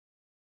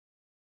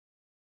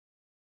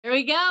There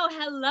we go.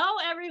 Hello,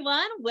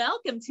 everyone.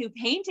 Welcome to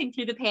Painting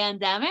Through the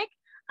Pandemic.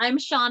 I'm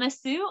Shauna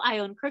Sue. I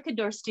own Crooked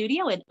Door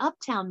Studio in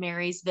Uptown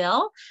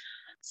Marysville.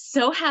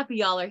 So happy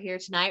y'all are here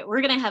tonight.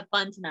 We're going to have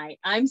fun tonight.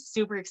 I'm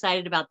super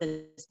excited about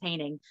this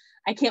painting.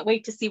 I can't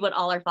wait to see what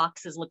all our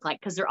foxes look like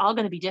because they're all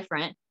going to be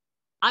different.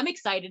 I'm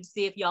excited to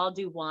see if y'all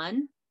do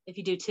one, if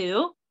you do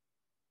two,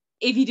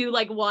 if you do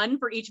like one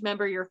for each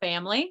member of your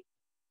family.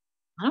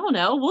 I don't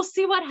know. We'll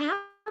see what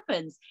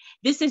happens.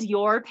 This is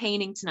your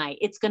painting tonight.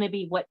 It's going to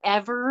be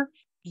whatever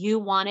you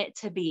want it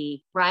to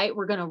be, right?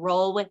 We're going to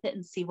roll with it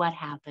and see what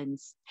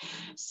happens.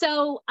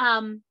 So,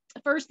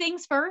 first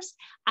things first,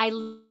 I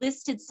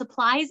listed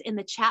supplies in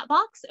the chat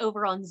box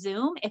over on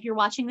Zoom. If you're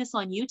watching this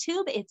on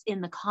YouTube, it's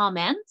in the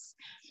comments.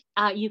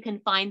 You can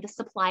find the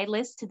supply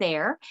list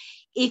there.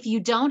 If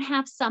you don't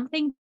have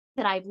something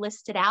that I've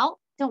listed out,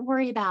 don't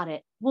worry about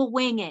it. We'll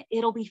wing it.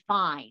 It'll be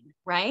fine,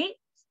 right?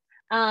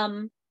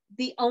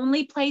 The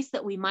only place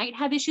that we might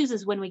have issues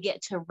is when we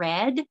get to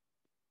red.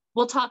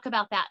 We'll talk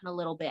about that in a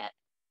little bit.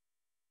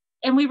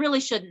 And we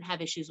really shouldn't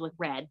have issues with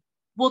red.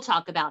 We'll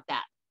talk about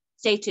that.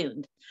 Stay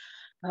tuned.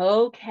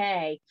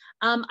 Okay.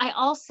 I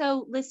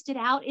also listed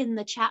out in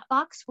the chat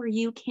box where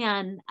you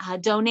can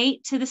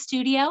donate to the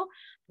studio.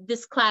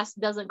 This class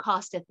doesn't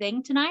cost a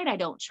thing tonight. I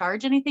don't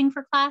charge anything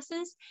for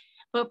classes.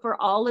 But for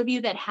all of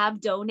you that have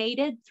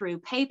donated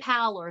through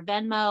PayPal or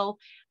Venmo,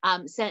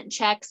 sent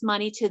checks,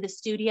 money to the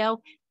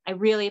studio, I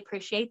really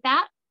appreciate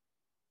that.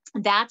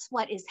 That's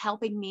what is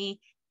helping me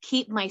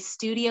keep my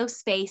studio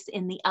space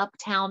in the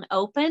Uptown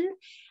open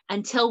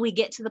until we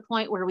get to the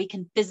point where we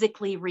can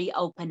physically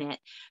reopen it.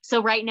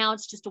 So right now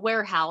it's just a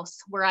warehouse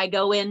where I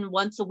go in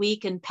once a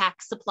week and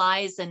pack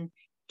supplies and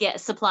get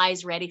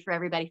supplies ready for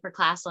everybody for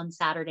class on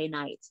Saturday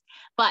nights.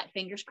 But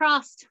fingers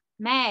crossed,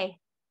 May.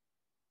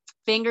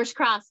 Fingers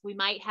crossed, we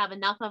might have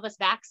enough of us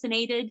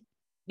vaccinated,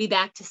 be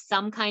back to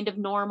some kind of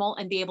normal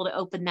and be able to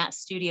open that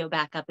studio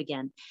back up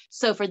again.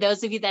 So for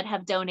those of you that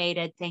have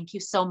donated, thank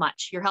you so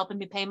much. You're helping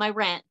me pay my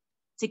rent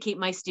to keep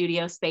my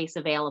studio space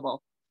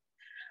available.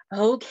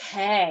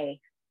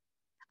 Okay,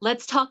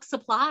 let's talk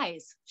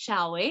supplies,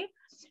 shall we?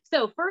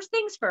 So first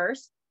things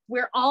first,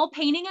 we're all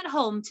painting at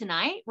home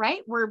tonight,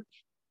 right? We're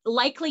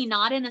likely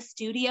not in a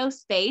studio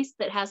space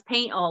that has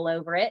paint all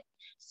over it.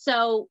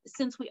 So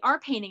since we are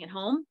painting at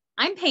home,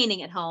 I'm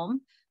painting at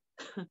home.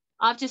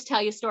 I'll just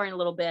tell you a story in a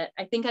little bit.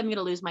 I think I'm going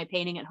to lose my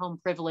painting at home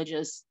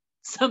privileges.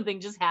 Something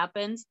just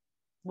happens.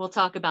 We'll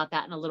talk about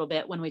that in a little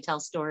bit when we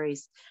tell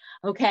stories.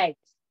 Okay.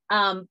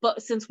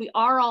 But since we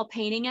are all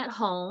painting at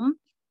home,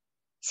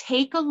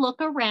 take a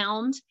look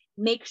around,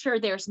 make sure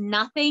there's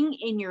nothing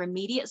in your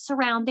immediate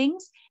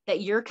surroundings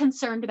that you're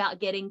concerned about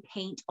getting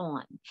paint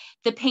on.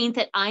 The paint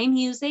that I'm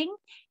using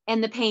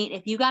and the paint,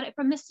 if you got it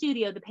from the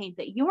studio, the paint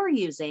that you're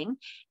using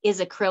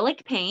is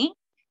acrylic paint,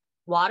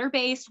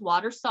 water-based,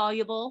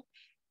 water-soluble.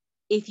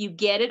 If you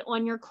get it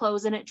on your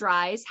clothes and it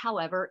dries,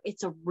 however,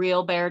 it's a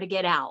real bear to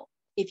get out.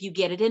 If you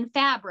get it in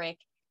fabric,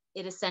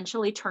 it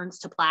essentially turns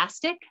to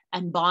plastic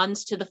and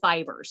bonds to the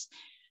fibers.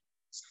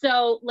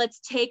 So let's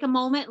take a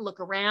moment, look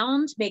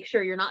around, make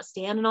sure you're not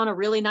standing on a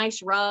really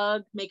nice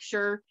rug, make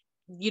sure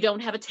you don't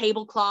have a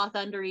tablecloth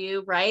under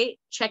you, right?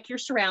 Check your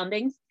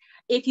surroundings.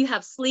 If you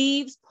have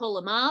sleeves, pull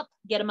them up,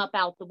 get them up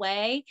out the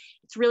way.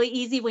 It's really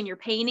easy when you're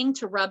painting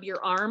to rub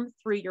your arm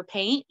through your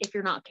paint if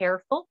you're not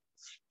careful.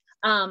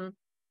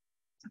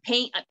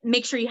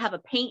 Make sure you have a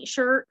paint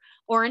shirt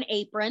or an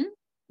apron,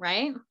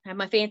 right? I have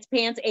my fancy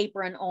pants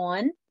apron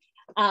on.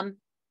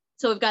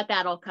 So we've got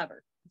that all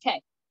covered.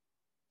 Okay.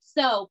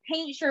 So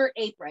paint shirt,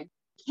 apron,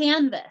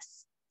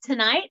 canvas.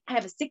 Tonight I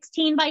have a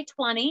 16 by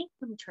 20.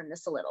 Let me turn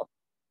this a little.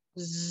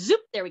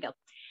 Zoop, there we go.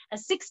 A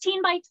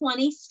 16 by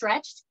 20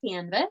 stretched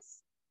canvas.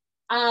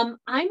 I'm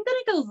going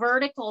to go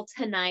vertical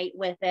tonight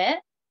with it.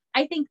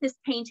 I think this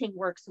painting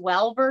works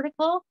well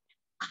vertical.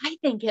 I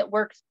think it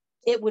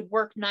would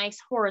work nice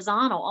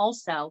horizontal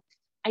also.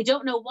 I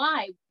don't know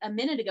why a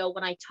minute ago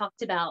when I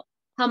talked about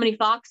how many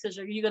foxes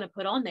are you going to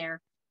put on there,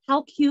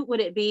 how cute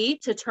would it be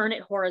to turn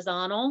it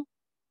horizontal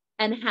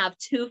and have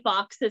two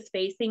foxes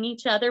facing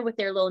each other with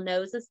their little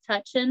noses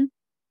touching?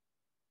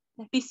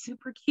 That'd be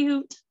super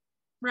cute,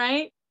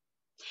 right?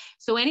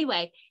 So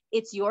anyway,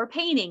 it's your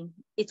painting.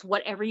 It's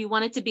whatever you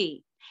want it to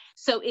be.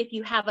 So if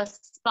you have a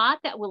spot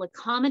that will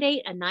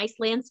accommodate a nice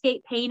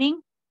landscape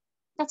painting,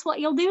 that's what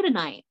you'll do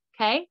tonight.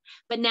 Okay.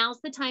 But now's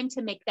the time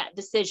to make that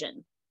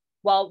decision.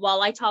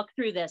 While I talk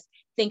through this,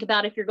 think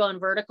about if you're going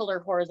vertical or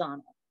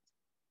horizontal.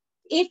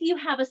 If you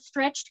have a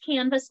stretched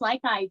canvas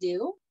like I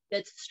do,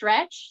 that's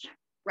stretched,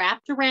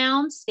 wrapped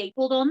around,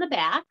 stapled on the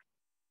back,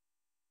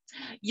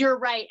 you're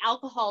right.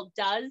 Alcohol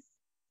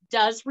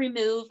does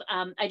remove,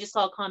 I just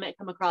saw a comment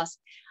come across,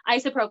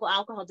 isopropyl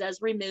alcohol does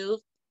remove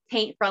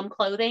paint from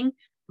clothing.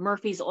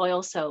 Murphy's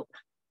oil soap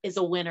is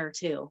a winner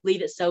too.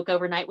 Leave it soak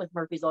overnight with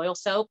Murphy's oil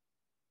soap.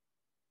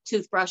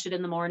 Toothbrush it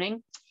in the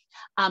morning.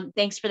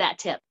 Thanks for that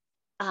tip.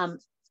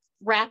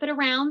 Wrap it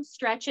around,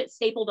 stretch it,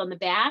 stapled on the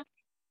back.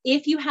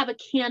 If you have a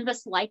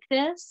canvas like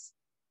this,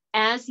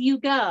 as you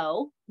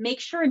go, make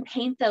sure and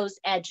paint those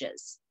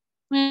edges.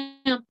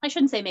 well, I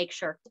shouldn't say make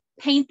sure.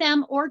 Paint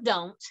them or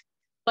don't.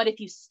 But if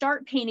you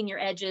start painting your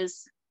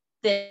edges,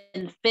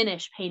 then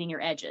finish painting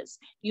your edges.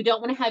 You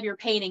don't want to have your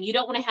painting. You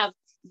don't want to have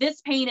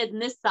this painted in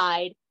this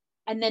side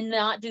and then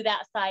not do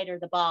that side or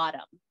the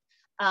bottom.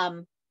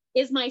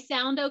 Is my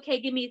sound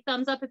okay? Give me a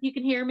thumbs up if you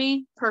can hear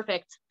me.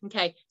 Perfect.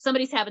 Okay.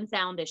 Somebody's having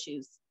sound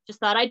issues. Just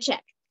thought I'd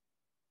check.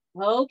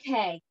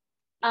 Okay.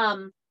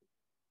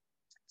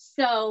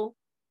 So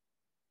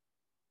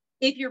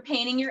if you're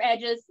painting your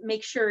edges,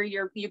 make sure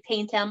you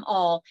paint them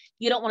all.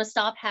 You don't want to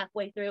stop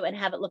halfway through and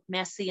have it look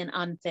messy and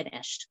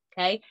unfinished.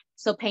 Okay.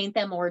 So paint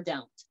them or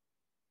don't.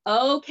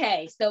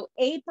 Okay. So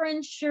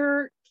apron,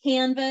 shirt,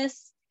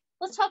 canvas.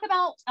 Let's talk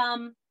about,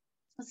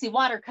 let's see,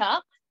 water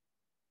cup.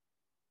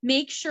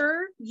 Make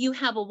sure you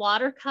have a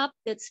water cup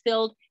that's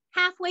filled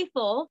halfway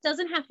full,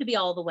 doesn't have to be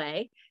all the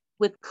way,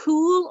 with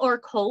cool or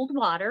cold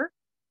water,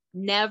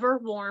 never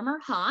warm or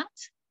hot,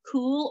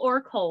 cool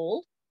or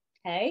cold,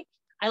 okay?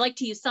 I like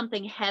to use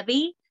something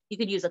heavy. You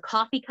could use a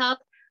coffee cup.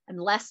 I'm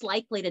less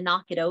likely to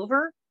knock it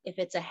over if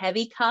it's a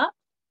heavy cup,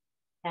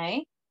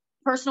 okay?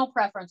 Personal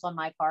preference on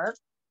my part.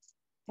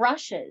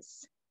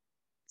 Brushes.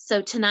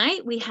 So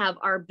tonight we have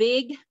our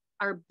big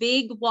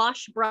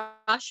wash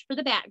brush for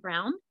the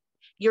background.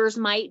 Yours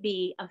might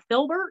be a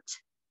filbert.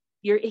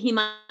 He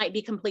might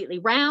be completely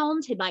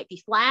round. He might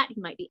be flat. He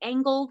might be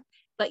angled.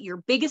 But your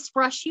biggest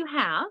brush you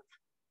have,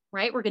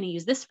 right? We're going to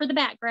use this for the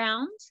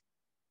background.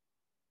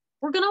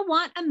 We're going to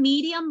want a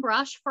medium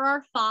brush for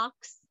our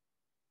fox.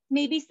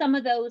 Maybe some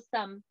of those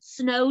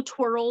snow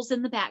twirls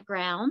in the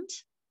background.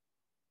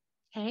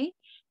 Okay.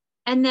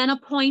 And then a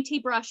pointy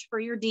brush for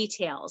your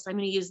details. I'm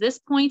going to use this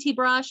pointy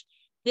brush.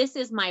 This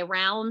is my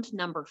round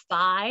number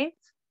 5.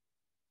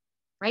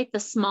 Right?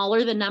 The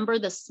smaller the number,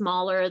 the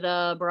smaller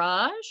the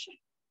brush,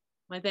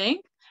 I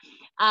think.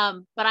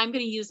 But I'm going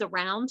to use a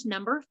round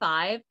number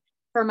 5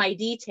 for my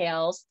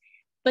details.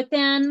 But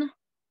then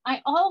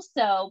I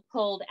also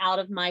pulled out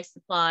of my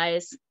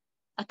supplies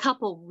a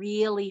couple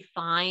really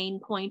fine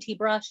pointy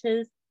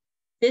brushes.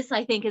 This,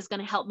 I think, is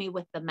going to help me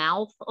with the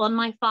mouth on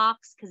my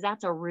fox because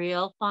that's a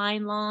real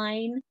fine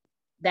line.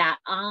 That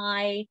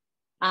I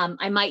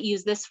might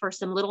use this for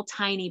some little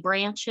tiny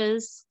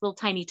branches, little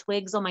tiny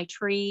twigs on my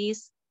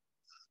trees.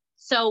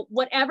 So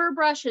whatever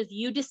brushes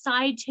you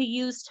decide to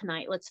use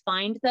tonight, let's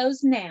find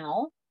those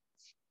now.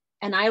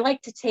 And I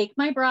like to take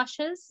my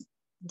brushes,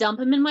 dump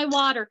them in my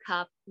water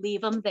cup,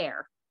 leave them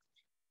there.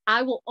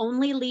 I will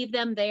only leave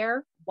them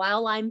there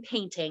while I'm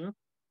painting.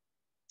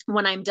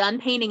 When I'm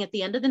done painting at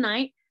the end of the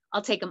night,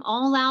 I'll take them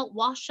all out,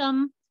 wash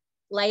them,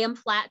 lay them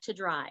flat to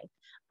dry.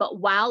 But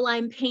while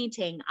I'm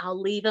painting, I'll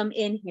leave them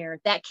in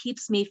here. That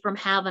keeps me from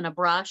having a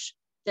brush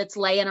that's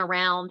laying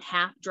around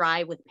half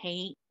dry with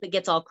paint that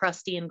gets all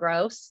crusty and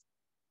gross.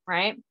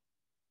 Right?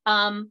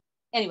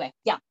 Anyway,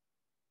 yeah.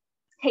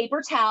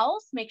 Paper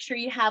towels. Make sure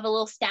you have a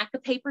little stack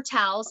of paper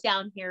towels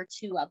down here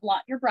to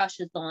blot your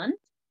brushes on.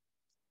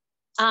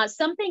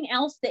 Something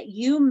else that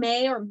you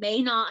may or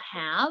may not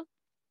have.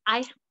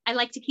 I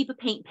like to keep a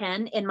paint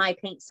pen in my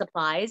paint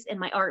supplies in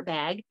my art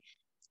bag.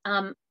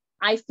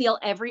 I feel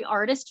every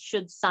artist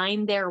should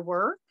sign their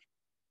work.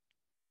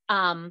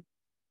 Bottom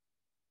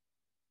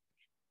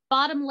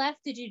left,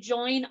 did you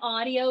join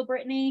audio,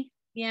 Brittany?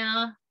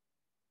 Yeah.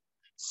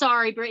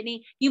 Sorry,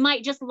 Brittany, you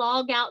might just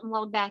log out and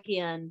log back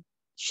in.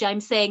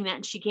 I'm saying that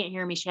and she can't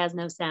hear me. She has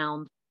no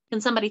sound.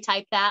 Can somebody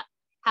type that?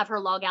 Have her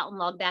log out and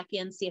log back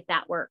in, see if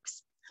that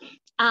works.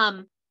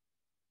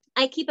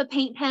 I keep a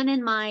paint pen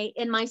in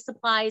my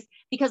supplies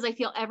because I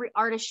feel every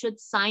artist should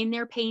sign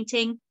their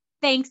painting.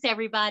 Thanks,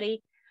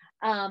 everybody.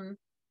 And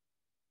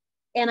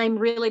I'm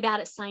really bad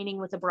at signing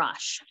with a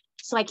brush.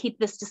 So I keep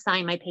this to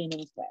sign my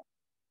paintings with.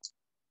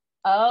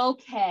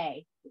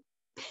 Okay.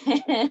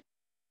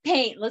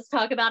 Paint. Let's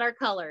talk about our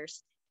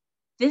colors.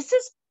 This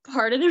is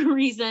part of the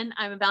reason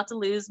I'm about to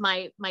lose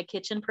my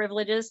kitchen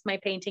privileges, my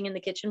painting in the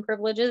kitchen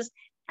privileges.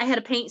 I had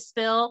a paint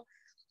spill.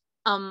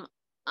 I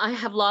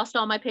have lost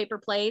all my paper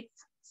plates,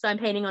 so I'm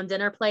painting on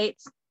dinner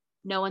plates.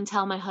 No one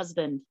tell my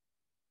husband.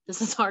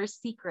 This is our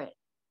secret.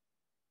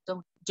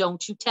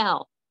 Don't you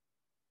tell.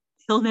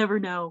 He'll never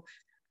know.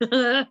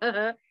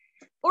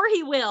 Or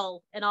he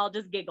will, and I'll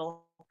just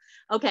giggle.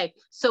 Okay,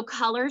 so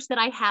colors that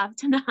I have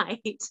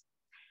tonight.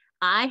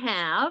 I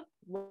have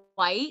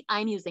white.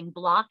 I'm using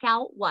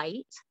blockout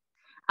white.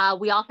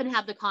 We often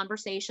have the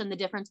conversation, the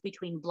difference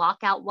between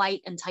blockout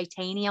white and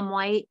titanium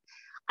white.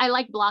 I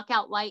like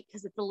blockout white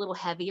because it's a little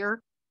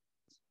heavier.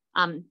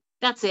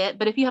 That's it.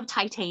 But if you have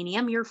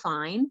titanium, you're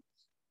fine.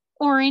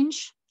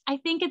 Orange. I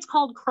think it's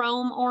called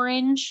chrome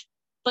orange,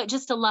 but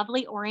just a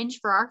lovely orange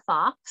for our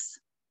fox.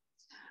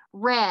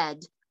 Red.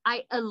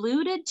 I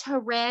alluded to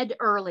red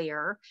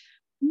earlier.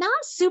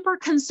 Not super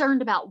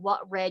concerned about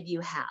what red you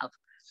have.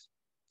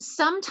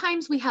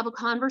 Sometimes we have a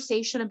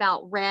conversation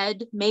about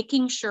red,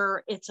 making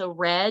sure it's a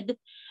red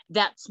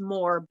that's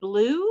more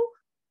blue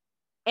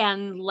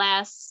and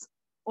less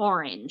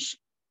orange.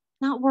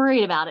 Not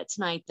worried about it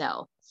tonight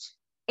though.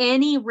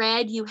 Any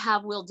red you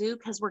have will do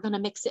because we're going to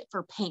mix it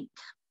for pink.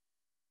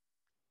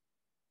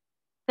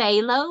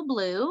 Phthalo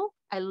blue.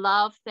 I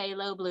love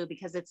phthalo blue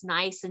because it's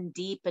nice and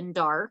deep and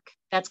dark.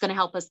 That's going to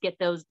help us get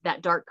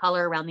that dark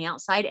color around the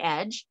outside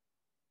edge.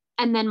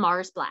 And then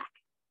Mars black.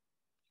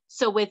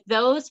 So with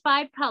those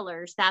 5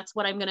 colors, that's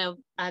how I'm going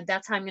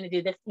to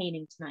do this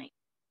painting tonight.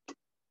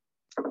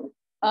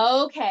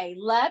 Okay,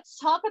 let's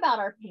talk about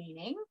our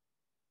painting.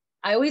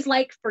 I always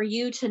like for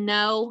you to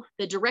know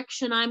the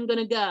direction I'm going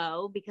to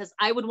go, because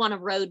I would want a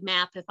road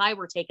map if I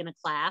were taking a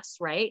class,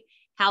 right?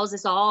 How's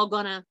this all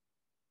going to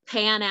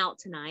pan out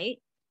tonight?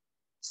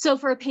 So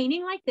for a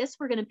painting like this,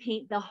 we're going to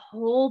paint the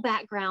whole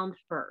background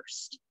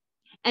first.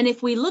 And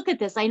if we look at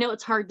this, I know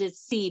it's hard to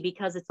see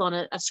because it's on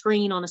a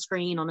screen on a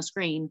screen on a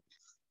screen,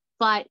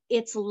 but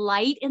it's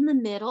light in the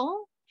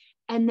middle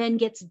and then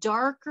gets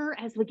darker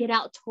as we get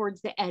out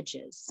towards the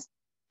edges.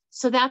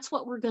 So that's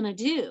what we're going to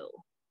do.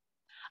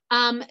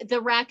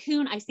 The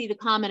raccoon, I see the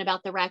comment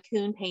about the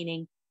raccoon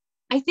painting.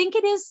 I think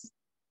it is,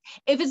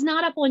 if it's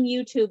not up on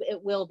YouTube,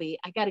 it will be.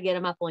 I got to get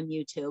them up on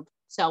YouTube.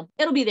 So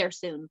it'll be there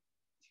soon,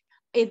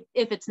 if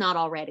it's not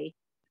already.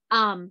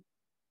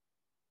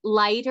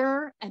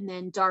 Lighter and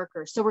then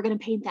darker. So we're going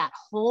to paint that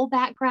whole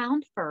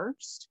background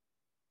first.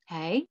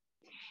 Okay.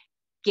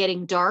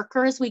 Getting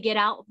darker as we get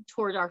out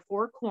toward our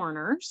 4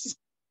 corners.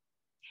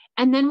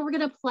 And then we're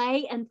going to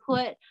play and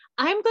put,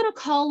 I'm going to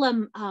call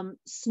them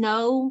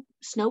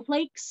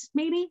snowflakes,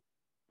 maybe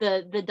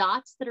the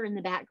dots that are in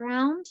the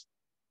background.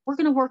 We're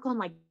going to work on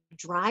like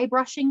dry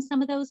brushing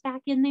some of those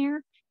back in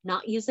there,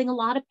 not using a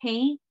lot of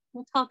paint.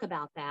 We'll talk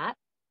about that.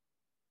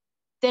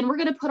 Then we're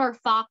going to put our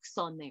fox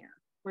on there.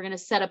 We're going to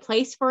set a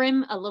place for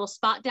him, a little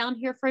spot down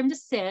here for him to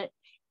sit.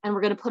 And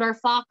we're going to put our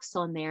fox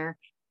on there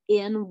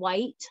in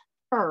white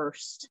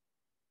first.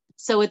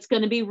 So it's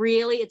going to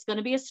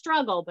be a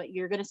struggle, but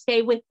you're going to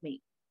stay with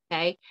me,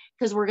 okay?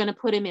 Because we're going to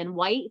put him in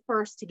white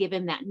first to give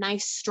him that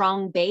nice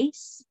strong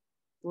base.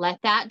 Let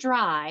that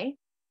dry.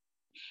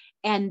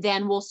 And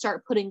then we'll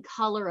start putting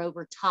color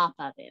over top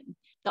of him,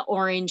 the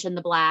orange and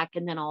the black,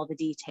 and then all the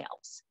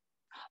details.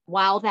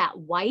 While that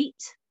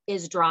white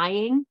is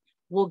drying,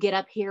 we'll get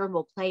up here and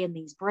we'll play in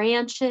these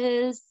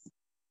branches,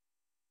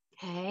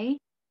 okay?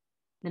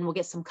 Then we'll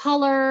get some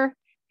color,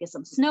 get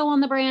some snow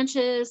on the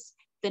branches,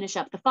 finish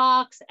up the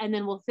fox, and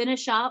then we'll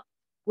finish up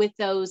with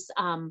those,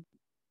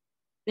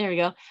 there we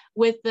go,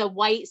 with the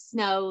white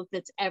snow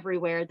that's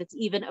everywhere, that's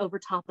even over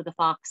top of the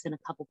fox in a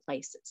couple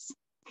places.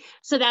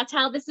 So that's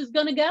how this is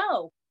going to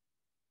go.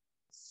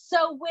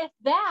 So with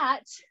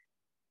that,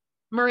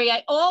 Marie,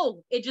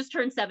 it just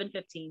turned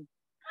 7:15.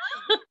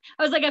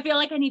 I was like, I feel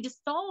like I need to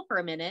stall for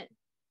a minute.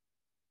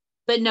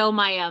 But no,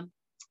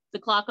 the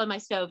clock on my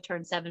stove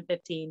turned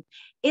 7:15.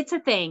 It's a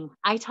thing.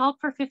 I talk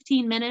for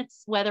 15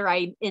 minutes, whether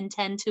I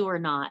intend to or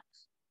not.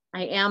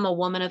 I am a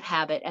woman of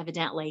habit,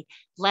 evidently.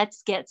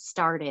 Let's get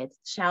started,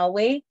 shall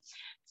we?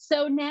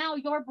 So now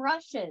your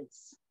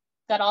brushes.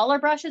 Got all our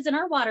brushes in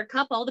our water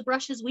cup, all the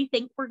brushes we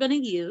think we're going to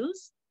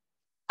use.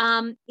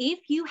 If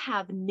you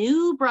have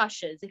new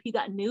brushes, if you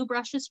got new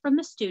brushes from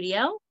the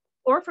studio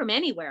or from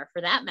anywhere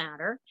for that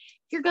matter,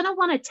 you're going to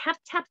want to tap,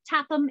 tap,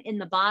 tap them in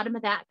the bottom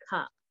of that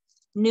cup.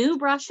 New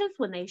brushes,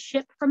 when they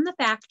ship from the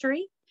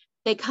factory,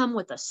 they come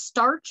with a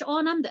starch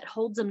on them that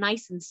holds them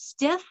nice and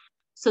stiff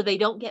so they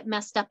don't get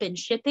messed up in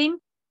shipping. You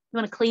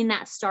want to clean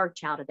that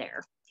starch out of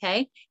there,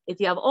 okay? If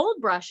you have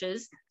old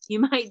brushes, you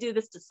might do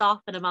this to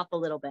soften them up a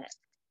little bit,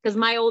 because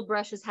my old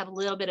brushes have a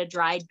little bit of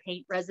dried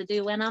paint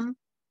residue in them,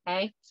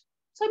 okay?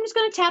 So I'm just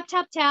going to tap,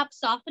 tap, tap,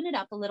 soften it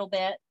up a little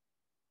bit.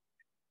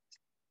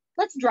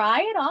 Let's dry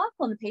it off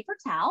on the paper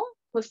towel,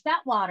 push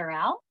that water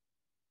out.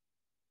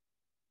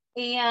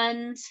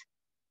 And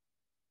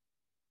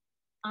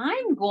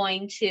I'm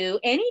going to,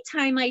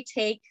 anytime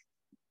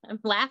I'm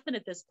laughing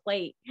at this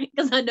plate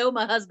because I know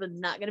my husband's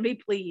not going to be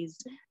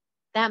pleased.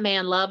 That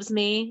man loves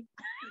me.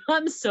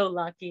 I'm so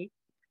lucky.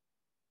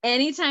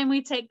 Anytime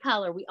we take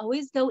color, we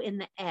always go in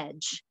the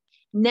edge,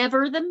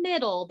 never the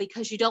middle,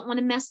 because you don't want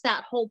to mess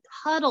that whole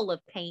puddle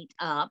of paint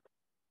up.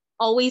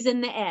 Always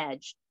in the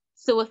edge.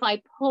 So if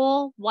I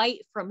pull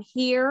white from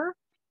here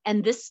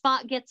and this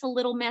spot gets a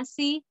little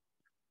messy,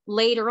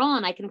 later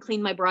on I can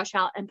clean my brush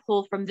out and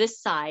pull from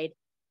this side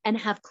and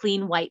have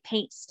clean white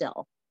paint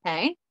still,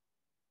 okay?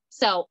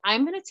 So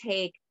I'm going to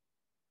take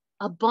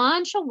a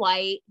bunch of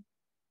white,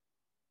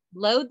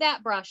 load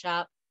that brush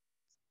up,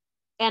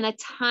 and a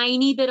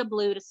tiny bit of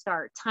blue to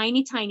start.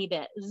 Tiny, tiny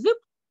bit. Zoop.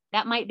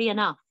 That might be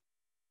enough.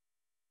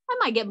 I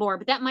might get more,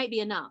 but that might be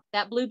enough.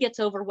 That blue gets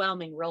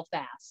overwhelming real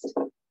fast.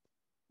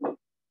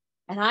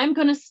 And I'm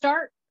going to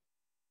start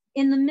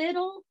in the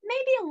middle,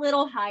 maybe a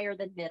little higher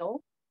than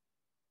middle,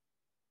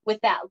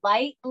 with that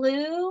light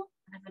blue.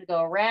 I'm going to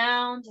go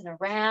around and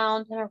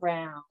around and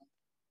around.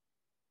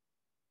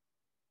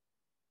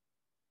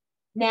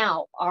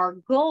 Now, our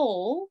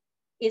goal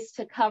is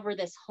to cover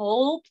this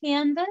whole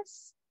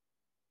canvas,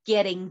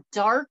 getting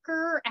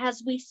darker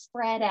as we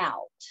spread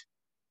out,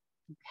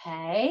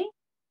 okay?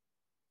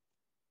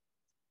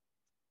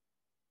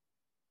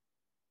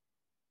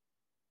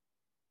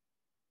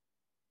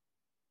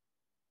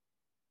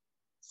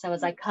 So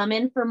as I come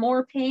in for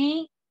more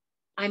paint,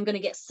 I'm going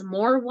to get some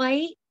more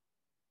white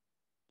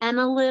and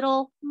a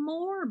little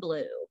more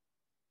blue.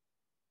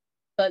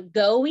 But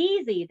go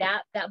easy.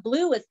 That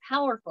blue is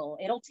powerful.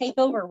 It'll take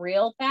over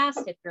real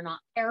fast if you're not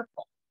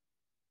careful.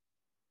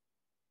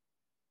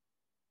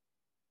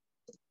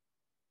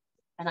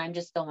 And I'm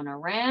just going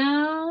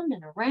around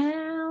and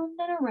around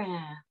and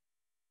around.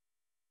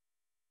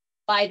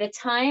 By the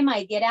time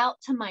I get out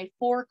to my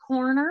 4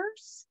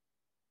 corners,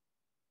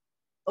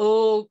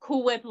 oh,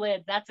 Cool Whip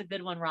lids. That's a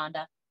good one,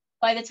 Rhonda.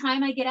 By the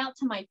time I get out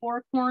to my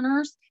 4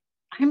 corners,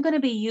 I'm going to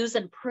be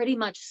using pretty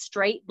much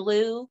straight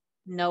blue,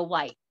 no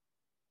white.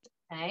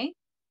 Okay.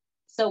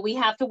 So we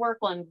have to work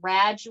on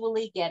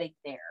gradually getting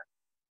there.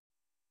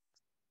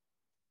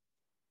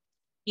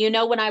 You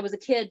know, when I was a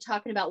kid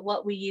talking about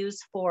what we use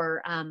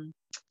for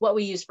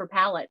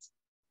palettes.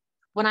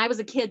 When I was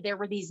a kid, there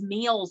were these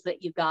meals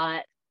that you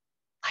got.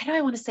 Why do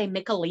I want to say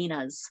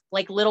Michelinas,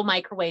 like little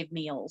microwave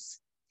meals?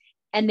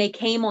 And they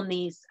came on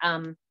these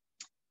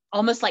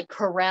almost like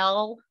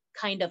Corelle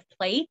kind of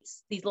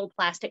plates, these little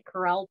plastic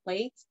Corelle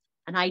plates.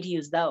 And I'd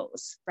use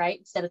those, right?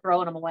 Instead of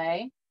throwing them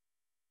away.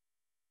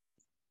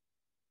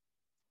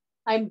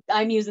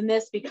 I'm using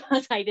this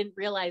because I didn't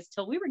realize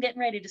till we were getting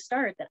ready to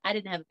start that I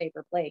didn't have a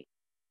paper plate.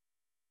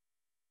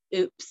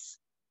 Oops.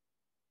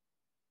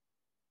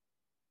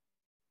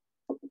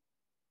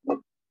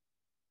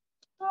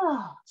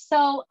 Oh,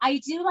 so I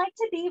do like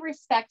to be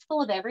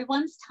respectful of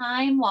everyone's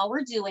time while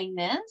we're doing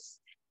this.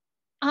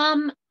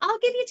 I'll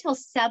give you till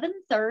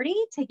 7:30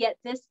 to get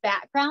this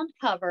background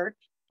covered.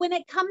 When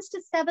it comes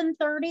to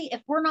 7:30,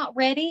 if we're not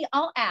ready,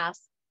 I'll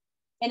ask.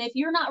 And if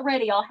you're not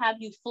ready, I'll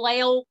have you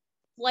flail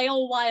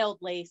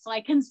wildly so I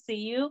can see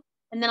you.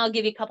 And then I'll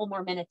give you a couple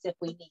more minutes if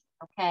we need,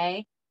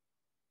 okay?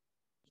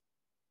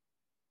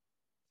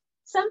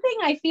 Something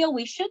I feel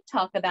we should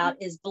talk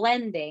about is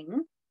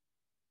blending.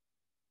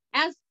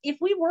 As if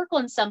we work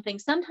on something,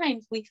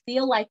 sometimes we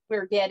feel like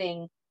we're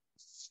getting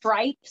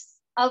stripes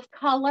of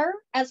color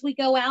as we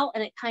go out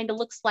and it kind of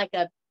looks like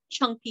a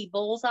chunky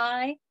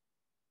bullseye.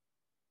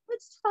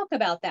 Let's talk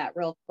about that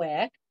real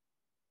quick.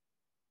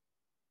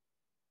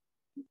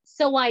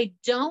 So I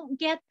don't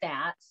get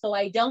that. So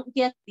I don't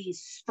get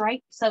these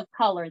stripes of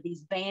color,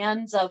 these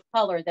bands of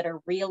color that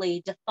are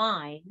really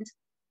defined.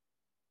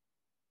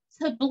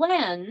 To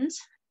blend,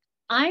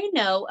 I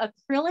know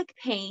acrylic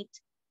paint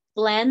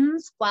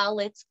blends while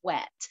it's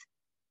wet.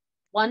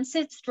 Once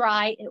it's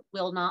dry, it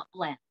will not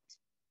blend.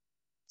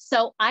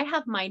 So I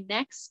have my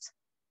next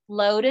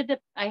loaded,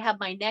 I have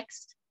my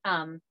next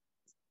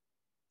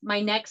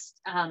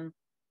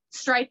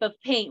stripe of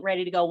paint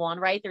ready to go on,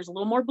 right? There's a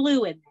little more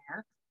blue in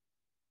there.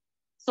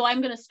 So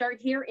I'm going to start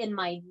here in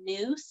my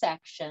new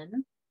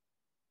section.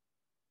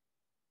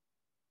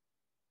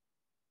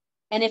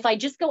 And if I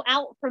just go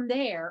out from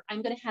there,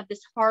 I'm going to have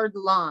this hard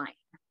line.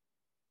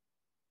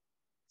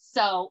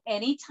 So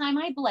anytime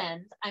I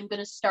blend, I'm going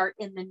to start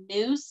in the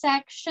new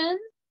section,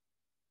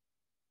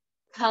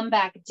 come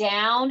back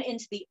down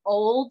into the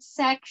old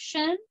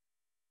section,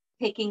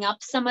 picking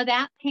up some of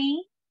that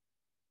paint,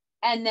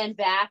 and then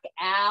back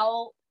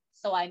out.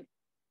 So I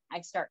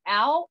start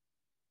out,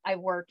 I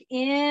work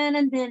in,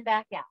 and then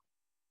back out.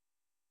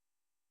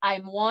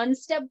 I'm 1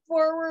 step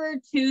forward,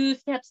 2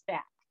 steps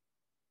back.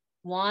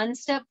 1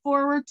 step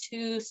forward,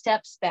 2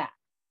 steps back.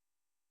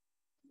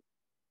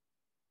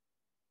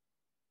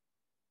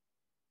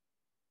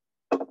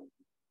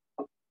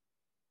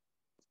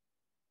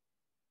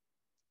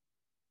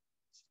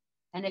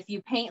 And if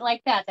you paint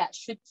like that, that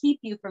should keep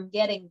you from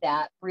getting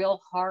that real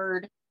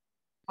hard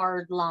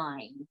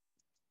line.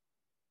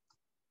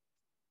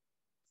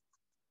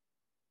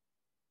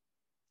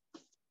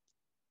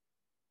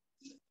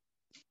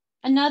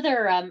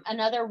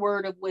 Another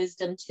word of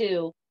wisdom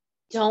too,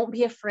 don't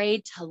be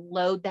afraid to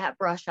load that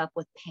brush up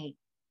with paint.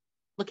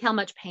 Look how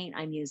much paint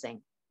I'm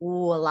using.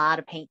 Ooh, a lot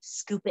of paint,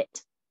 scoop it.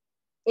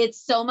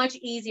 It's so much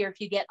easier if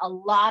you get a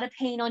lot of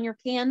paint on your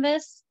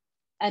canvas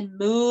and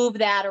move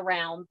that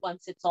around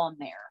once it's on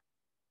there.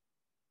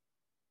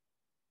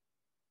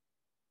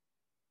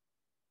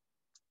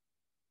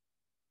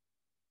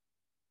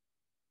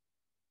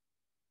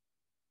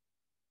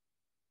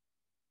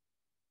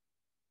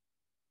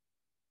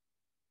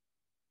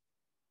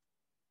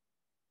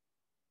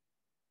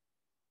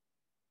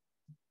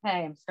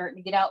 Okay, I'm starting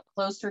to get out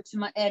closer to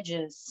my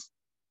edges.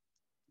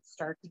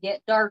 Start to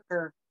get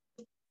darker.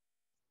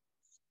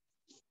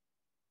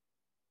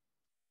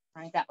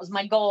 All right, that was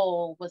my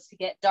goal, was to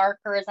get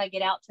darker as I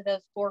get out to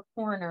those 4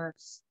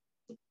 corners.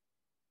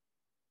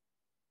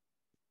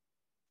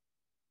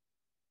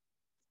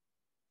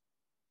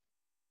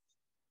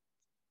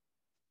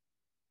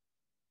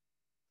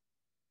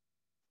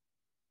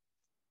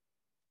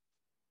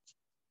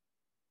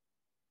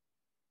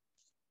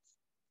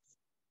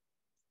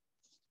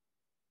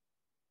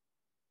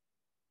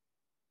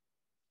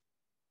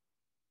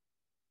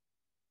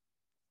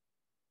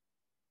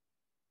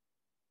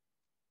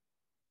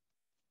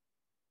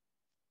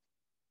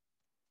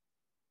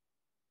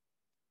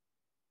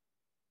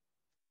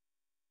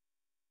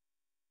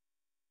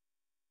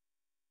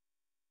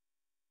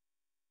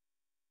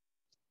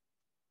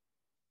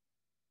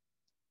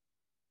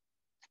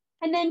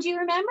 And then do you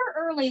remember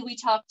early we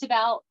talked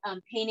about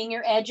painting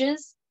your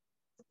edges?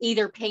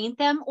 Either paint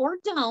them or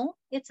don't.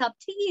 It's up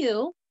to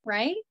you,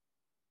 right?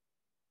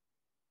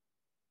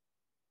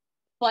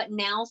 But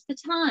now's the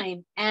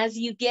time. As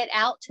you get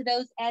out to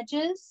those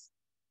edges,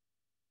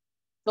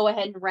 go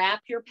ahead and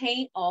wrap your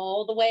paint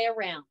all the way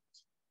around.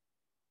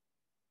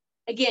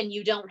 Again,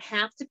 you don't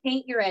have to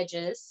paint your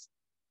edges,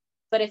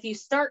 but if you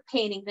start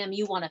painting them,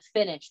 you want to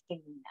finish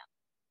painting them.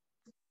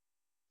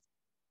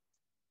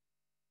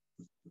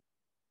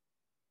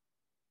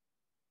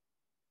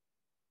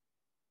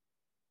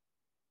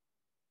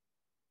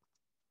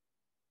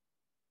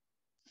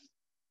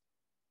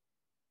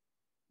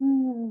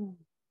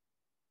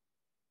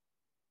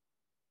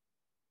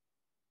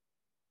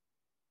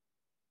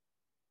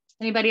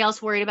 Anybody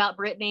else worried about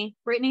Brittany?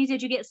 Brittany,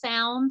 did you get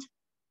sound?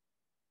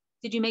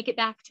 Did you make it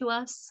back to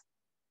us?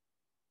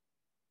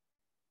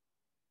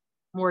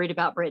 I'm worried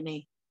about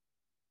Brittany.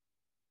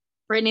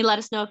 Brittany, let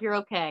us know if you're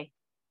okay.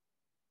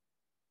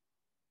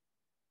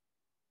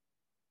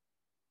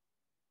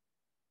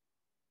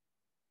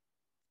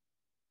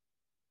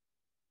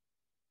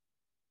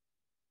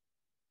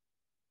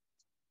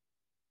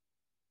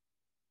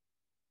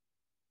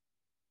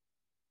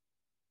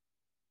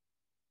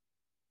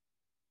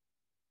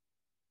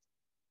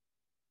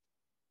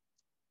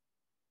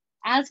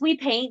 As we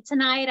paint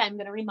tonight, I'm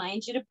going to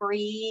remind you to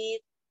breathe,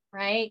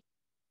 right?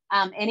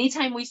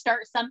 Anytime we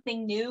start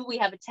something new, we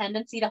have a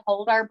tendency to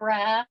hold our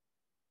breath.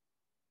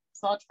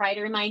 So I'll try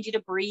to remind you to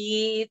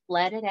breathe,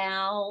 let it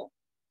out.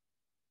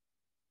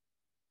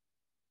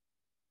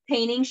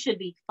 Painting should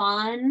be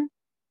fun,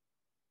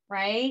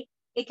 right?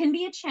 It can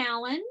be a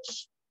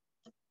challenge,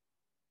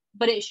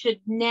 but it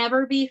should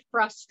never be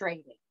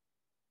frustrating.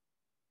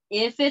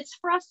 If it's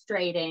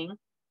frustrating,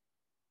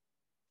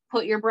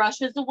 put your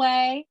brushes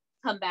away,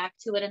 come back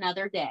to it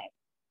another day.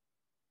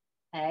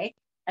 Okay.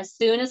 As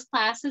soon as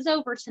class is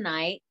over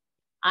tonight,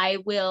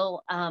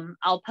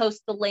 I'll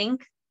post the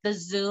link, the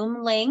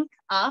Zoom link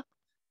up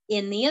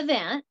in the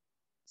event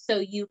so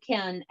you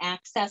can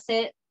access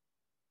it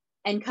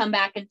and come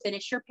back and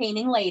finish your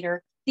painting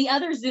later. The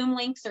other Zoom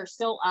links are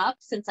still up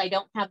since I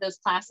don't have those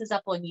classes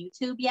up on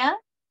YouTube yet.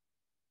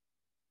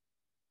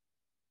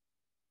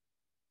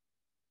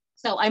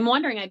 So I'm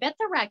wondering, I bet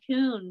the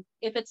raccoon,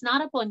 if it's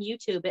not up on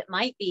YouTube, it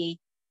might be,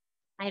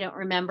 I don't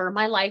remember.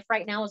 My life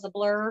right now is a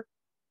blur.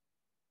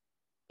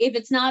 If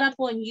it's not up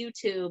on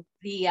YouTube,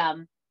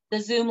 the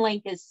Zoom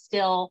link is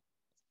still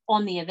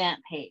on the event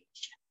page.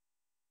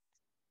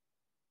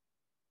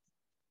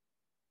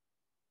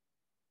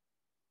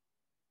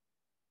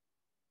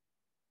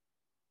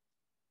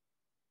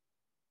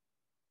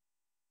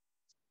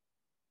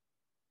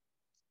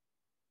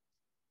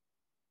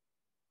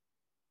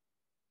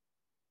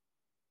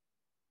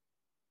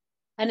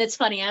 And it's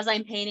funny, as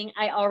I'm painting,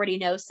 I already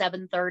know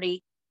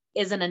 7:30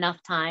 isn't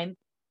enough time.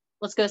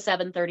 Let's go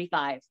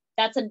 7:35.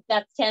 That's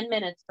 10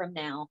 minutes from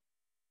now.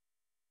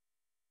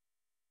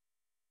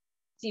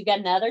 So you've got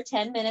another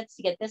 10 minutes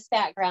to get this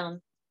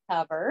background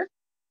covered.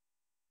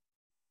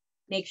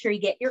 Make sure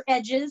you get your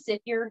edges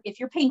if you're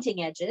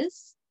painting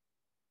edges.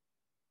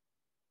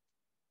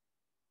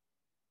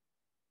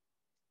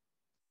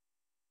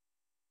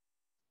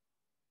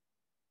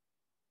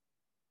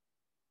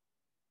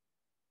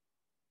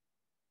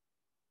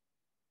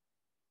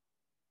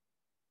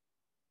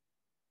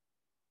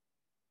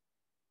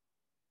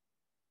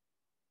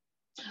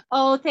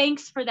 Oh,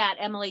 thanks for that,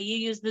 Emily. You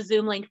used the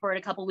Zoom link for it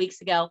a couple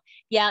weeks ago.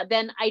 Yeah,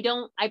 then I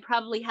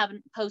probably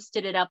haven't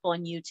posted it up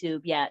on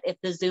YouTube yet. If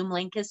the Zoom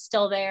link is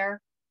still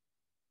there.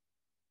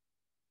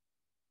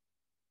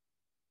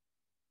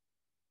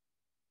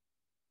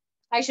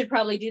 I should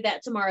probably do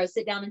that tomorrow.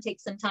 Sit down and take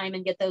some time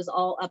and get those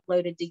all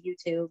uploaded to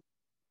YouTube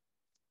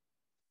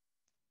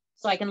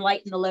so I can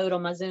lighten the load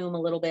on my Zoom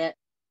a little bit.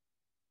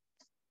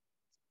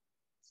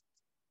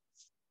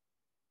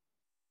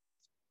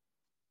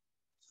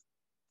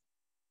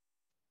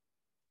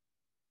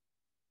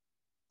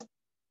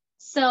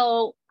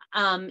 So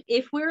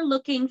if we're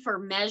looking for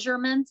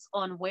measurements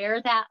on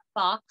where that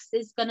fox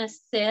is going to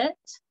sit,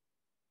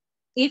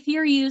 if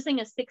you're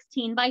using a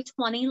 16 by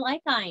 20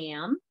 like I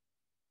am,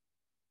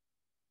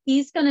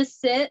 he's going to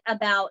sit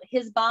about,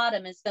 his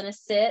bottom is going to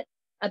sit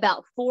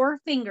about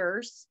 4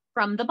 fingers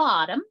from the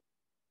bottom.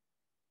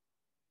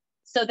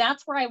 So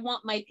that's where I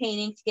want my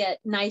painting to get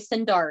nice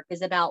and dark,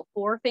 is about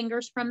 4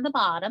 fingers from the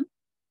bottom.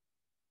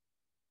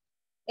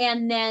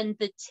 And then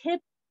the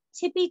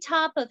tippy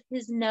top of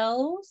his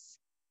nose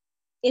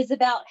is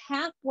about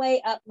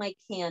halfway up my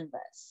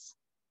canvas.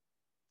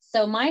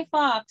 So my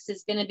fox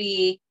is going to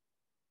be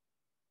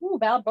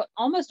about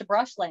almost a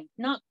brush length,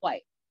 not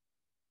quite.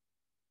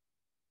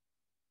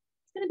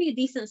 It's going to be a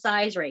decent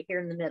size right here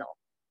in the middle.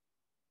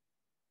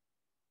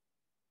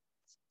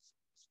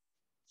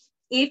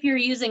 If you're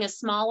using a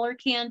smaller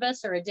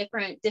canvas or a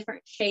different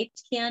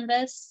shaped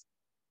canvas,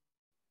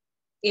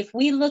 if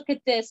we look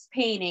at this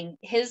painting,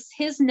 his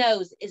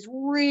nose is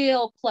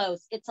real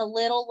close. It's a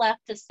little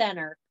left to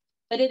center,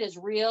 but it is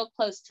real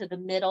close to the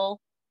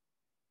middle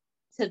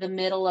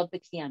of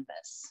the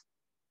canvas.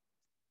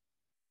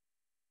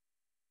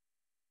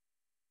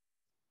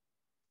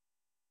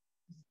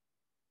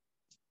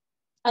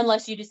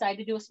 unless you decide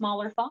to do a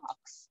smaller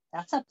fox.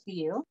 That's up to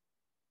you.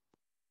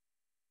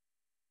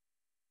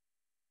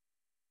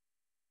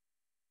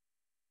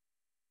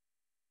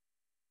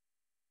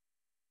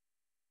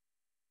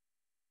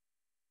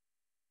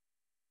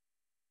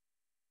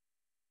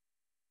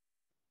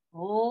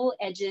 Oh,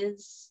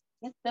 edges.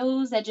 Get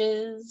those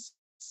edges.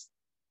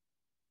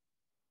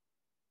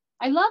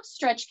 I love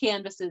stretch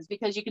canvases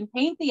because you can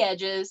paint the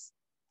edges,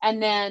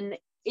 and then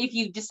if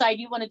you decide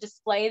you want to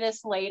display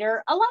this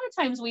later, a lot of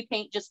times we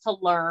paint just to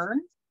learn,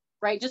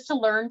 right? Just to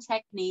learn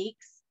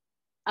techniques.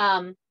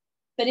 But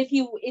if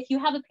you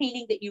have a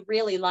painting that you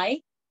really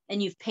like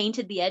and you've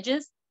painted the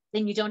edges,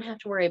 then you don't have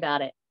to worry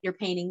about it. Your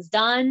painting's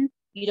done.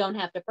 You don't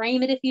have to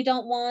frame it if you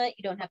don't want.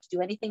 You don't have to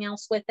do anything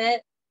else with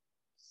it.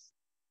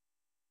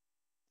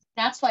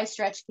 That's why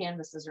stretch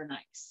canvases are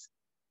nice.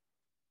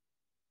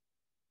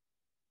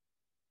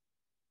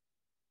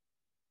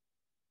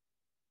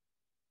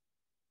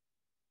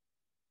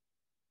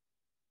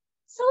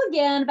 So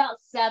again, about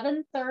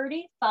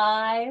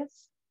 7:35,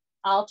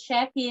 I'll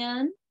check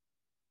in.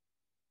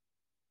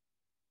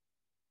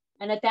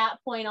 And at that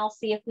point, I'll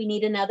see if we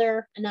need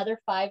another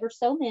 5 or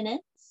so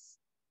minutes.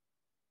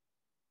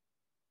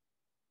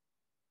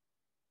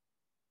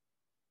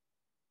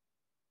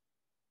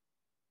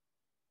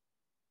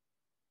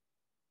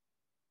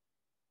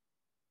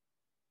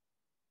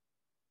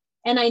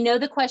 And I know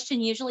the question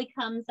usually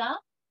comes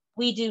up.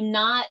 We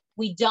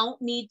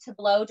don't need to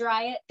blow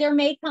dry it. There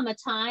may come a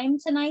time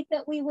tonight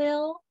that we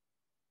will,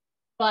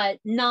 but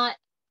not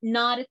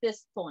at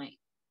this point.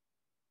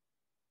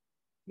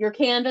 Your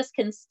canvas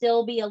can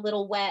still be a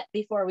little wet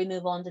before we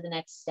move on to the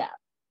next step.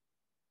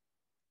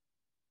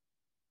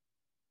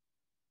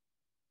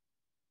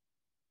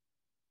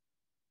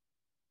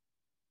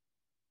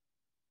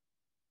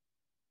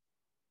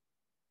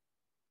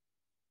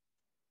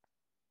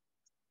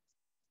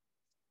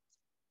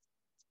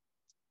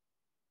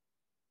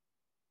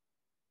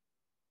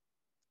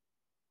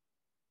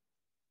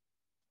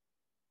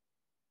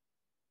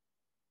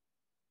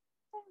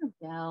 There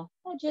we go.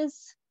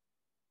 Edges.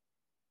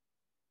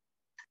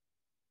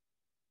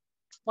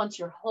 Once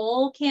your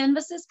whole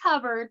canvas is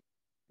covered,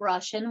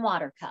 brush and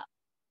water cup.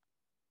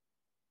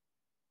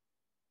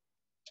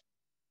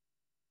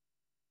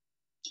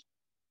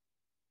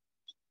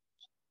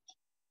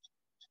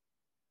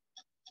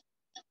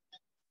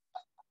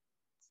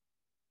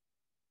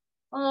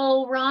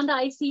 Oh, Rhonda,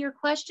 I see your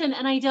question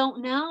and I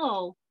don't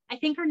know. I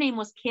think her name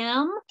was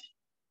Kim.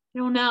 I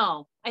don't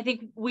know. I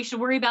think we should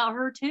worry about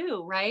her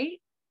too,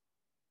 right?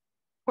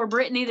 Poor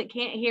Brittany that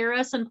can't hear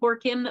us, and poor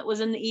Kim that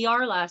was in the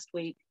ER last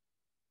week.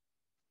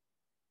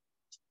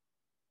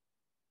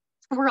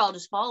 We're all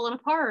just falling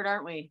apart,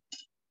 aren't we?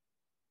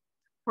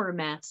 We're a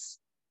mess,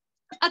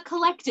 a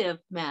collective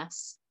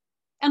mess.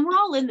 And we're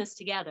all in this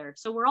together.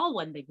 So we're all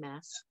one big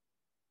mess.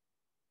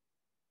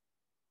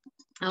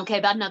 Okay,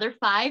 about another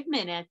 5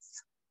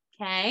 minutes.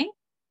 Okay.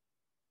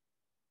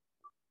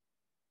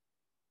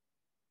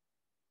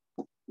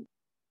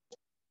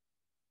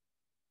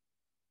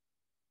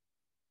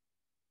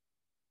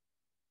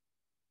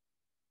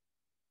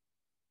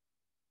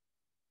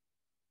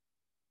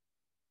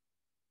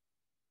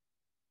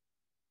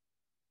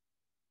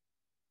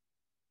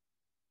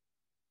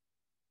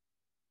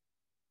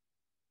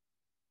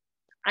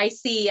 I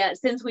see,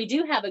 since we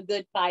do have a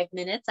good 5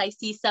 minutes, I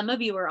see some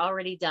of you are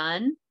already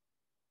done.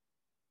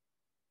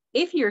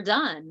 If you're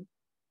done,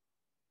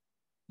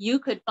 you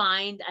could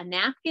find a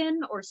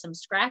napkin or some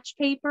scratch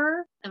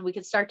paper and we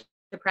could start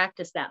to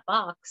practice that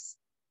fox.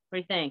 What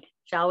do you think?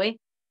 Shall we?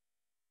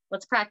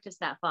 Let's practice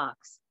that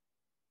fox.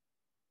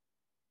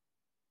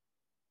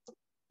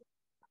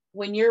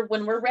 When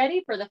we're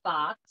ready for the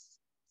fox,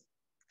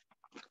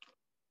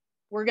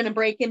 we're going to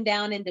break him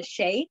down into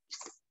shapes.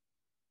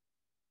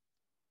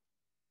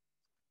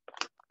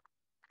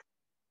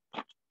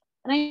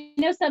 And I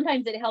know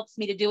sometimes it helps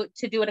me to do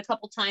it a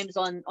couple times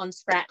on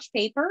scratch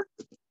paper,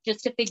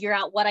 just to figure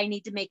out what I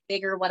need to make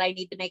bigger, what I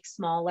need to make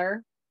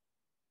smaller.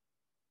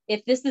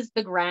 If this is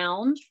the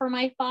ground for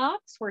my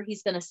fox where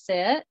he's going to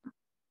sit,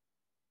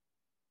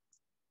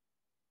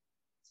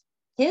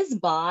 his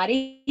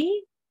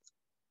body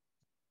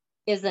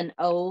is an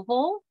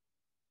oval.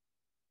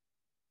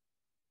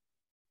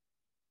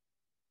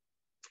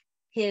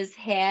 His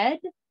head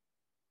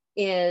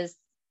is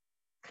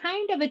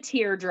kind of a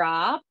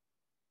teardrop.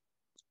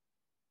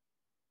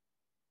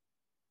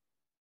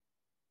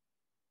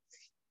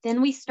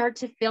 Then we start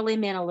to fill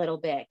him in a little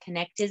bit,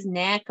 connect his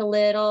neck a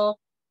little,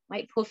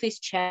 might puff his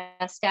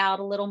chest out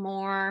a little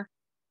more,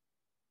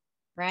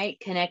 right?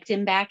 Connect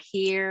him back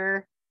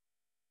here,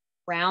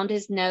 round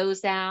his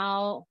nose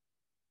out,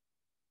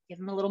 give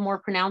him a little more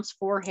pronounced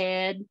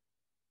forehead.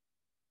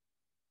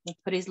 We'll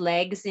put his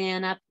legs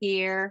in up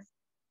here.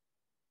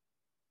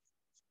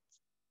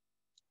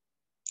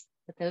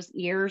 Put those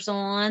ears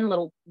on,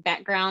 little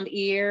background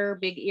ear,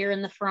 big ear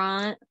in the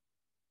front.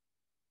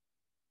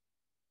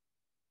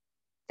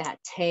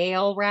 That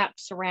tail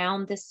wraps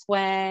around this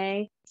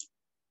way,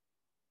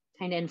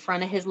 kind of in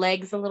front of his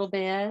legs a little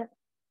bit.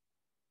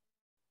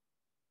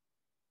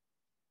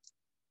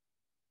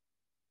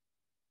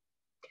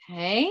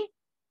 Okay.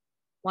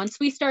 Once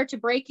we start to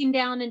break him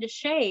down into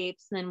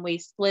shapes, then we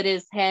split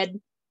his head,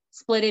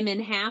 split him in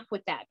half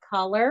with that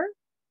color.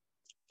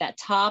 That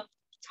top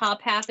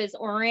half is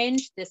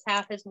orange, this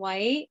half is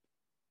white.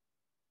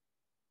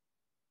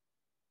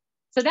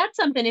 So that's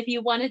something if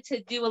you wanted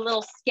to do a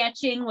little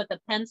sketching with a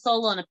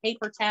pencil on a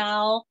paper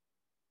towel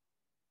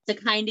to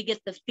kind of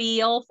get the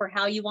feel for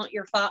how you want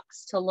your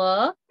fox to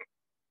look.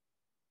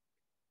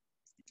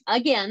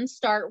 Again,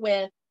 start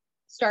with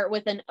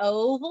an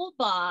oval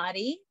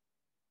body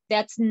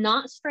that's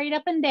not straight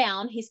up and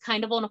down. He's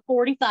kind of on a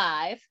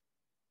 45,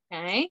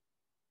 okay?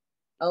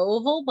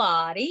 Oval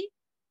body,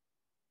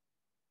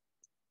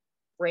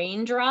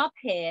 raindrop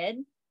head.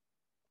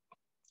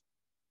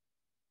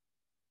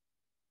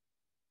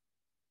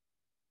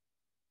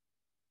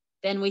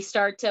 Then we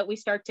start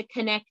to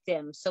connect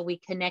him. So we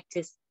connect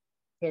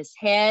his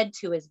head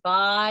to his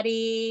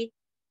body.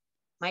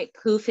 Might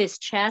poof his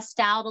chest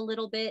out a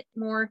little bit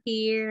more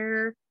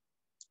here.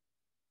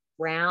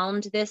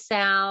 Round this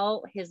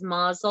out, his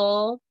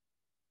muzzle.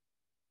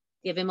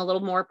 Give him a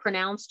little more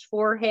pronounced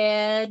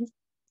forehead.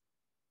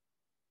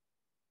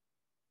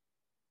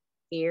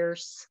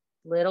 Ears,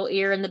 little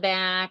ear in the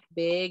back,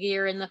 big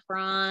ear in the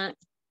front.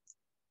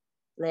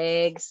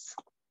 Legs.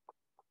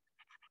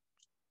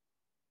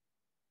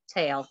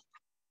 Tail.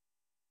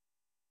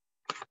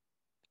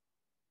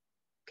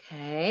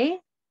 Okay.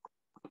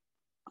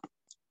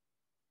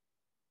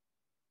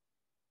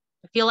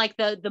 I feel like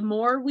the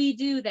more we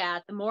do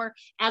that, the more,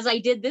 as I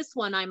did this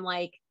one, I'm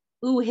like,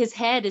 ooh, his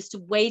head is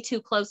way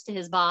too close to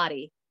his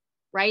body,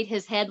 right?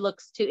 His head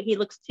looks too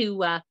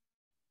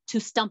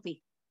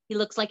stumpy. He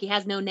looks like he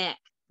has no neck,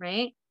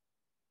 right?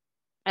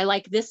 I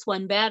like this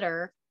one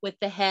better with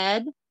the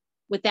head,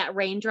 with that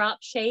raindrop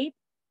shape,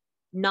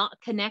 not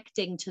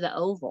connecting to the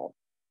oval.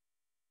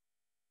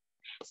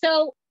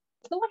 So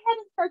go ahead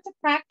and start to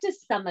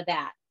practice some of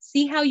that.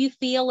 See how you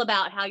feel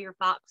about how your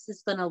fox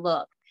is going to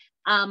look.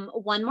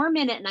 One more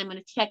minute and I'm going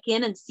to check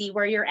in and see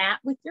where you're at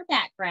with your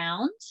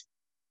background.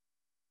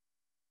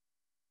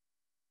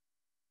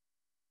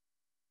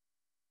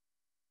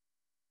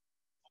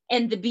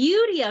 And the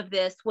beauty of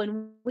this,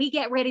 when we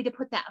get ready to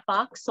put that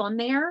fox on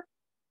there,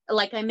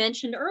 like I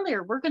mentioned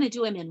earlier, we're going to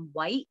do him in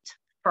white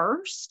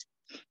first.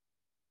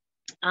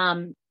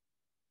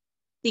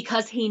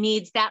 Because he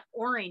needs that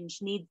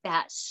orange, needs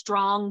that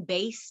strong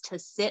base to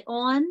sit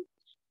on.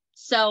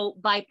 So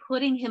by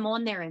putting him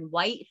on there in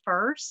white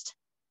first,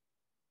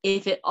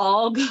 if it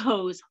all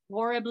goes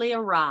horribly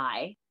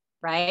awry,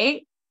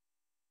 right?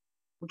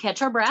 We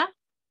catch our breath,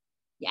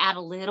 you add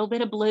a little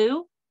bit of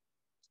blue,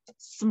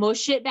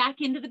 smush it back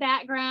into the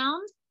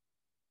background,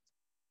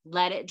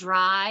 let it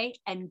dry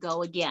and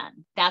go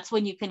again. That's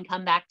when you can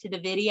come back to the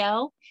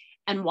video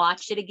and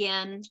watch it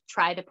again,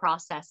 try the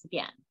process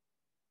again.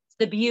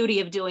 The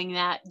beauty of doing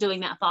that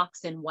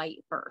fox in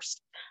white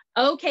first.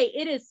 Okay,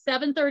 it is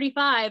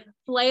 7:35.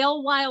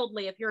 Flail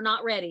wildly if you're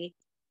not ready.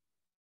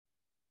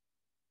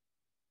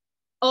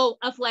 Oh,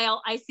 a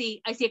flail. I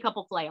see a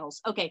couple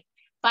flails. Okay,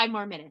 5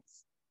 more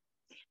minutes.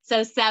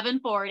 So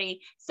 7:40.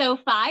 So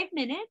 5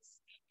 minutes.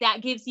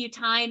 That gives you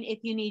time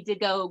if you need to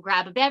go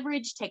grab a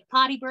beverage, take a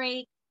potty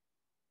break.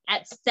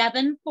 At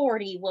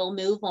 7:40, we'll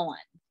move on.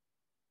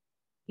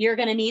 You're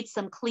going to need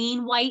some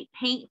clean white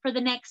paint for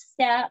the next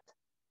step.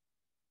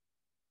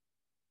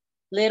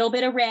 Little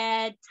bit of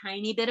red,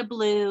 tiny bit of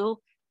blue.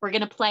 We're going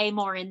to play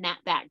more in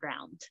that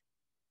background.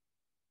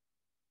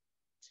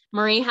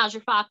 Marie, how's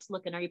your fox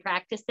looking? Are you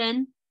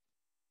practicing?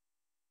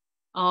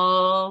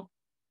 Oh,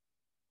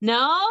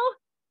 no?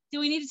 Do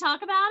we need to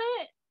talk about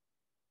it?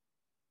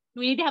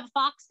 Do we need to have a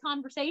fox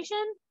conversation?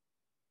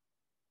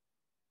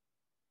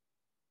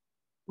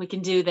 We can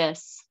do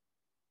this.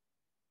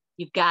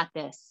 You've got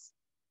this.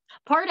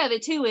 Part of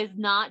it too is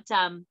not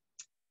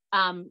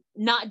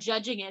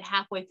judging it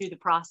halfway through the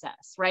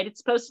process, right? It's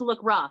supposed to look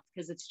rough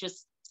because it's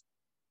just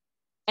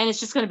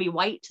going to be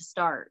white to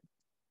start.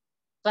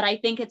 But I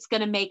think it's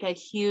going to make a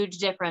huge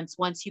difference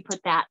once you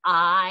put that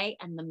eye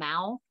and the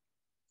mouth.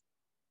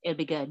 It'll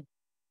be good.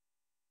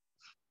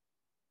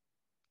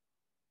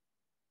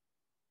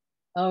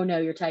 Oh no,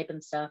 you're typing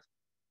stuff.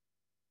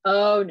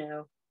 Oh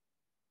no.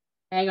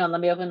 Hang on,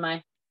 let me open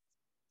my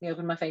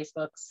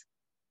Facebooks.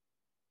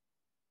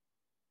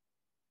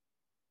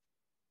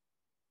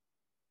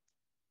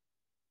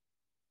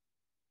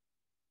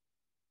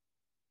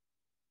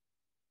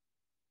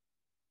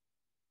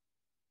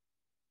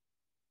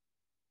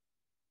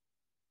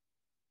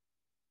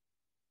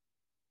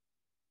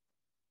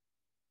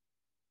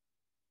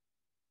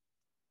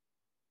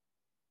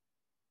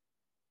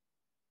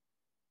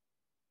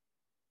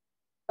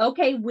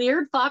 Okay,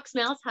 weird fox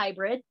mouse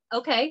hybrid.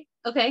 Okay.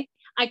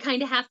 I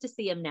kind of have to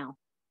see him now.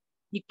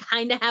 You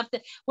kind of have to.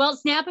 Well,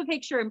 snap a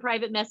picture and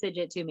private message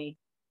it to me.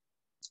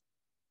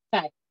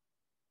 Okay.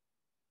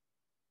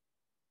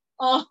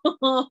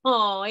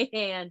 Oh,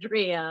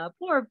 Andrea,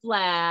 poor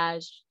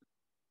Flash.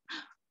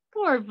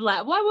 Poor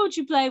Flash. Why won't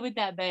you play with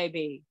that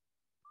baby?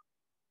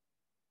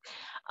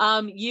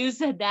 You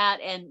said that,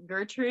 and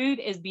Gertrude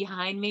is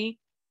behind me.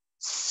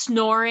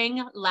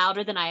 snoring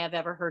louder than I have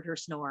ever heard her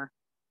snore.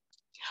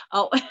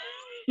 Oh,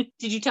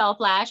 did you tell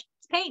Flash?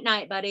 It's paint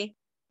night, buddy.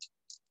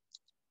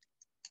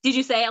 Did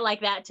you say it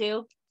like that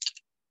too?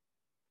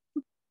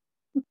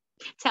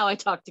 It's how I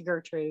talk to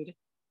Gertrude.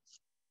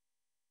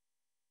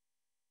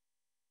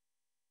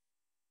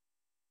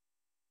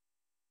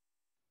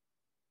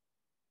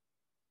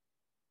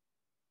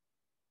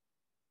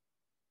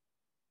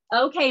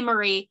 Okay,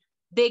 Marie,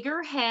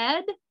 bigger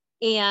head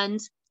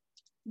and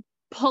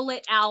pull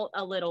it out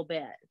a little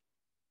bit.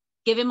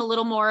 Give him a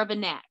little more of a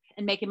neck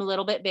and make him a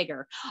little bit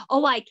bigger.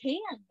 Oh, I can,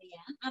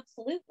 man.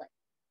 Absolutely.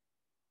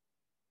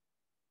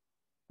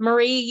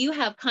 Marie, you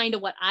have kind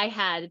of what I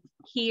had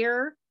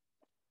here.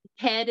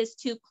 Head is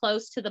too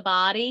close to the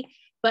body,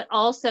 but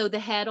also the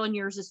head on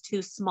yours is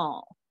too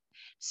small.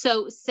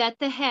 So set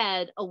the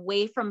head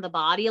away from the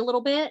body a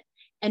little bit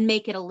and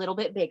make it a little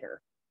bit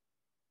bigger.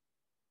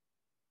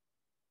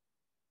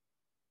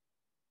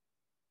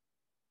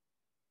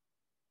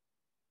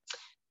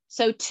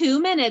 So 2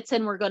 minutes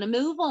and we're going to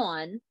move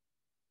on.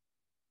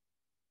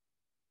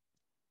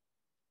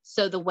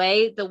 So the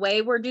way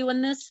we're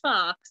doing this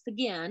fox,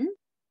 again,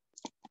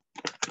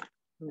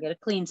 get a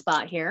clean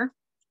spot here.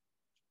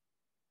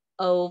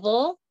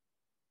 Oval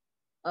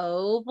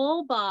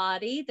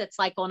body that's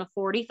like on a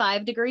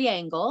 45-degree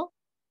angle.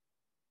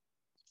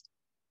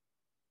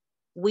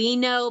 We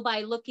know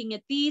by looking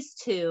at these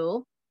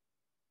two,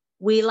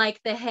 we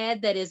like the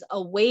head that is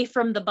away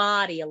from the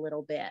body a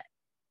little bit.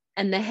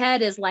 And the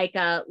head is like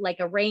a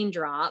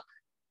raindrop.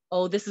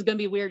 Oh, this is going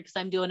to be weird because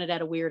I'm doing it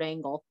at a weird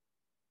angle.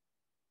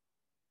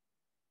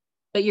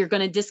 But you're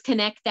going to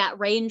disconnect that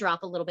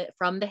raindrop a little bit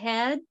from the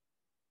head,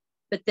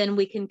 but then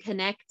we can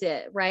connect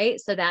it,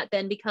 right? So that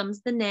then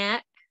becomes the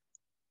neck.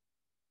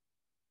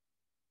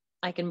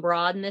 I can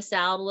broaden this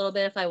out a little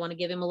bit if I want to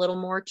give him a little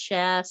more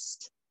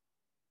chest.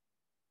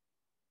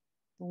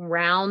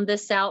 Round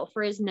this out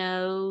for his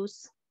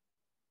nose.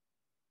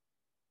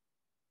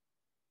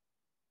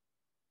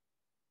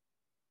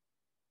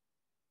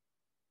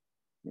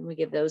 And we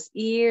give those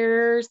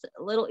ears,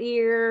 a little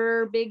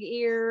ear, big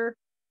ear,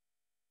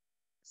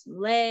 some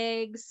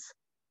legs.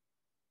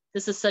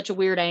 This is such a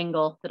weird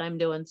angle that I'm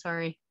doing,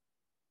 sorry.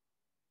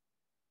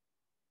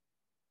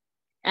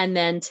 And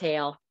then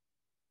tail,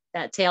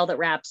 that tail that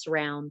wraps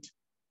around.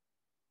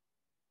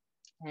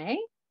 Okay.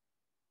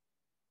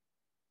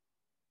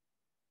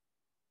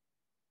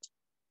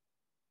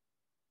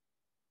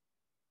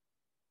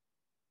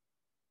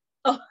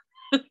 Oh,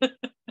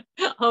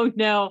 oh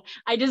no,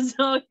 I just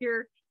saw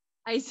your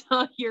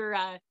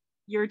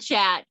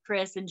chat,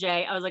 Chris and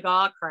Jay. I was like,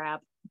 oh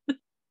crap.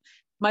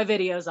 My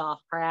video's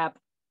off, crap.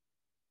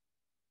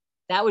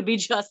 That would be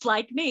just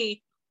like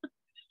me.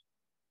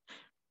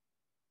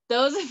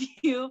 Those of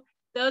you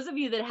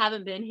that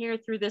haven't been here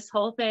through this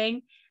whole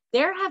thing,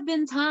 there have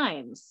been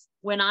times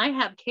when I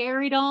have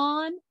carried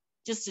on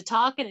just to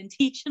talking and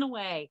teaching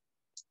away.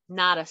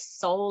 Not a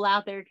soul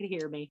out there could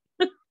hear me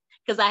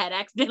because I had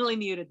accidentally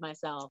muted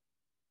myself.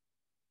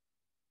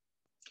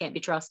 Can't be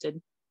trusted.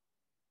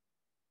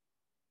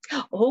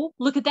 Oh,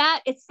 look at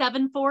that. It's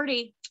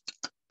 7:40.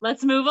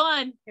 Let's move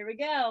on. Here we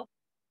go.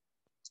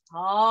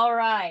 All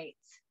right.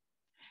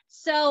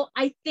 So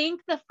I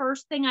think the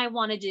first thing I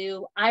want to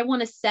do, I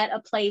want to set a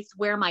place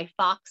where my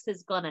fox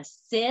is going to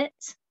sit.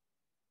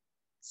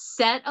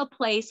 Set a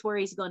place where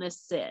he's going to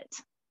sit.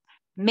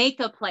 Make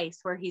a place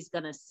where he's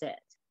going to sit.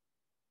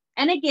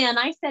 And again,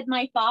 I said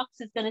my fox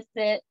is going to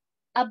sit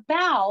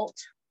about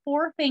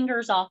 4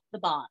 fingers off the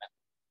bottom.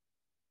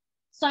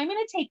 So I'm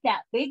going to take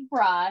that big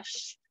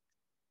brush,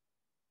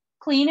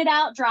 clean it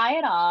out, dry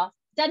it off.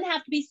 Doesn't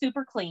have to be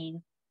super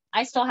clean.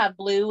 I still have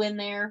blue in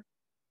there.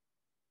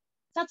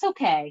 That's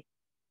okay.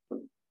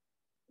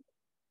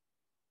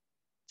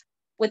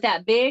 With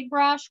that big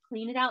brush,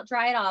 clean it out,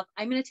 dry it off.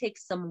 I'm going to take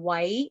some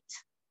white.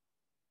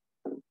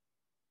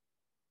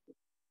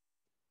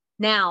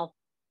 Now,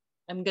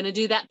 I'm going to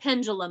do that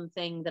pendulum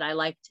thing that I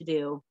like to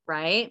do,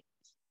 right?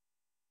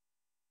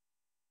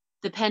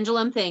 The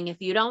pendulum thing, if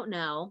you don't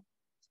know,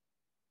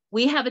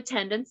 we have a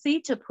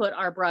tendency to put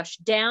our brush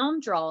down,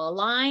 draw a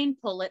line,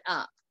 pull it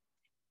up.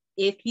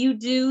 If you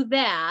do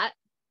that,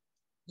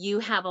 you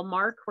have a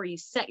mark where you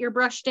set your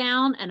brush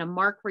down and a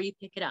mark where you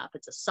pick it up.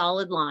 It's a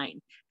solid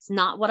line. It's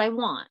not what I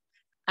want.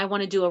 I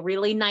want to do a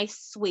really nice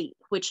sweep,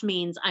 which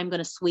means I'm going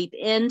to sweep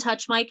in,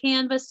 touch my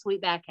canvas,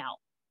 sweep back out.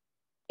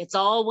 It's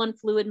all one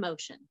fluid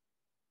motion.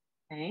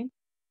 Okay.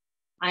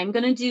 I'm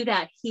going to do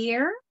that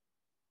here,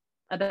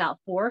 about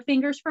 4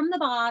 fingers from the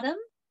bottom,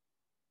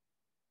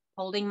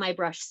 holding my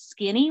brush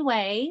skinny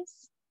ways.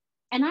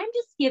 And I'm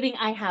just giving,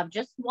 I have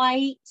just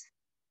white.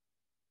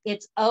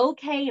 It's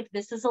okay if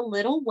this is a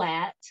little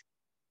wet.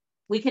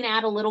 We can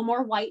add a little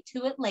more white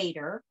to it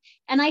later.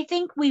 And I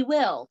think we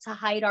will to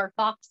hide our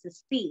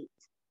fox's feet.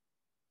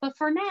 But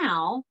for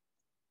now,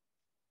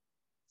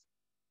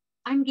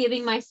 I'm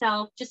giving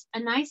myself just a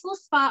nice little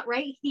spot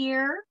right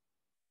here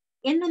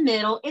in the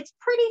middle. It's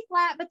pretty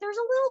flat, but there's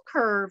a little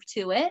curve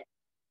to it.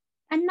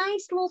 A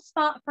nice little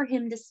spot for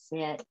him to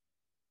sit.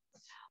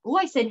 Oh,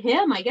 I said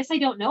him. I guess I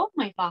don't know if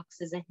my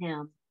fox is a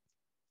him.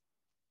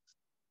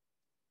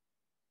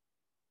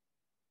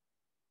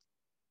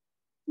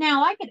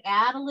 Now I could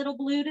add a little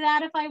blue to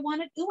that if I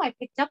wanted. Ooh, I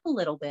picked up a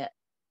little bit.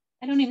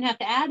 I don't even have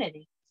to add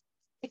any.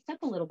 Picked up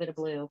a little bit of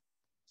blue.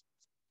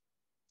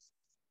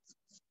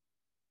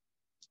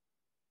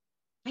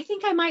 I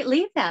think I might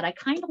leave that. I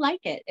kind of like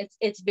it.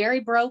 It's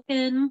very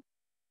broken,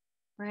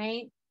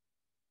 right?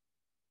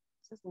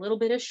 Just a little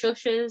bit of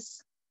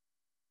shushes.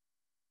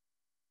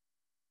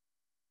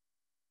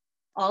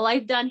 All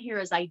I've done here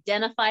is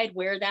identified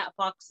where that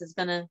fox is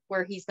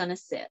where he's gonna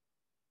sit.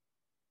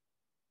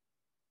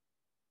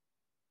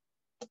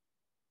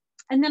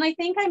 And then I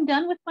think I'm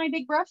done with my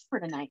big brush for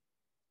tonight.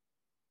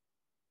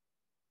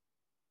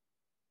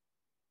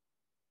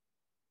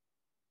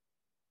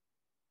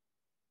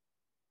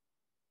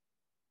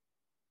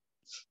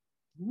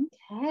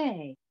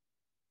 Okay.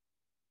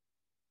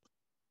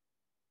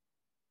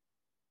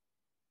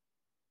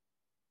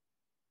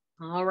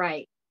 All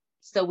right.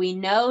 So we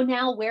know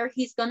now where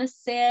he's going to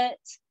sit.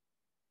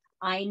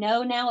 I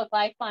know now if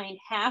I find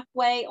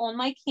halfway on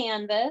my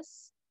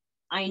canvas,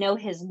 I know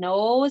his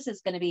nose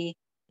is going to be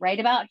right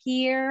about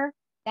here.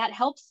 That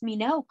helps me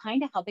know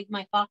kind of how big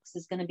my fox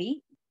is going to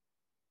be.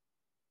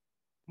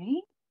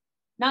 Right?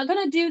 Not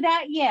going to do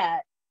that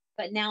yet,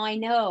 but now I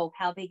know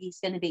how big he's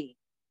going to be.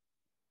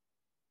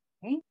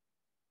 Okay.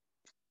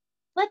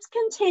 Let's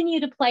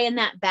continue to play in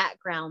that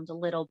background a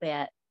little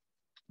bit.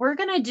 We're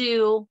going to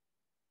do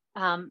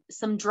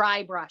some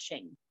dry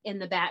brushing in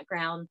the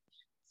background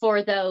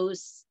for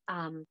those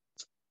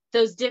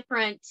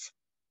different,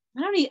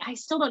 I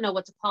still don't know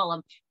what to call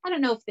them. I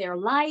don't know if they're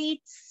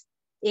lights,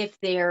 if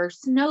they're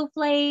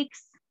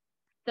snowflakes,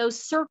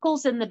 those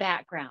circles in the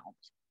background.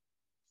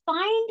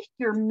 Find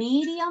your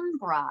medium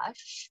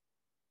brush,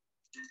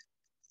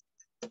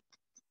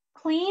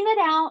 clean it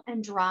out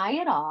and dry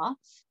it off.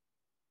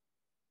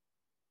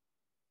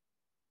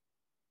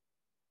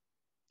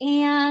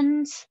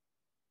 And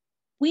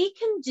we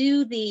can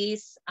do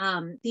these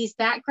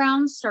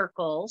background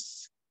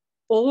circles,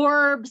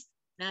 orbs.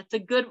 That's a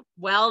good,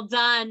 well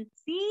done.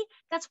 See,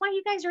 that's why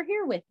you guys are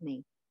here with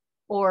me.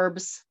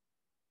 Orbs.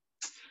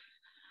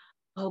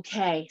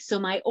 Okay, so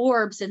my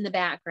orbs in the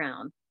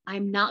background.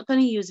 I'm not going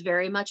to use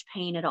very much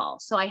paint at all.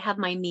 So I have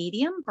my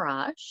medium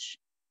brush,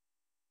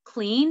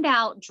 cleaned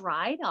out,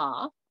 dried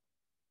off.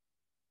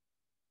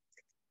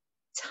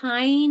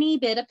 Tiny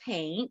bit of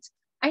paint.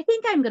 I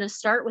think I'm going to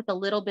start with a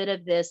little bit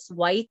of this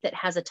white that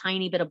has a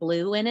tiny bit of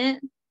blue in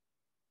it.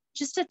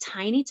 Just a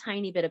tiny,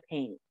 tiny bit of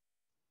paint.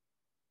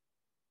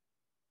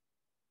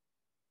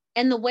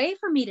 And the way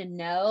for me to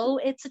know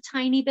it's a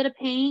tiny bit of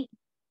paint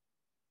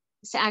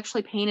is to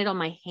actually paint it on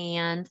my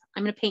hand.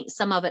 I'm going to paint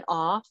some of it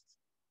off.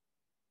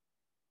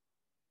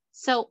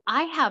 So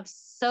I have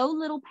so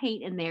little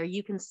paint in there,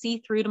 you can see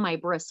through to my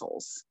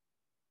bristles,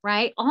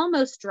 right?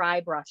 Almost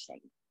dry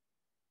brushing.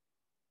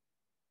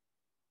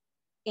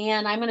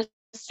 And I'm going to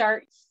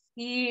start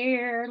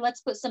here.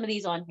 Let's put some of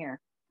these on here.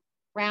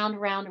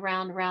 Round, round,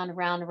 round, round,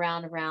 round,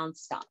 round, round,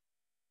 stop.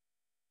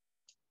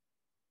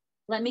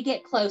 Let me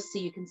get close so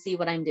you can see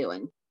what I'm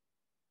doing.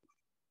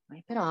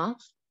 Wipe it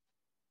off.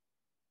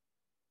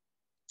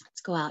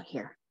 Let's go out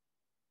here.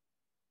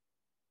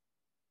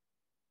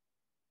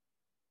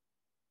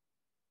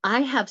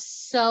 I have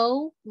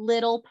so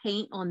little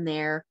paint on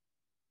there.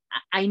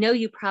 I know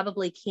you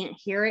probably can't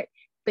hear it,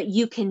 but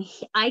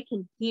I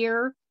can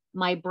hear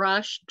my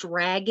brush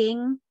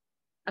dragging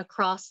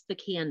across the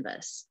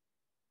canvas.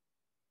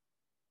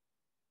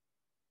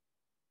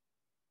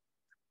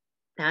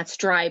 That's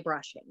dry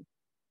brushing.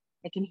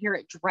 I can hear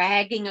it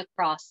dragging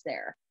across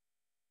there.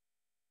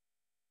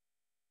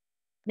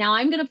 Now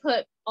I'm going to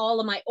put all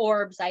of my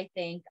orbs, I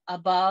think,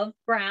 above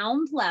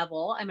ground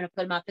level. I'm going to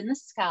put them up in the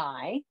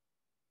sky.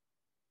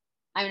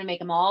 I'm going to make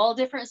them all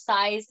different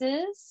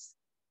sizes.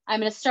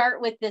 I'm going to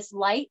start with this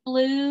light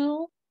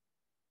blue,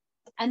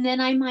 and then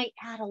I might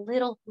add a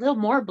little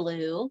more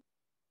blue.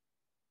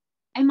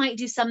 I might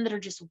do some that are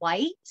just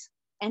white,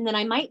 and then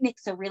I might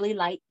mix a really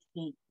light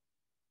pink.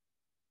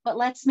 But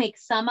let's make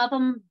some of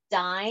them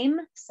dime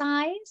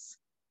size,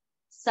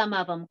 some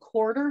of them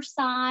quarter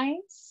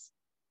size.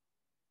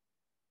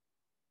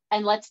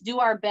 And let's do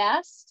our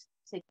best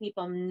to keep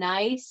them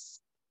nice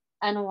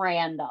and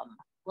random.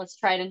 Let's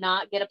try to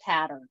not get a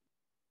pattern,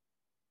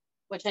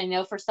 which I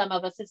know for some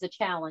of us is a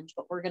challenge,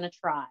 but we're going to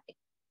try.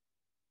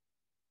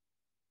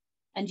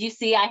 And you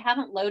see, I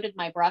haven't loaded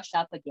my brush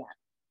up again.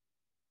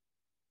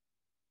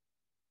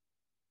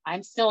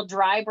 I'm still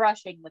dry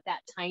brushing with that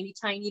tiny,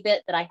 tiny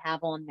bit that I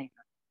have on there.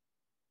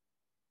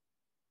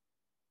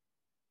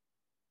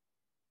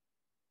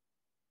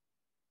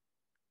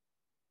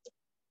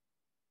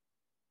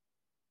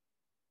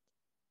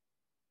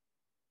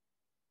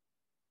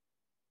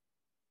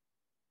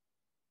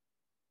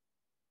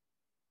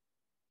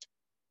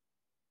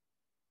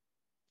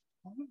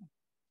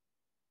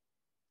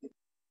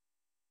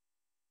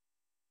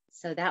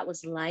 So that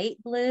was light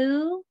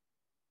blue.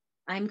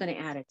 I'm going to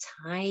add a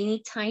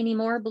tiny, tiny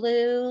more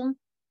blue.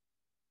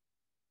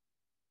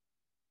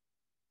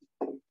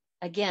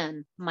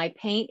 Again, my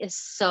paint is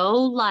so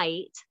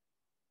light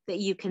that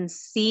you can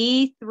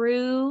see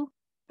through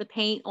the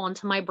paint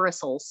onto my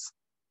bristles.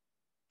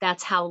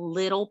 That's how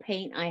little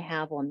paint I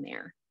have on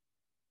there.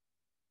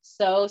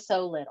 So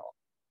little.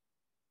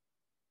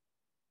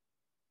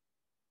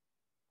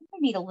 I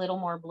need a little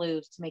more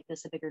blues to make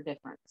this a bigger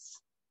difference.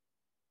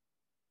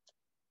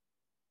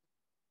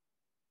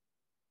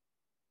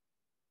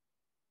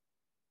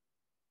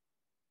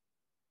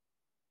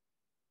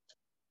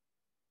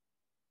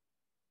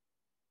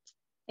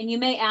 And you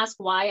may ask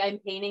why I'm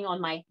painting on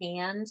my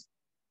hand.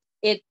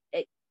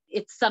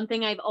 It's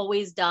something I've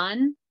always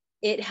done.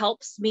 It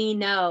helps me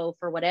know,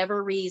 for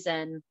whatever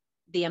reason,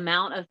 the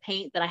amount of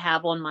paint that I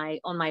have on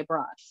my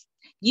brush.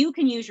 You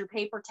can use your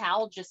paper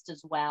towel just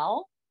as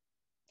well,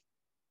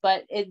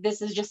 but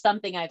this is just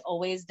something I've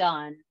always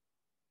done.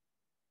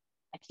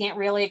 I can't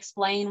really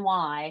explain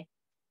why.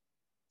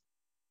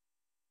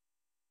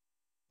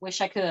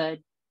 Wish I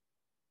could.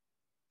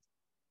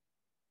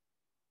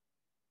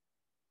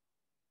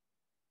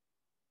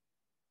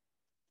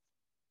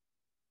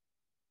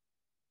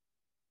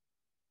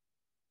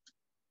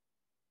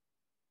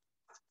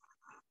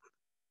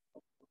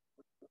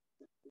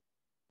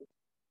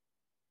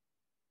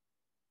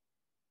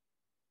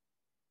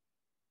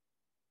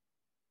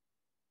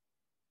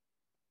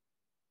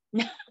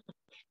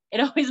 It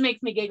always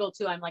makes me giggle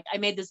too. I'm like, I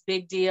made this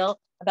big deal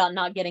about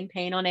not getting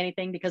paint on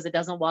anything because it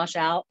doesn't wash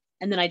out.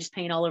 And then I just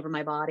paint all over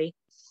my body.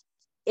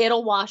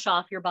 It'll wash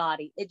off your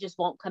body. It just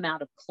won't come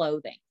out of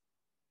clothing.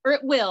 Or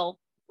it will,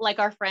 like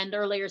our friend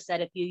earlier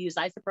said, if you use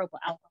isopropyl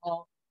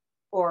alcohol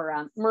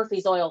or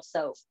Murphy's oil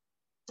soap.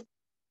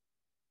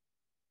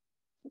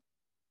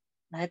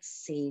 Let's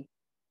see.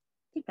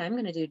 I think I'm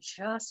going to do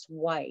just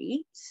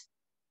white.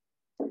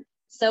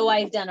 So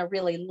I've done a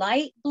really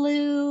light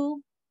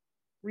blue,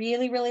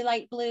 really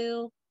light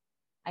blue.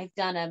 I've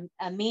done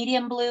a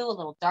medium blue, a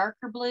little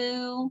darker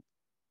blue.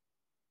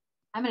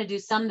 I'm going to do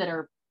some that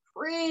are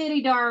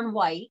pretty darn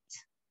white.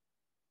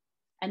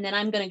 And then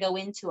I'm going to go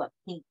into a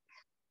pink.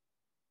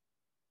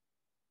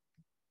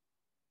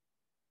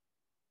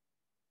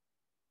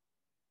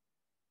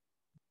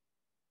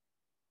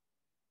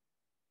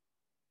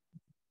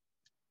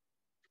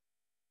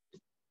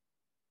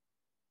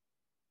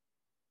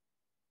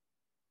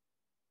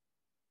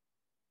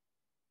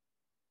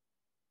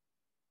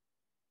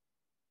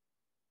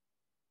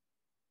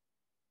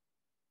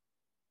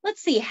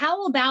 Let's see,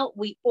 how about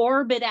we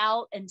orbit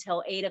out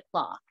until 8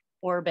 o'clock?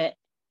 Orbit.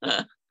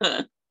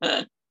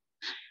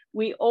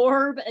 We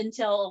orb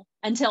until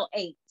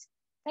 8.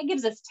 That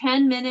gives us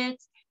 10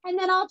 minutes, and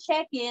then I'll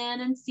check in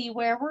and see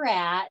where we're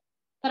at.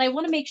 But I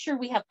want to make sure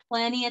we have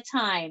plenty of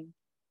time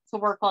to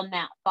work on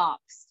that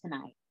box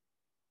tonight.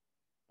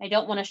 I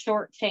don't want to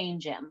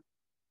shortchange him.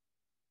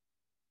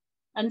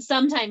 And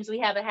sometimes we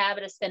have a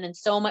habit of spending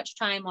so much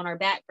time on our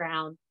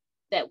background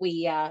that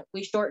we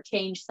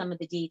shortchange some of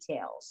the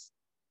details.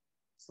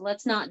 So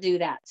let's not do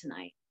that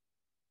tonight.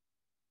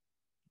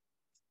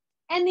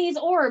 And these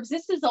orbs,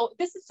 this is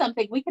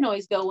something we can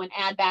always go and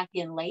add back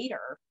in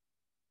later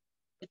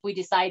if we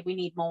decide we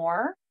need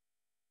more.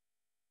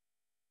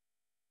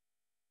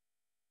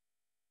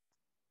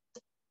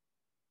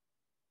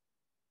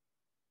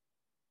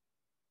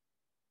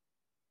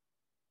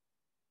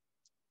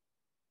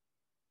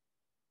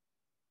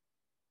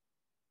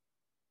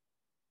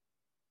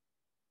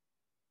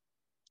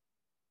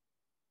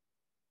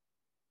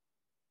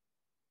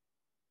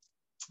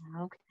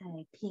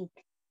 Okay, pink.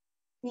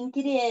 Pink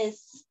it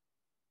is.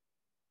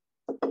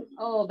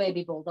 Oh,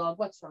 baby bulldog,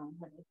 what's wrong,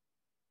 honey?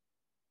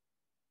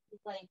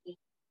 Blanky.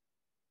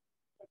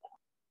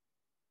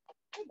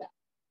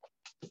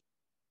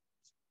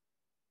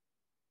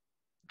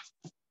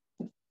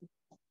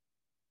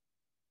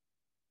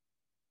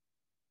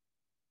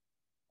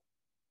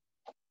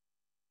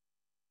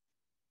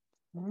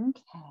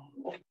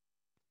 Okay.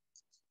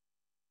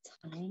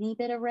 Tiny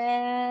bit of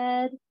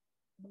red,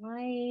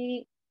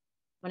 white.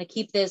 I'm going to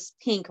keep this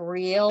pink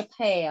real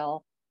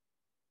pale.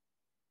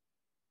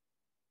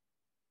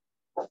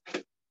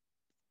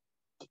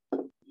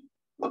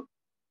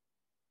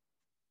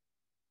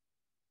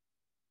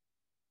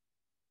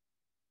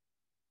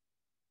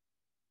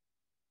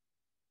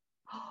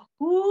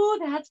 Ooh,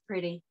 that's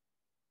pretty.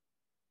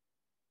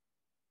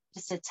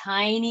 Just a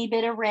tiny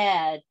bit of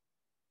red.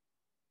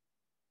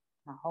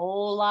 A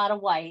whole lot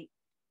of white.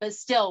 But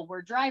still,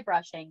 we're dry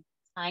brushing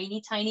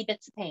tiny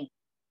bits of paint.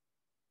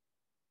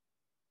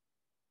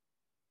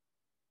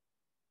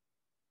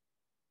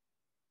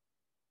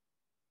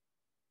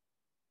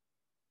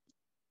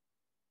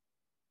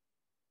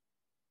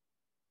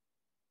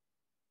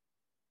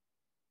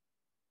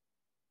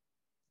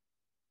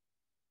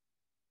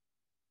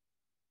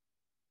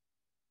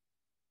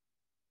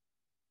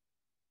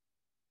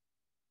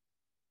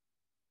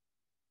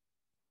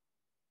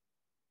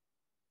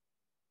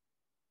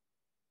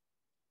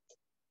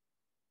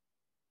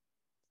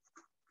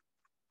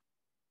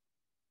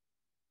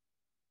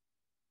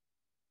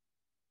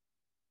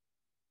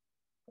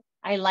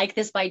 I like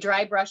this by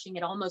dry brushing.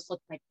 It almost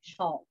looks like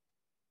chalk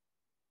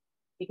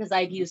because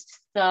I've used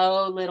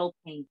so little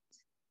paint.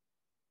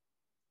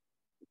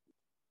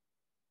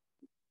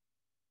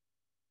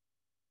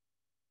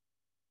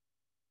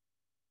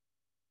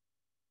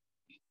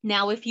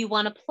 Now, if you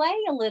want to play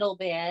a little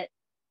bit,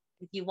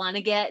 if you want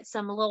to get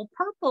some little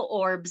purple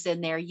orbs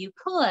in there, you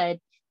could,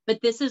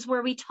 but this is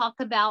where we talk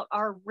about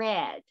our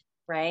red,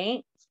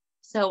 right?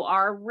 So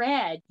our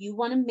red, you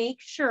want to make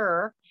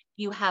sure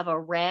you have a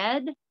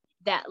red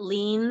that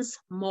leans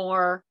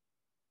more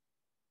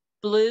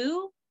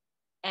blue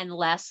and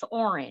less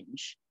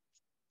orange.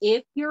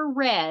 If your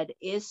red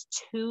is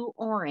too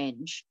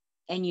orange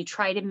and you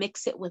try to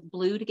mix it with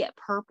blue to get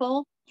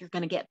purple, you're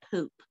going to get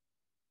poop.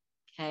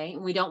 Okay.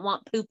 And we don't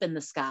want poop in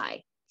the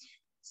sky.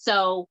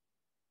 So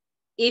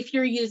if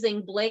you're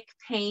using Blick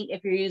paint,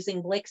 if you're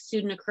using Blick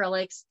student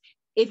acrylics,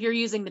 if you're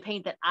using the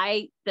paint that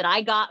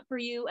I got for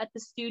you at the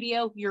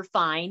studio, you're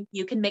fine.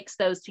 You can mix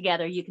those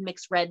together. You can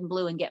mix red and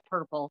blue and get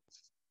purple.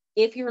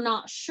 If you're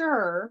not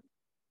sure,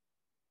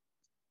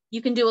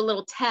 you can do a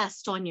little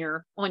test on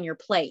your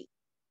plate.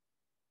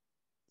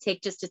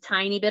 Take just a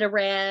tiny bit of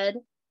red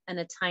and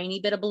a tiny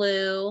bit of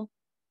blue.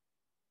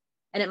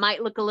 And it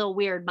might look a little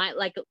weird, might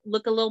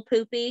look a little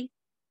poopy,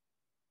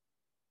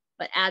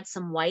 but add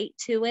some white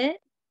to it.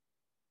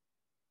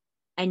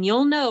 And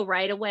you'll know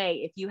right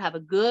away if you have a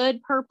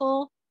good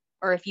purple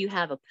or if you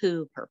have a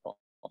poo purple.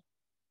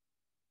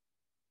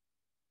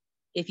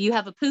 If you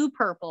have a poo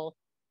purple,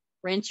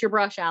 rinse your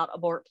brush out,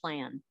 abort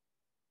plan.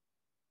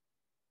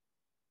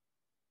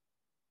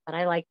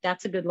 But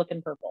that's a good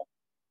looking purple.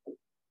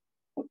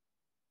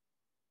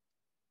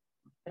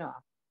 Get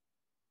off.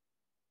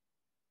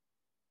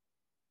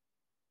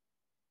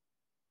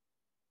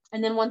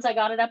 And then once I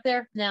got it up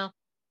there, no,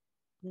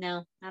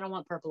 I don't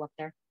want purple up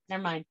there.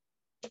 Never mind.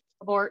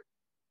 Abort.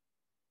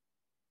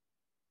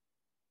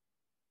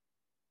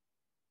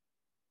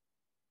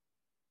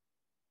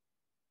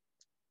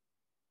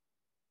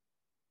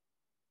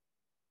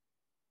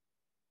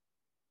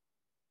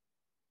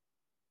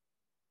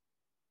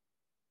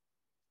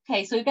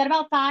 Okay, so we've got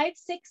about 5 or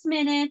 6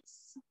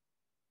 minutes.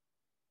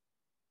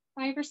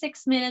 5 or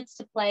 6 minutes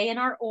to play in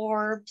our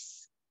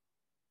orbs.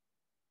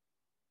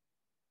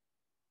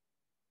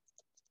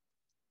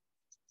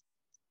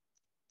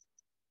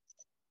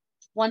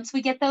 Once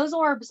we get those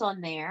orbs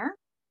on there,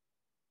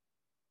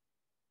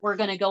 we're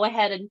going to go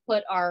ahead and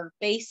put our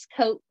base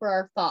coat for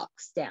our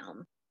fox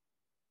down.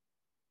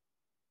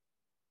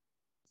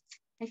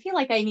 I feel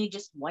like I need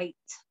just white.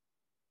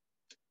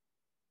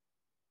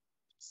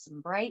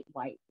 Some bright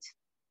white.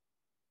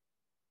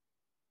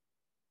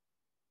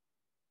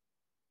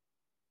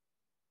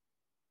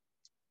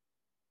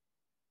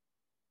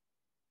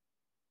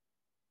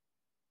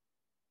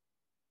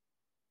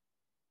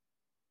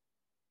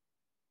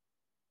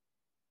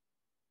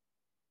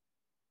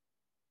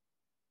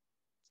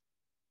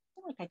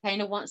 I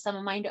kind of want some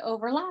of mine to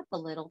overlap a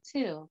little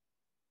too.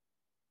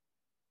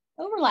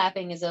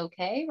 Overlapping is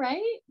okay,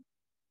 right?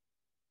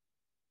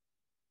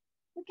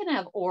 We can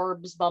have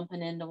orbs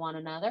bumping into one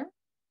another.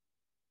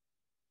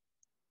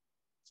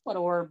 That's what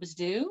orbs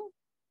do.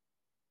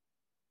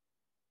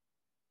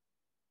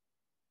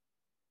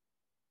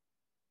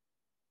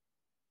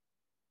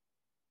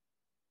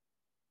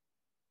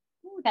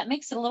 Ooh, that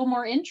makes it a little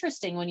more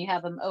interesting when you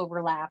have them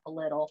overlap a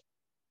little.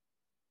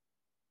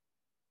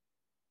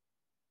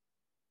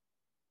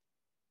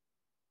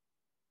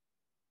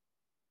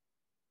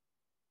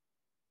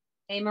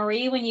 Hey,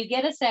 Marie, when you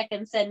get a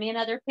second, send me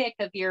another pic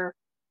of your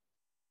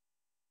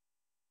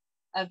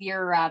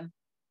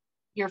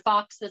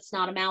fox that's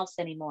not a mouse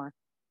anymore.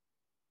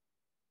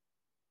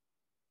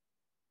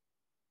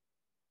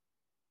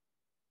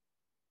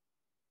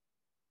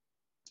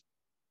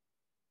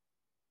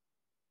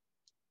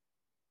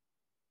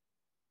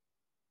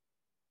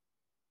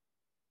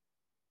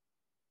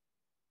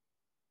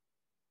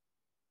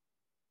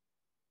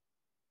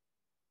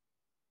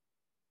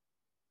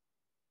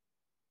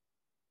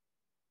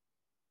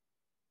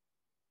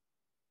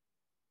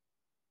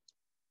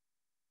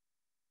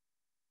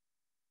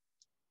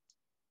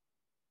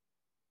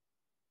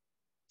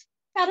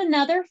 Got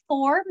another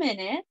 4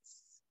 minutes.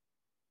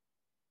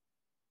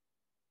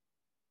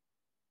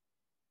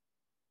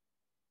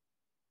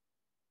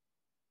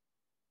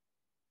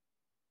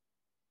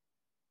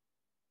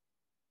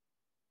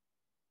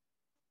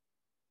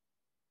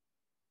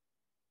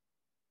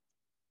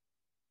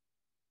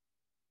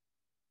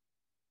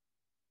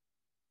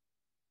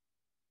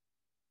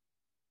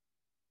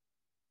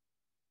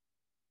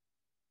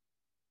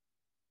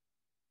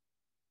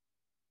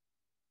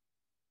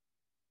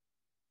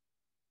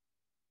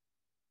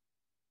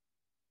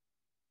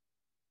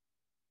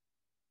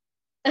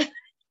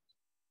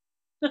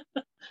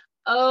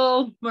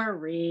 Oh,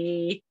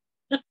 Marie.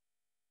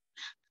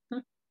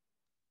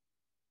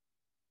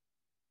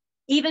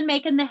 Even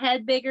making the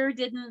head bigger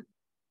didn't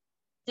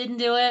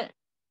do it?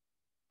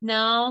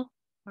 No?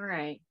 All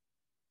right.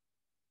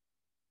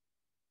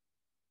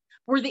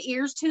 Were the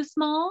ears too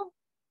small?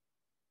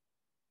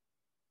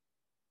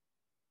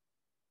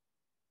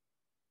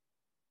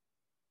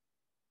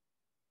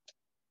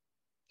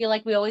 Feel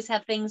like we always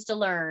have things to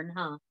learn,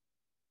 huh?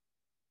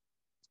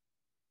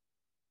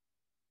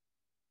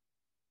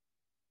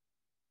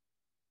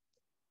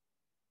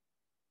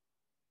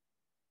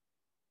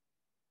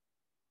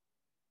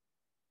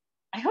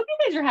 I hope you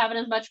guys are having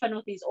as much fun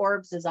with these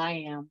orbs as I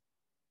am.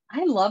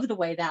 I love the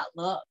way that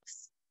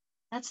looks.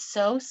 That's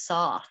so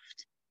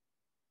soft.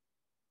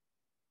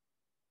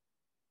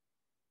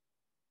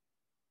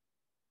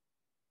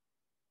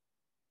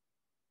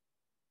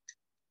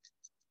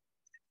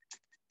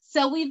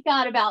 So we've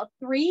got about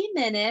 3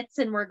 minutes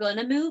and we're going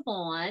to move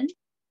on.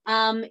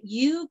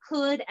 You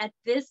could at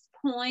this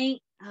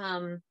point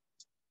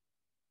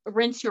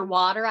rinse your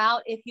water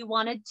out if you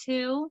wanted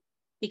to,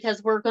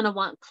 because we're going to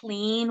want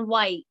clean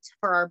white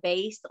for our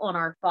base on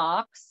our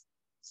fox.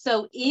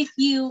 So if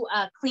you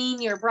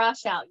clean your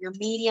brush out, your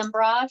medium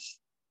brush,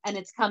 and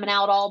it's coming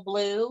out all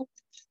blue,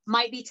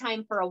 might be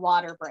time for a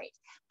water break.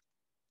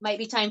 Might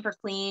be time for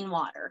clean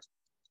water.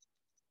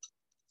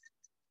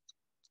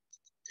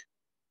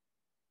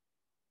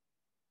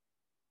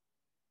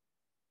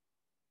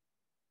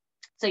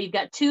 So you've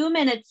got 2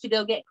 minutes to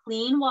go get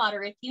clean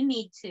water if you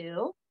need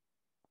to.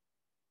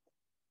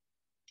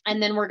 And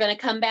then we're going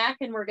to come back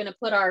and we're going to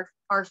put our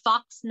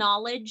fox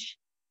knowledge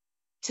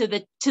to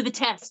the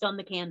test on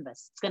the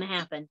canvas. It's going to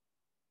happen.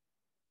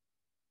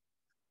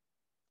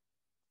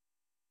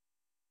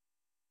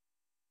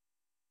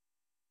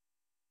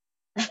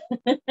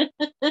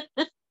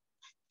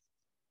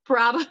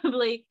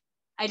 Probably,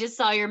 I just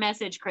saw your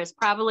message, Chris.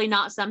 Probably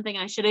not something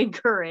I should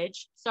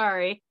encourage.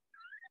 Sorry.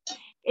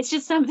 It's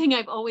just something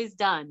I've always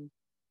done.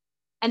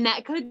 And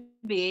that could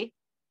be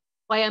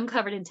why I'm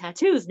covered in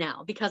tattoos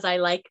now, because I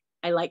like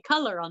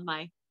color on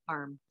my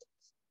arm.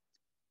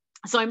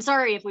 So I'm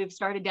sorry if we've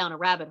started down a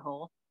rabbit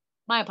hole.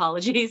 My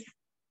apologies.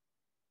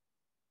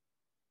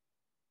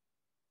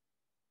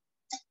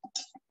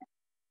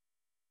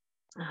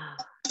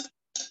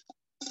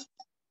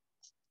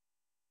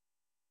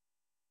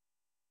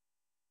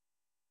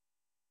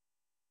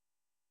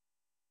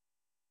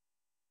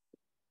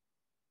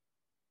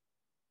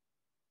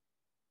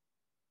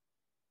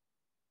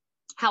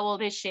 How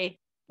old is she?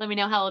 Let me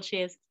know how old she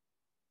is.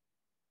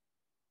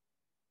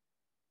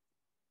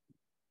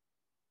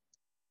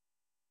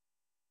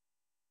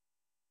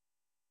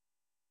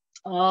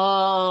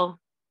 Oh,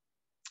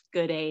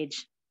 good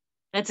age.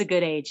 That's a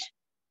good age.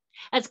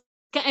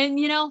 And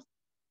you know,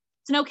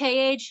 it's an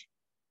okay age.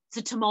 It's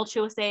a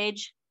tumultuous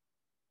age,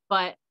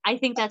 but I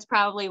think that's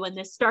probably when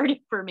this started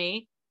for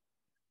me.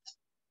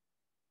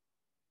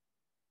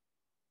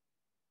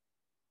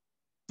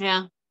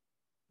 Yeah,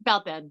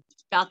 about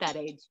that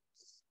age.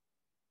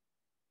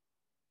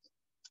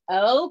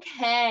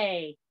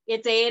 Okay,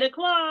 it's 8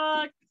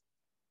 o'clock.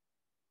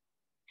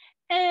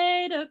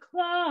 8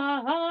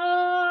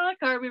 o'clock.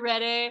 Are we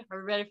ready? Are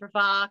we ready for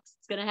Fox?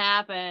 It's gonna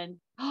happen.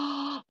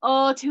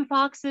 Oh, 2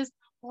 foxes.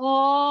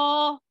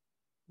 Oh,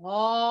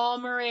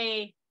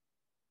 Marie.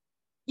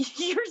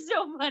 You're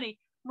so funny.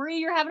 Marie,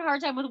 you're having a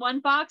hard time with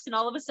 1 fox, and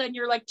all of a sudden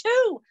you're like,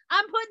 2.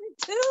 I'm putting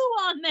 2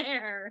 on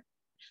there.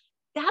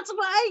 That's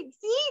why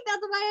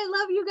I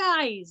love you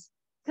guys.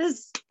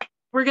 Because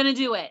we're gonna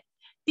do it.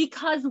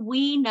 Because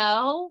we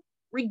know,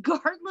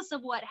 regardless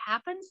of what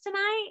happens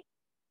tonight,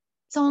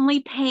 it's only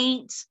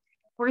paint.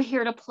 We're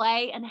here to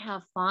play and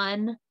have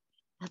fun.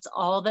 That's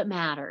all that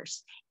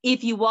matters.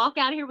 If you walk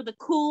out here with a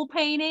cool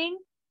painting,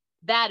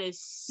 that is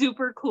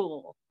super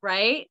cool,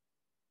 right?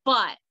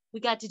 But we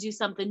got to do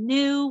something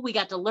new. We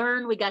got to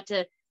learn. We got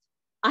to,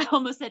 I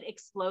almost said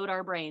explode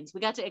our brains. We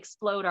got to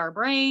explode our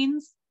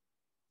brains.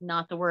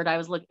 Not the word I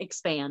was looking,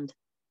 expand.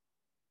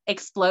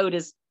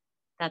 Explode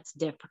that's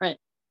different.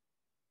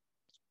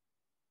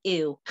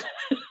 Ew.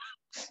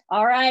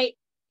 All right,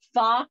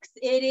 Fox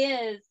it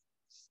is.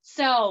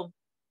 So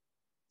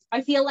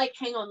I feel like,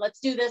 hang on, let's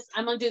do this.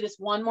 I'm going to do this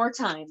one more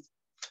time.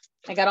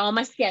 I got all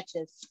my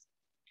sketches.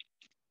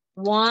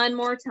 One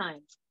more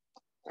time.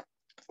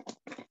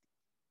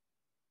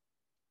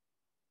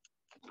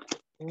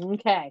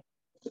 Okay.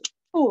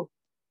 Ooh.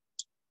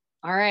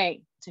 All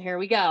right. So here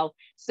we go.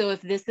 So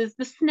if this is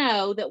the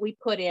snow that we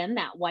put in,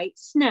 that white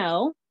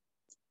snow,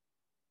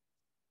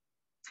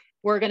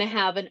 we're going to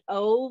have an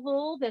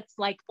oval that's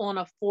like on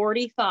a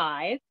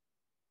 45,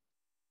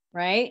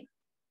 right?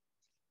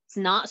 It's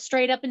not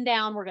straight up and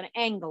down. We're going to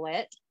angle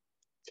it.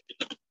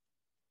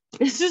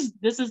 This is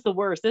the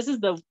worst. This is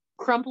the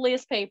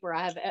crumpliest paper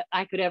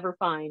I could ever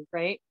find,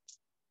 right?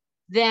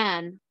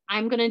 Then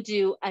I'm going to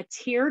do a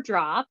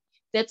teardrop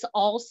that's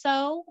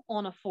also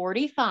on a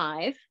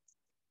 45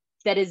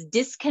 that is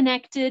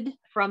disconnected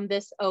from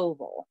this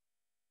oval.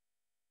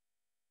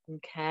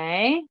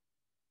 Okay.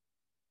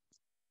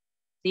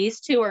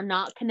 These 2 are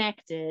not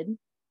connected.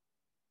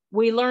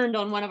 We learned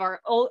on one of our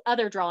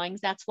other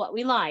drawings, that's what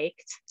we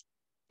liked,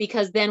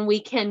 because then we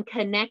can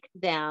connect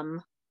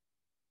them,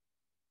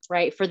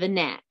 right, for the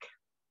neck.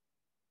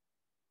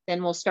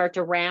 Then we'll start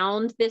to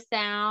round this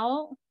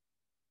out,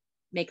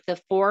 make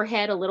the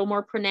forehead a little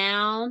more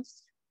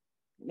pronounced,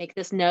 make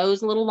this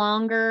nose a little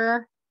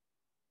longer,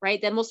 right?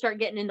 Then we'll start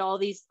getting into all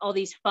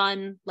these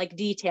fun like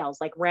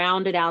details, like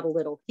round it out a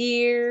little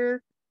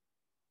here.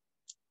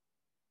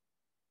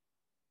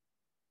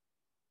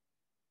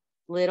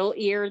 Little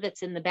ear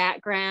that's in the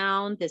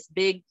background, this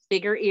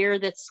bigger ear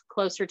that's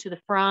closer to the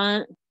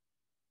front.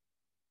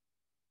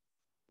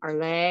 our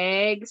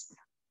legs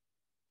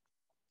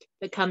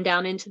that come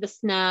down into the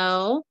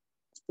snow.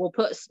 We'll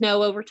put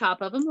snow over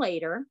top of them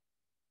later.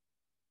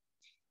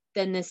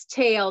 Then this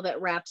tail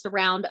that wraps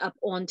around up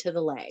onto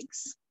the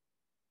legs.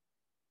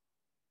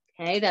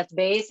 Okay, that's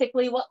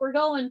basically what we're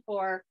going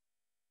for.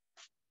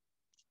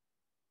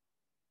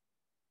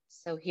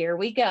 So here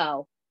we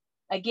go.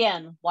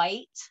 Again,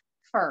 white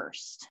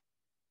first.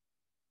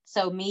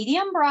 So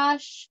medium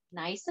brush,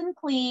 nice and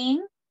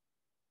clean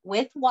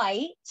with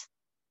white.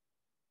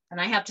 And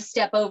I have to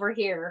step over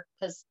here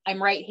because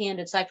I'm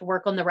right-handed, so I have to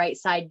work on the right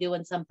side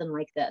doing something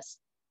like this.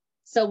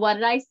 So what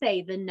did I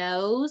say? The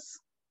nose,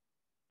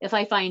 if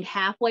I find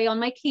halfway on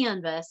my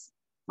canvas,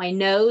 my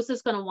nose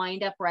is going to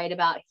wind up right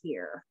about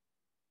here.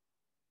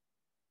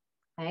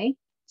 Okay,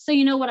 so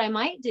you know what I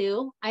might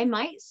do? I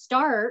might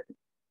start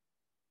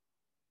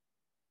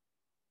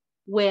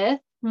with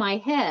my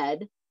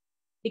head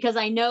because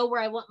I know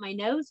where I want my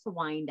nose to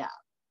wind up.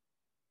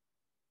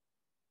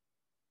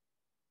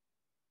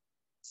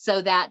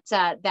 So that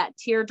that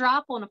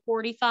teardrop on a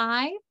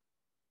 45,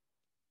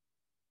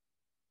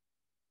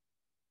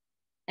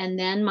 and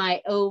then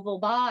my oval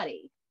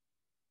body.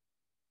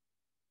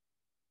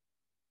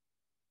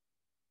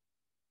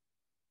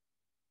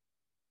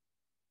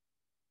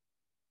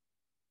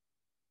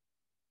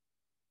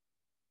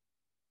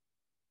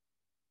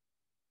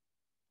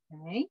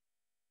 Okay.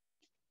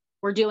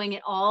 We're doing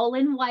it all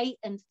in white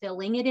and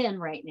filling it in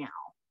right now.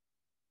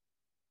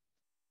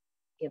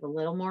 Give a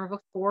little more of a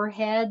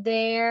forehead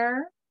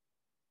there.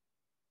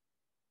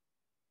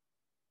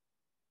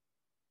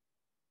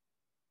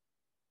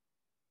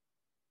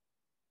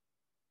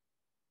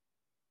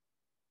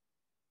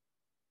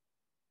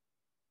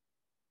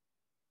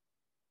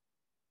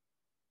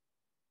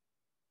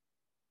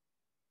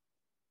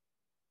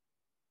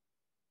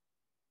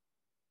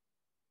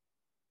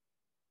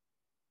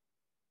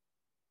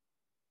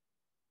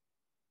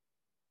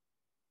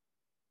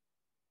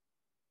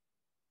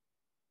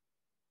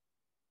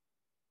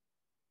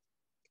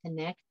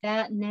 Connect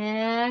that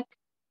neck.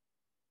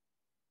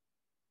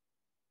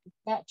 Keep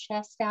that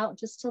chest out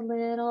just a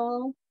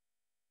little.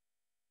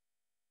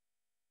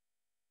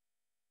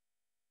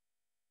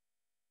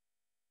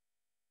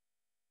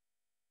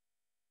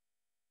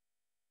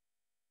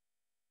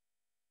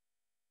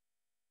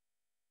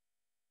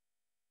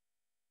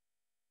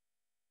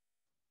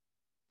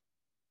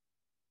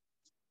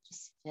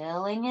 Just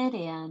filling it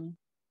in.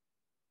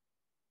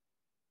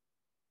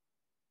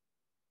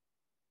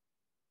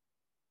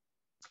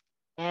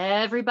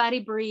 Everybody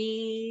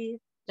breathe.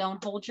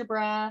 Don't hold your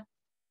breath.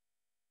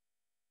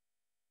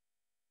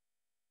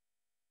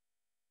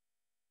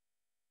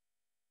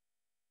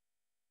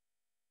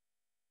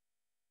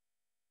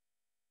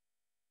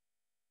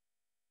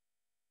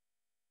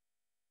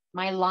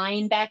 My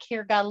line back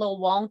here got a little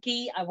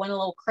wonky. I went a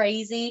little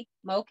crazy.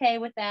 I'm okay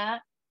with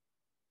that.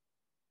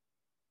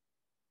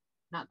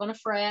 Not going to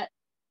fret.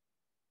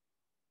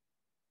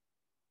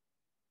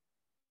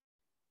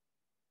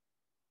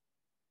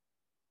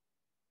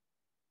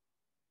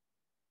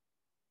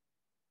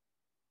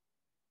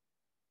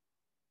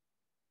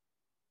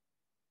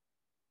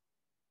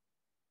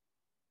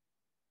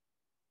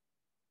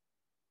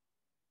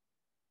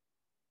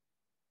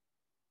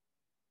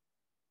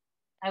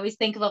 I always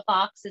think of a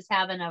fox as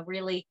having a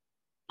really,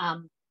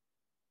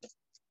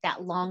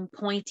 that long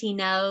pointy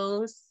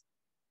nose.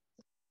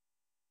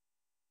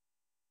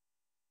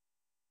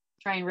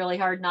 Trying really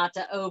hard not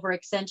to over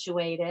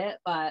accentuate it,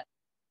 but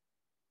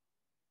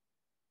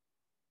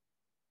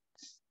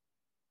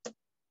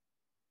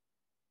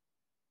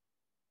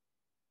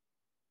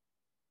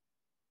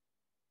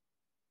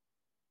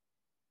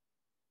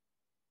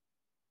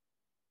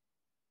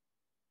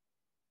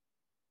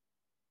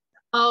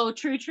oh,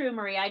 true, true,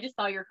 Marie. I just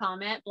saw your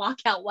comment.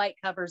 Blockout white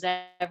covers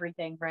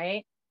everything,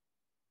 right?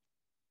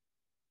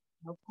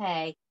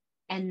 Okay.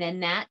 And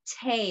then that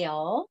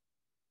tail,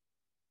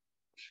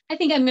 I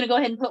think I'm going to go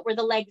ahead and put where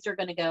the legs are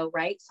going to go,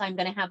 right? So I'm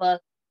going to have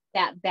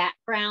that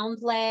background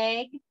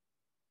leg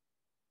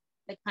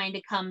that kind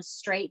of comes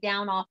straight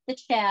down off the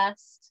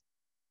chest,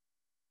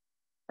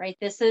 right?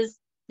 This is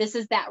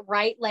that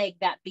right leg,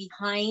 that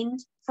behind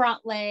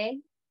front leg.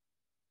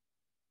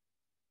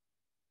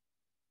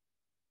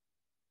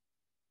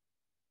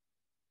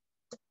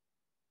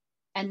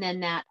 And then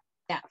that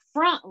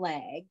front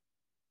leg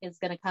is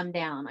going to come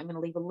down. I'm going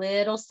to leave a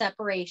little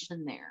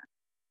separation there.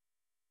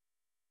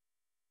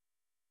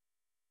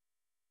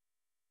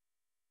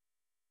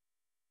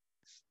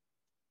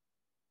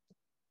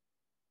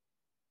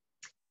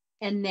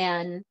 And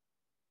then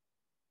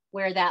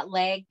where that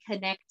leg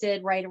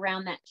connected right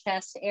around that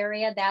chest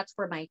area, that's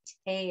where my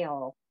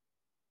tail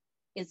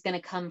is going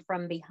to come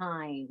from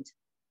behind,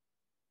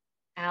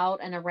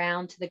 out and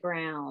around to the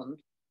ground.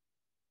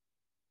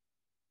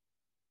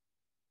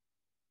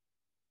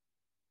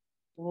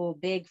 Ooh,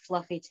 big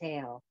fluffy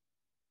tail.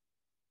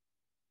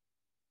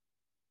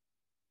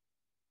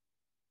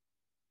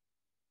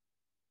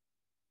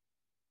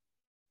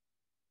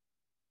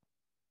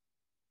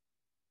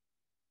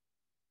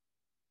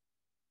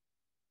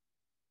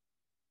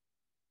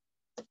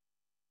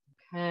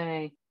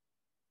 Okay.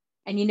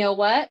 And you know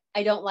what?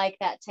 I don't like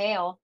that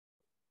tail.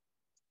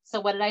 So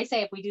what did I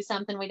say? If we do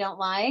something we don't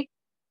like,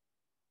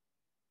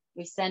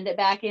 we send it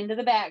back into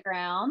the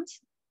background.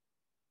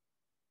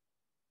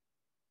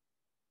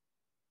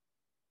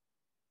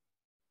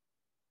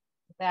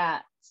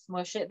 That,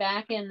 smush it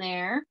back in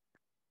there.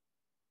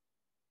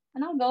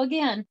 And I'll go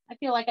again. I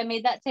feel like I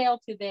made that tail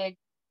too big.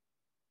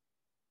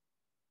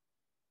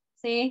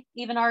 See,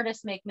 even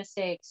artists make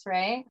mistakes,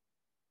 right?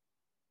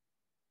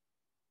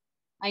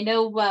 I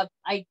know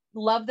I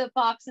love that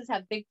foxes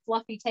have big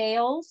fluffy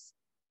tails,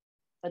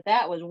 but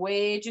that was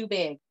way too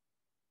big.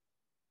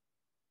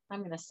 I'm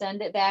going to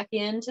send it back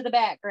into the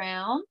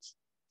background.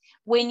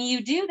 When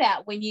you do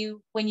that, when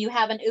you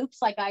have an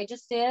oops like I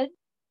just did,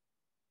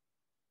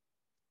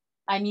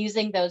 I'm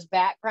using those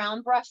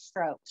background brush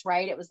strokes,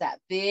 right? It was that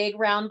big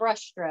round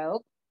brush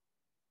stroke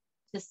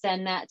to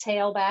send that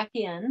tail back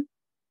into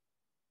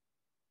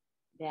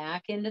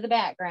the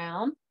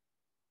background.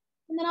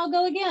 And then I'll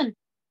go again.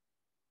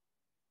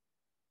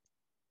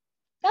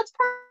 That's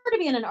part of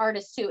being an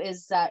artist too,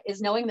 is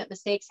knowing that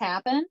mistakes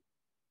happen,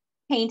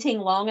 painting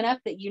long enough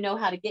that you know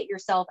how to get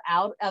yourself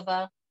out of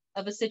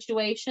a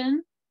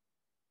situation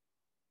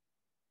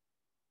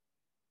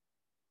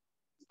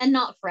and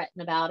not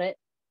fretting about it.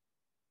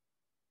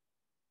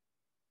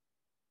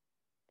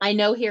 I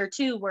know here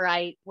too, where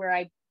I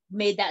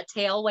made that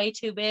tail way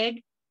too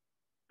big,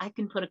 I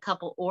can put a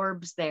couple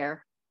orbs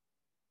there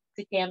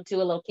to do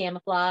a little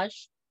camouflage.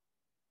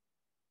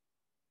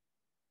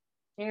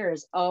 There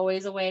is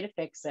always a way to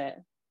fix it.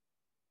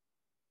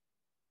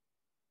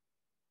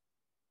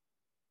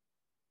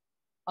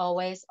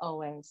 Always,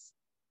 always.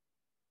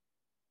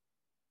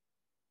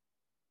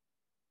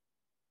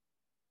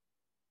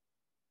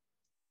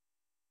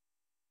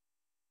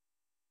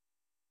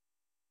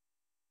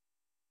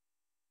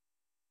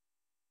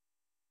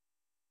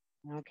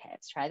 Okay,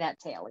 let's try that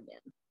tail again.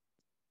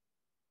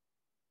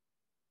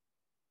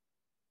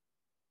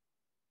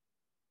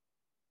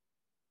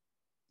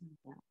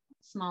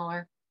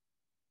 Smaller.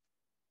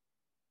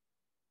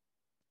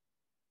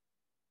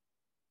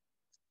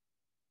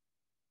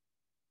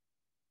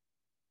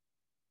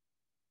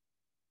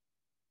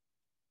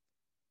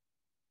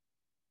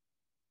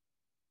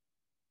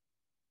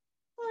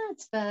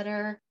 That's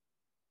better.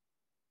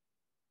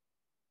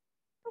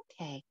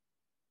 Okay.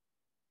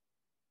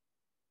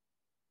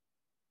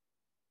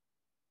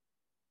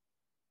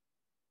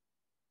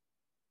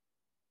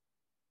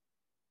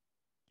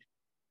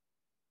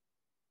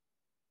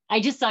 I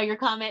just saw your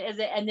comment. Is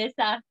it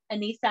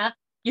Anissa?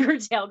 Your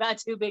tail got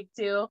too big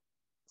too.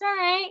 It's all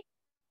right.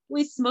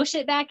 We smush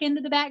it back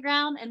into the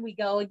background and we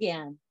go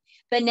again.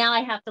 But now I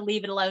have to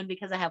leave it alone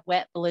because I have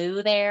wet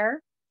blue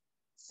there.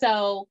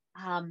 So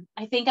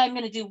I think I'm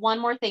going to do one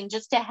more thing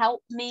just to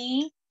help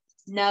me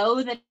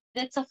know that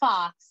it's a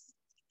fox.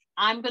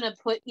 I'm going to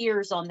put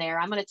ears on there.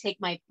 I'm going to take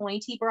my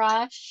pointy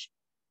brush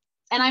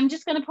and I'm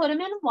just going to put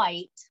them in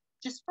white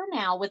just for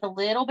now with a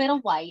little bit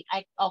of white.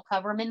 I'll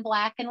cover them in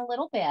black in a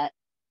little bit.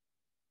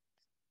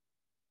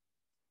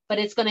 But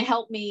it's going to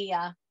help me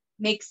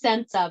make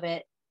sense of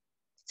it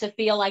to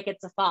feel like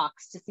it's a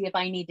fox, to see if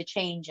I need to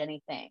change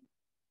anything.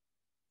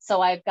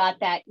 So I've got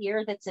that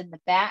ear that's in the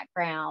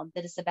background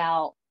that is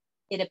about,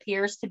 it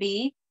appears to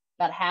be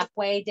about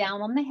halfway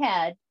down on the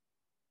head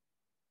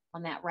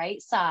on that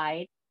right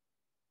side.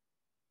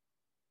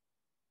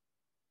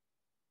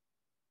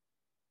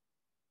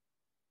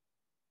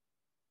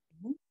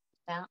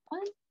 That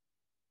one.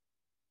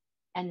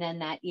 And then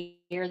that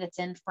ear that's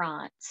in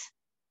front.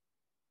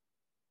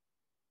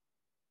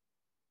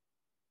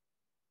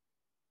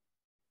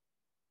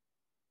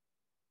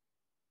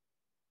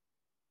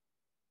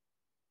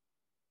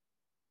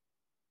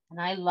 And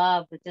I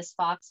love that this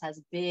fox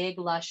has big,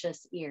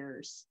 luscious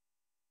ears.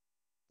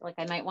 Like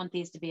I might want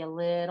these to be a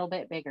little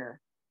bit bigger.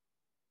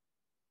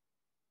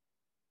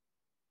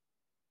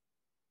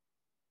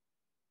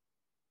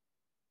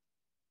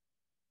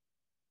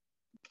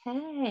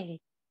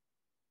 Okay.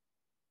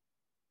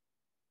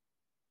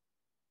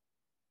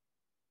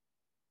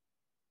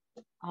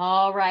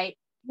 All right.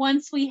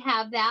 Once we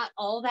have that,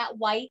 all that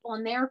white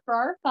on there for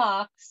our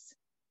fox,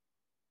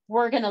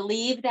 we're going to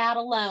leave that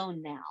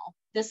alone now.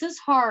 This is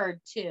hard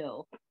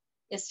too,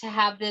 is to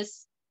have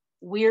this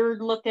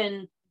weird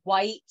looking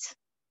white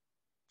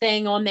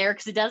thing on there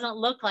because it doesn't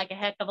look like a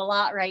heck of a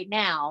lot right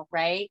now,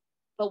 right?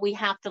 But we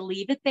have to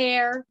leave it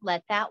there,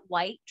 let that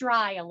white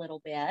dry a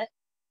little bit.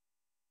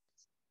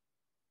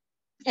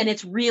 And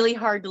it's really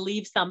hard to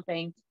leave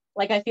something.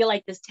 Like I feel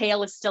like this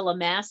tail is still a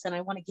mess and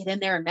I want to get in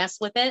there and mess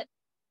with it.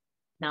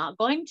 Not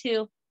going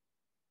to.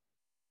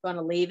 Going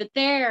to leave it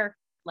there,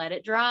 let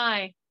it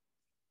dry.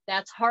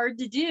 That's hard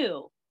to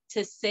do,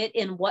 to sit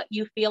in what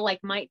you feel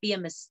like might be a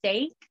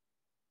mistake.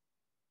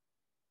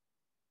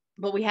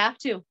 But we have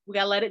to. We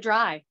got to let it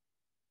dry.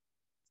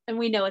 And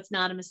we know it's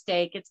not a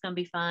mistake. It's going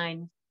to be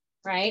fine,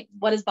 right?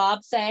 What does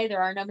Bob say?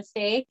 There are no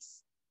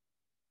mistakes.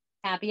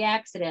 Happy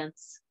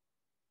accidents.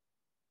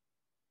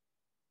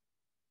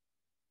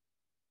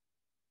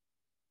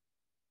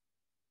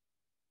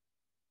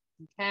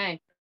 Okay,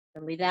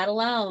 leave that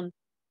alone.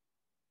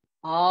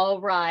 All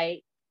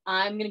right.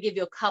 I'm going to give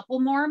you a couple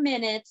more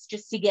minutes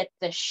just to get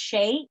the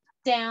shape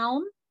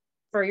down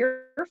for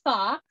your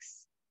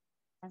fox.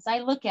 As I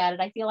look at it,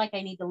 I feel like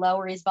I need to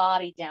lower his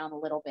body down a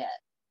little bit.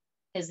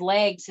 His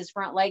legs, his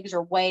front legs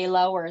are way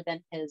lower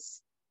than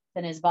his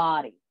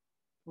body.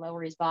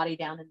 Lower his body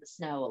down in the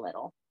snow a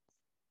little.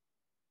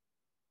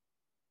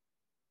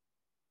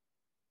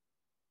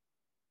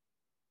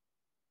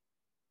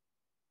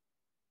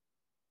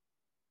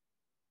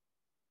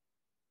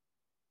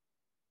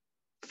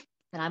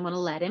 And I'm going to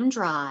let him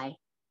dry.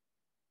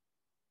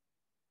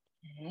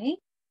 Okay.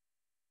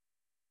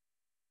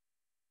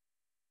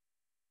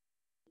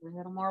 A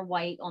little more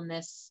white on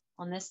this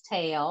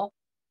tail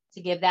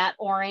to give that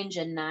orange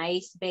a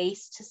nice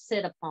base to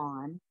sit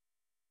upon.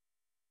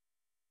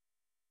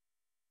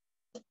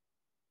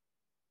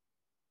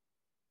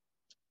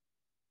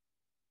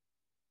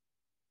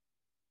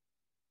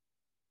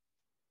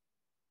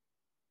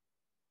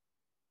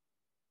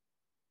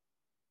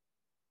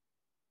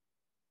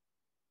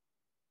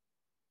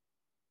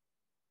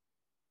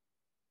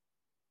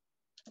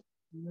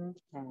 Okay.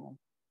 All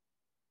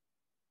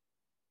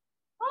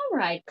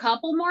right,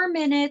 couple more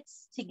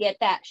minutes to get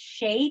that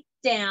shape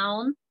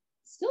down.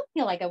 Still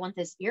feel like I want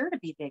this ear to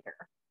be bigger.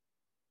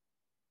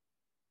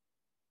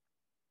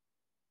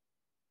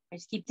 I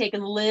just keep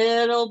taking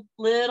little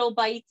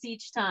bites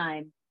each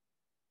time.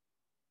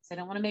 So I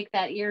don't want to make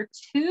that ear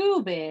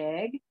too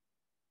big.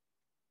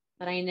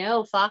 But I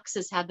know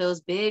foxes have those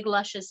big,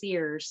 luscious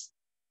ears.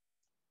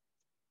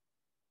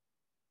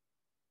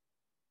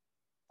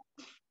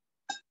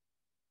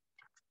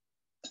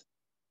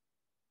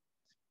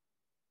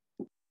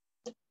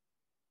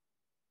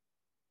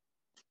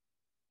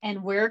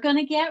 And we're going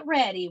to get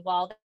ready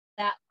while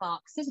that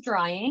fox is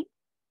drying.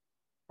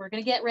 We're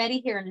going to get ready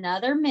here in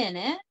another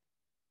minute.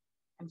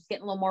 I'm just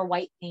getting a little more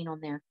white paint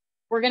on there.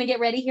 We're going to get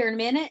ready here in a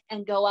minute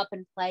and go up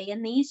and play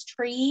in these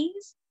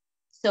trees.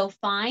 So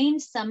find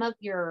some of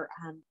your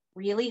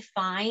really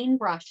fine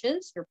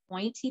brushes, your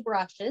pointy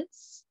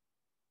brushes.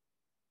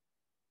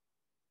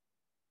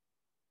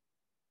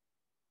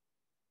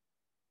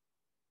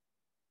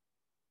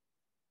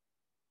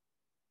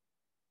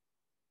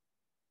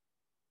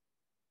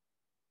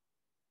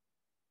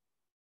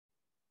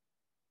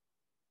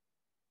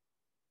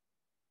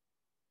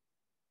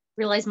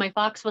 Realized my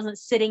fox wasn't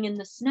sitting in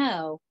the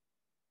snow.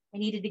 I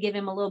needed to give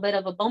him a little bit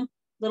of a bump,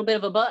 a little bit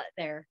of a butt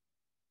there.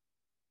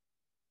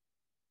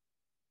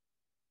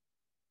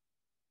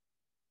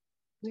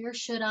 Where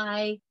should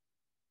I?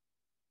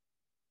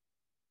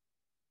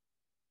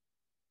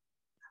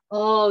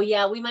 Oh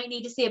yeah, we might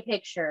need to see a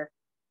picture.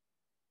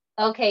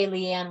 Okay,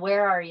 Leanne,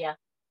 where are you?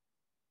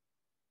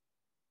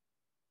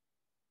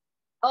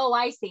 Oh,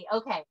 I see.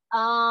 Okay.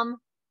 Oh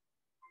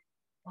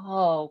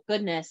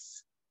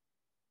goodness.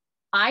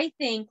 I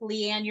think,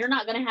 Leanne, you're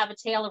not going to have a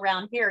tail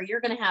around here. You're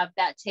going to have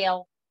that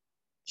tail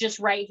just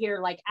right here,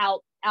 like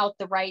out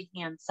the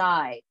right-hand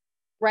side,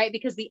 right?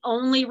 Because the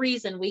only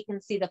reason we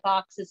can see the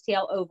fox's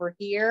tail over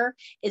here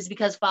is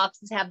because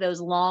foxes have those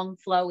long,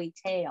 flowy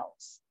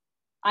tails.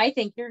 I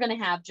think you're going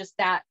to have just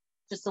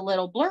a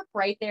little blurb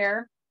right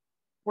there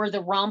where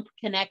the rump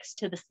connects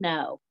to the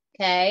snow.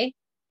 Okay.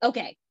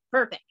 Okay.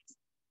 Perfect.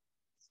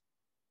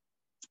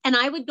 And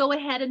I would go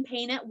ahead and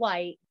paint it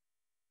white,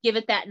 give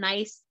it that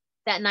nice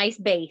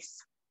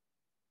base.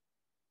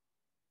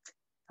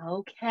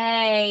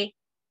 Okay.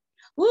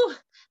 Whew,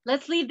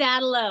 let's leave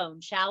that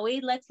alone, shall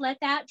we? Let's let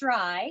that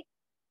dry.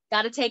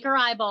 Got to take our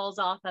eyeballs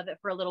off of it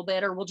for a little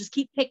bit, or we'll just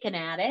keep picking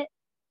at it.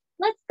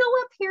 Let's go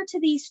up here to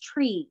these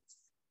trees.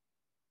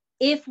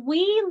 If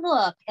we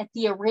look at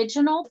the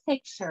original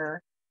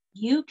picture,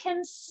 you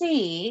can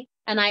see,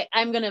 and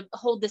I'm going to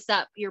hold this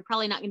up. You're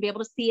probably not going to be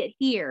able to see it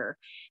here.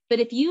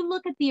 But if you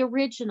look at the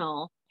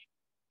original,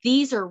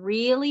 these are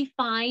really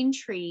fine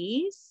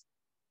trees.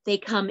 They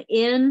come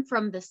in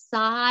from the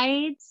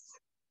sides,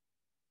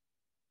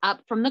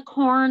 up from the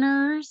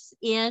corners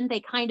in. They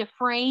kind of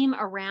frame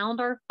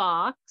around our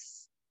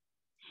fox.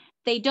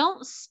 They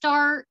don't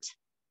start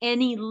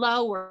any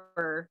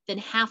lower than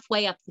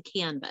halfway up the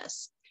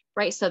canvas,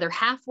 right? So they're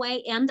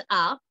halfway and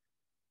up.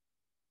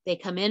 They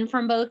come in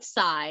from both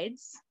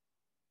sides.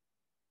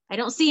 I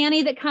don't see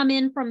any that come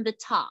in from the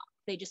top.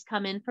 They just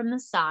come in from the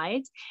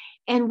sides.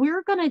 And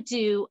we're going to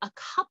do a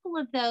couple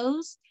of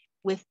those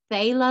with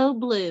phthalo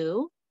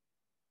blue.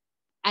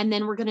 And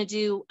then we're going to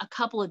do a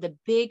couple of the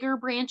bigger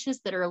branches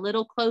that are a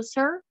little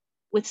closer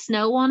with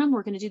snow on them.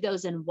 We're going to do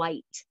those in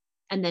white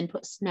and then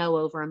put snow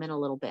over them in a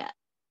little bit.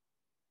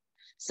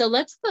 So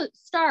let's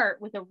start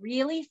with a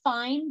really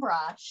fine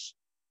brush,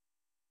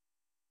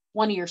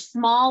 one of your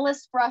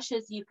smallest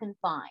brushes you can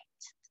find.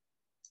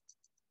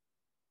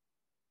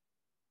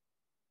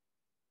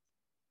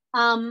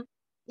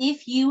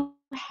 If you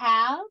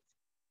have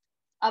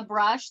a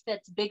brush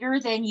that's bigger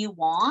than you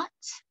want,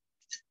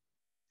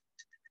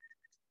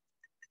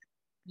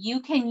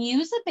 you can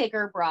use a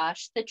bigger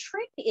brush. The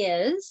trick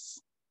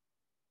is,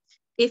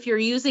 if you're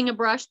using a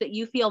brush that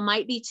you feel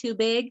might be too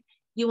big,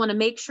 you want to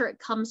make sure it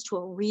comes to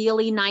a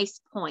really nice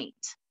point.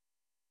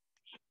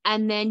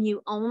 And then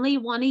you only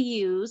want to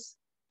use,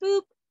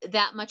 boop,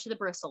 that much of the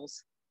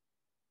bristles.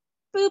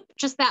 Boop,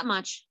 just that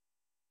much.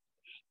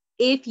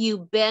 If you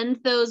bend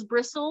those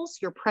bristles,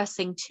 you're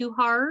pressing too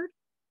hard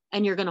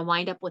and you're going to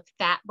wind up with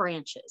fat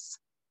branches,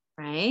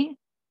 right?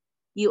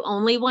 You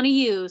only want to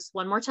use,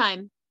 one more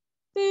time,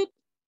 boop,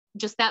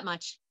 just that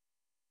much.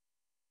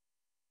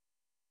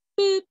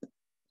 Boop.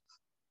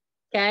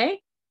 Okay,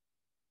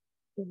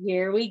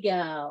 here we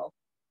go.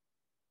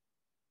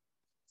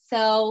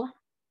 So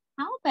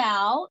how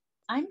about,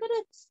 I'm going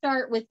to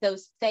start with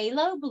those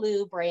phthalo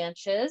blue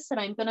branches, and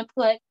I'm going to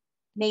put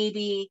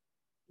maybe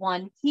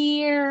one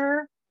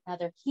here,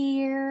 another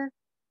here,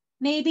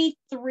 maybe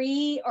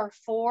 3 or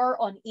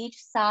 4 on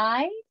each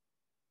side.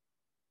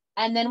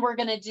 And then we're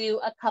going to do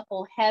a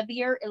couple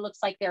heavier. It looks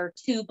like there are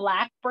 2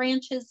 black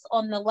branches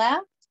on the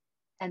left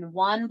and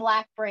 1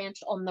 black branch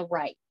on the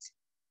right.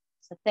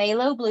 So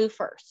phthalo blue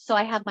first. So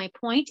I have my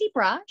pointy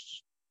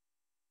brush,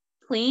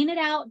 clean it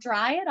out,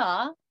 dry it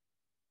off.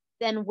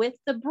 Then with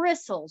the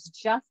bristles,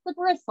 just the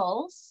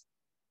bristles,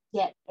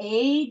 get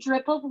a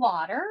drip of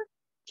water,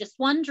 just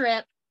 1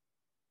 drip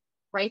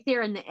right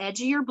there in the edge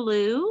of your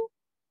blue.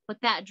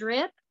 Put that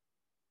drip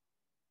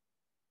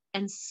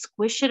and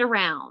squish it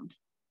around.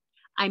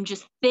 I'm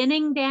just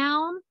thinning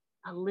down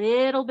a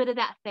little bit of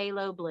that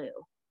phthalo blue,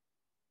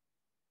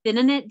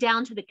 thinning it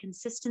down to the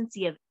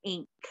consistency of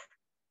ink.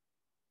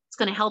 It's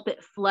going to help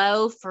it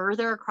flow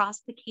further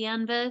across the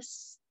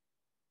canvas.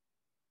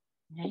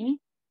 Okay.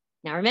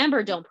 Now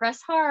remember, don't press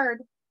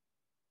hard.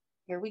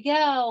 Here we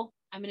go.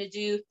 I'm going to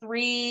do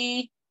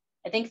 3,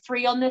 I think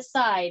 3 on this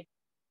side,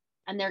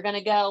 and they're going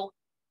to go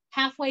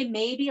halfway,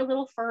 maybe a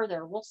little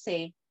further. We'll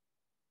see.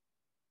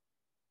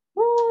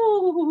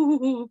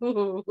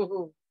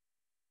 Woo!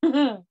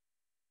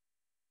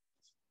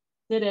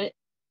 Did it.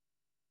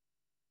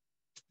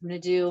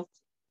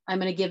 I'm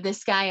going to give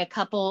this guy a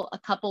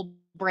couple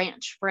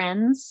branch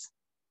friends.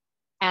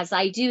 As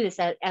I do this,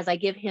 as I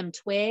give him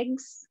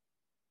twigs,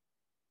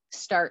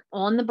 start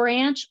on the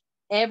branch.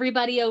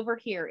 Everybody over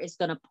here is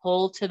going to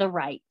pull to the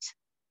right.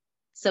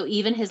 So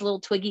even his little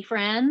twiggy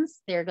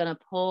friends, they're going to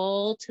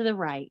pull to the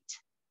right.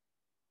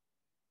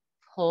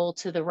 Pull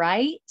to the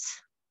right.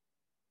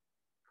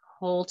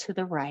 Pull to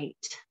the right.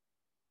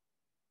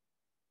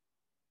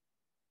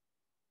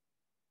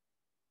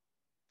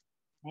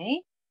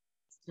 Okay,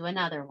 let's do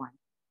another one.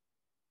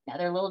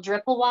 Another little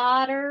drip of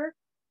water.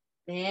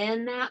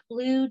 Thin that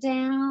blue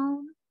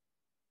down.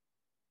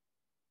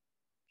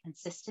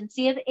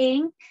 Consistency of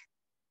ink.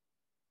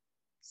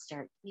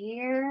 Start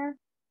here.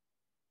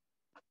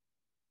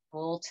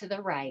 Pull to the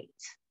right.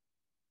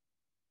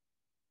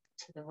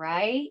 To the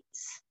right.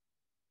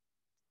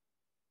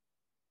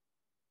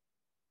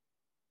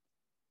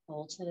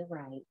 Pull to the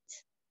right.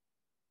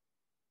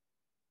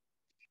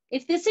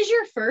 If this is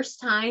your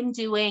first time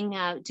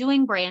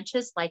doing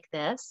branches like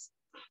this,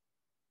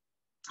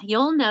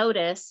 you'll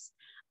notice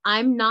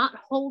I'm not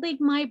holding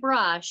my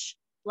brush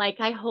like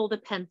I hold a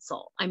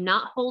pencil. I'm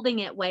not holding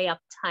it way up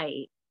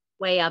tight,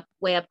 way up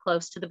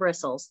close to the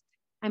bristles.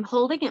 I'm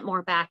holding it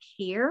more back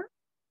here.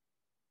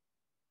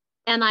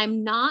 And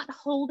I'm not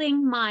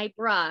holding my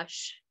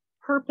brush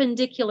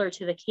perpendicular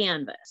to the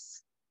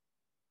canvas.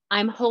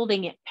 I'm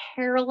holding it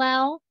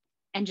parallel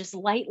and just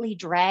lightly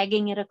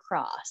dragging it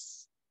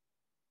across,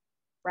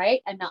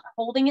 right? I'm not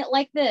holding it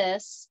like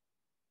this.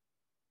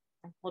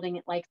 I'm holding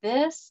it like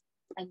this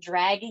and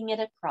dragging it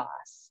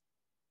across.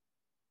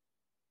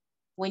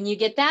 When you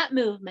get that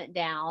movement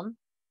down,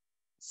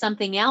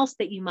 something else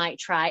that you might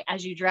try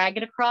as you drag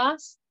it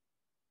across,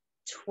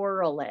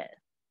 twirl it.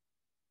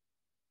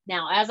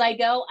 Now, as I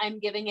go, I'm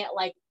giving it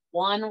like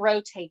 1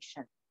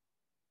 rotation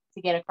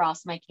to get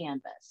across my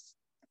canvas.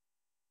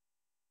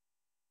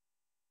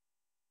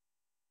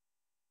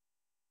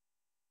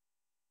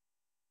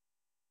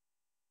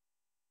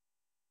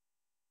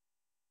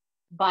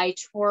 By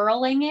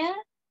twirling it,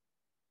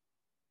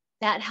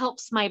 that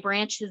helps my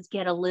branches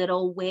get a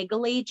little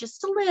wiggly,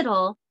 just a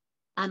little,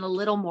 and a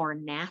little more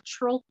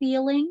natural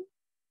feeling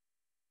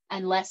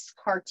and less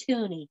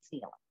cartoony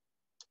feeling.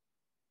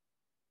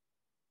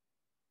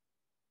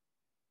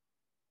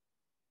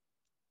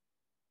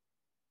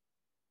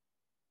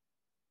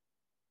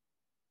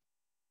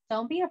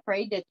 Don't be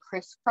afraid to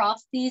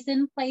crisscross these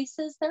in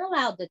places. They're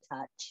allowed to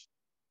touch.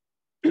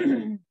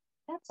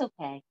 That's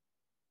okay.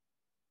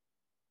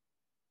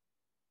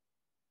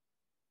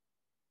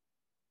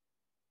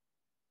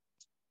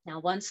 Now,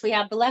 once we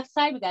have the left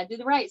side, we got to do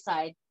the right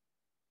side.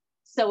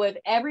 So if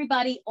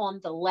everybody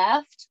on the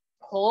left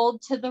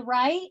pulled to the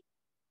right,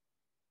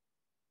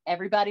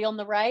 everybody on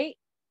the right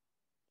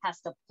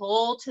has to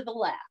pull to the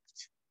left.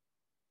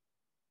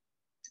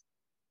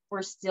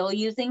 We're still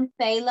using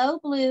phthalo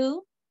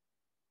blue.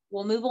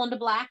 We'll move on to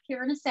black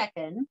here in a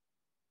second.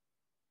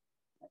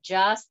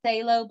 Just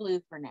phthalo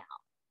blue for now.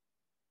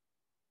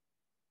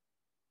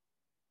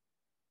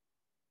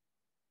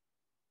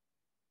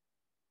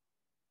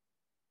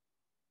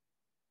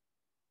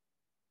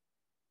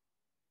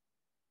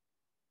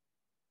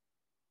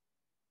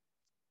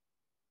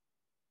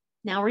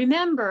 Now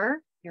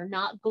remember, You're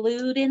not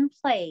glued in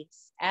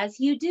place. As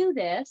you do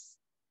this,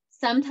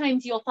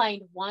 sometimes you'll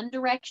find one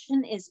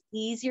direction is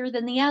easier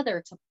than the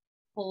other to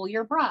pull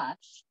your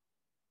brush.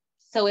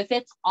 So if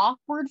it's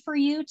awkward for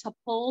you to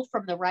pull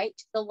from the right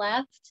to the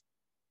left,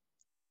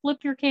 flip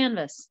your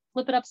canvas,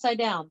 flip it upside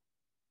down.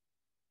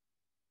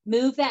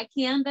 Move that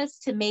canvas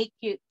to make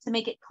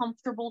it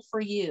comfortable for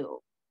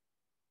you.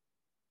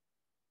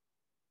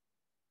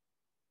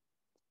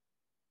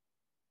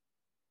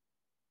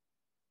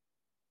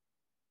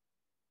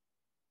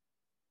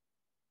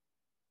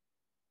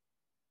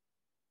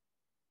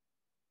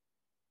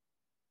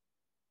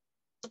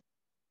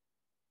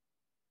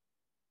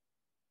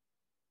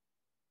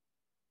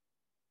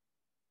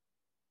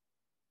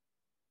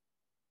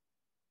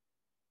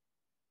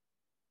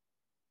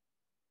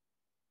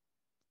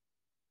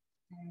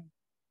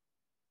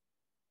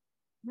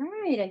 All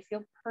right, I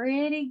feel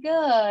pretty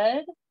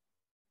good.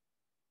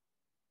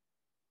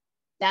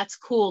 That's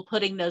cool,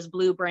 putting those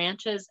blue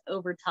branches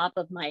over top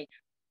of my,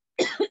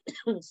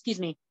 excuse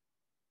me,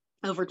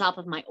 over top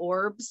of my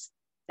orbs.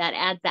 That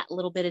adds that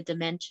little bit of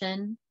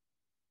dimension.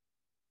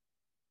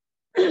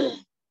 All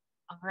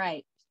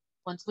right,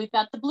 once we've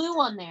got the blue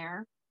on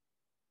there,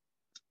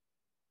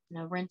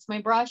 now rinse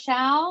my brush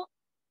out,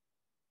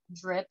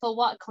 drip of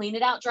water, clean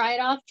it out, dry it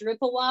off, drip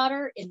of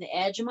water in the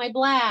edge of my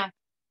black.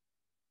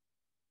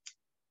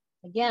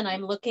 Again,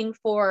 I'm looking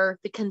for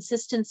the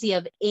consistency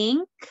of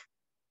ink,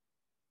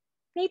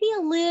 maybe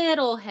a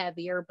little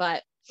heavier,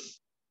 but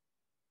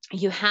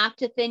you have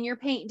to thin your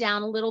paint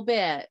down a little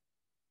bit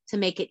to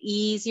make it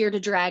easier to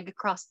drag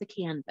across the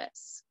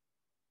canvas.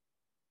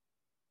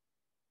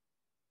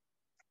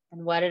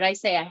 And what did I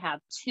say? I have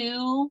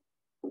two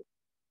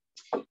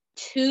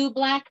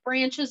black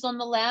branches on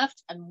the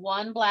left and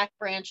one black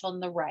branch on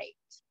the right.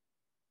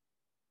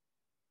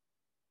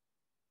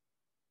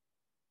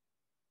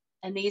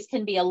 And these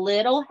can be a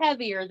little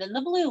heavier than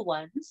the blue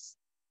ones.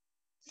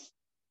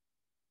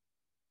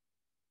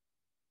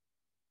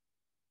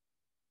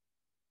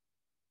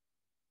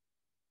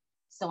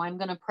 So I'm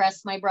going to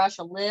press my brush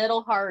a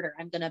little harder.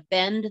 I'm going to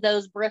bend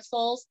those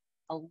bristles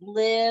a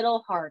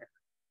little harder.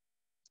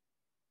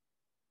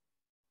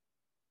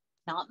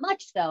 Not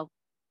much though.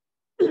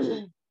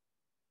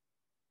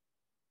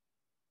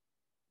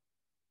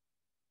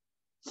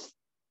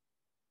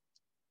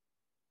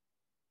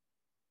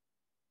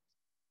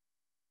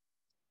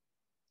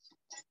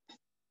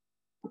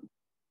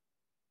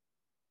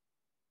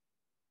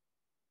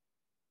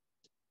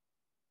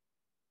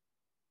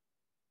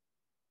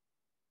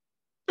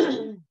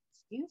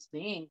 Excuse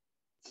me.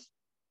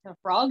 Got a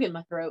frog in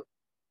my throat.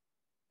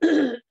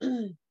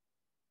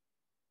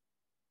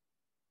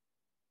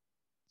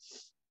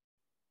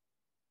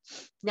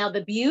 Now,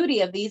 the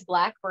beauty of these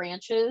black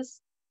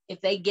branches,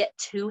 if they get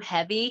too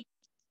heavy,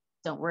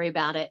 don't worry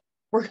about it.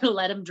 We're going to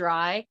let them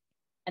dry,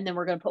 and then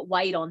we're going to put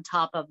white on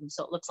top of them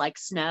so it looks like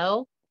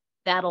snow.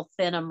 That'll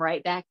thin them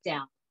right back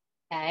down,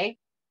 okay?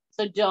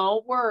 So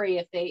don't worry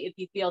if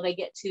you feel they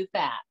get too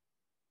fat.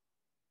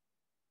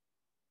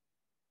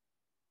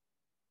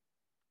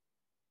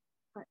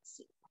 Let's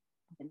see.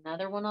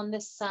 Another one on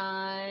this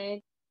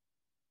side.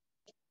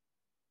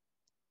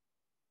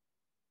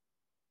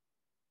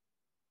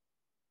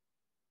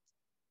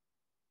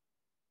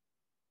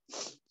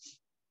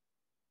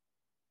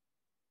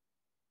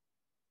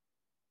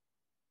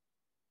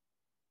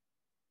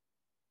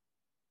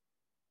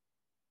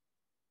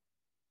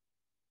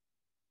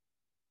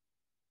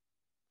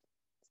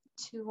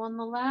 Two on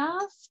the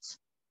left,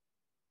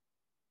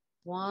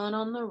 one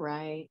on the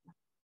right.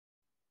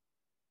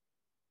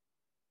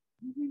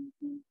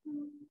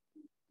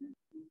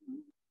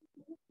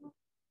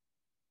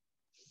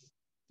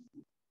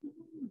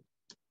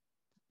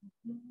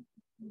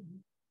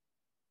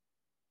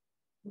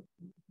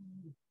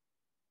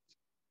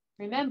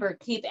 Remember,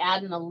 keep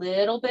adding a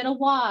little bit of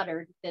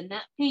water to thin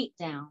that paint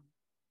down.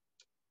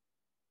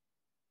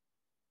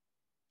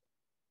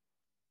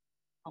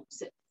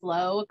 Helps it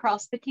flow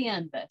across the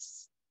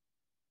canvas.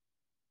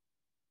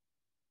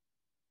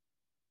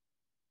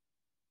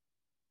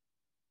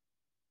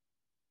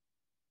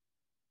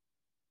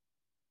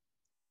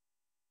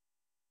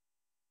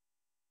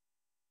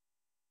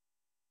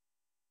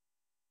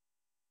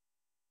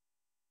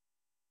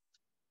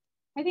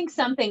 I think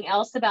something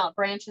else about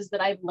branches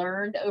that I've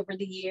learned over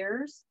the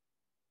years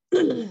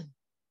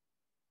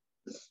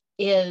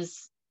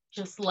is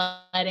just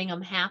letting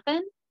them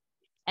happen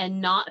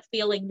and not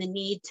feeling the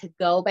need to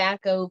go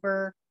back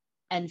over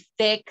and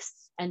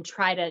fix and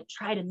try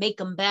to make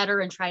them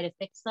better and try to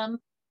fix them.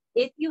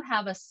 If you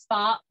have a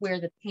spot where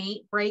the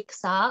paint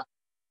breaks up,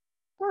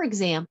 for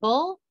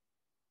example,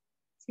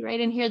 see right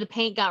in here, the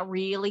paint got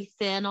really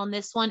thin on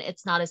this one.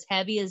 It's not as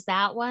heavy as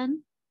that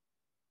one.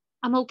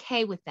 I'm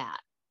okay with that.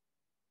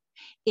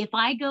 If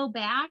I go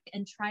back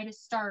and try to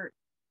start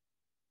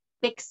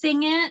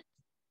fixing it,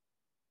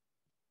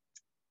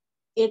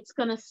 it's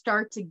going to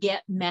start to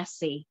get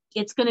messy.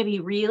 It's going to be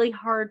really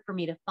hard for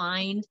me to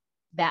find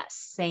that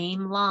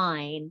same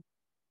line.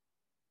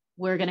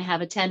 We're going to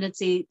have a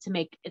tendency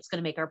to it's going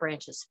to make our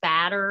branches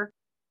fatter.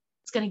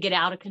 it's going to get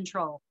out of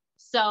control.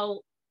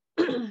 So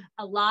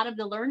a lot of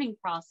the learning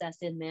process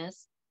in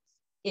this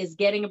is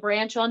getting a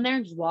branch on there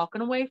and just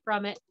walking away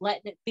from it,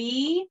 letting it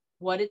be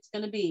what it's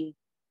going to be.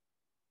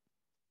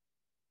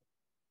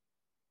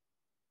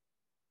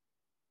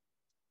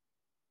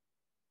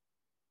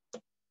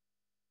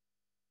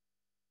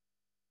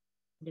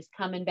 Just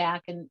coming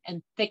back and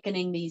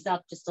thickening these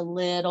up just a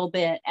little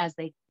bit as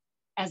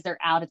they're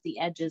out at the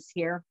edges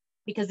here,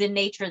 because in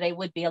nature they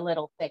would be a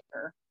little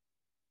thicker.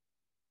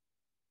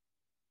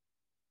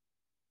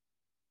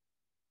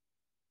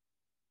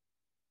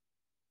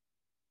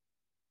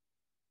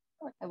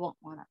 I want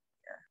one up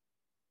here.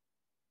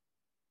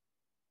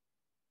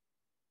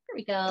 Here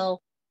we go.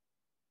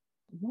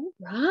 All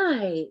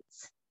right.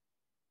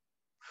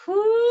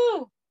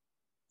 Whew.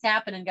 It's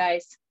happening,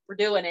 guys. We're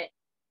doing it.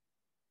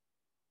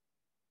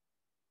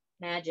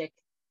 Magic.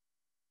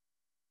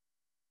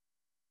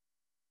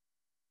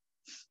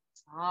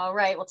 All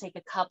right, we'll take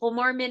a couple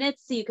more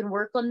minutes so you can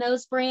work on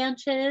those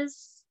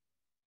branches.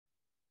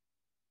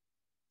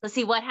 Let's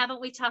see, what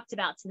haven't we talked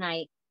about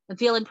tonight? I'm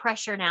feeling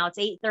pressure now. It's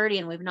 8:30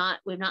 and we've not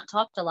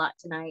talked a lot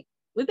tonight.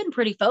 We've been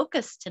pretty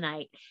focused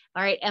tonight.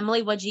 All right,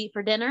 Emily, what'd you eat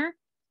for dinner?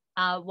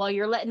 While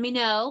you're letting me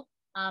know,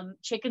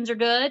 chickens are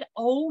good.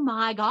 Oh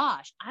my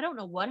gosh, I don't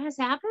know what has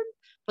happened,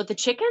 but the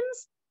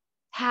chickens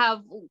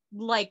have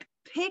like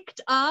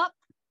picked up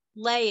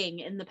laying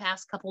in the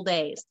past couple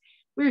days.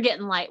 We were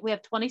getting light. We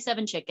have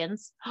 27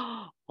 chickens.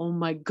 Oh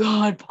my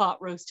God,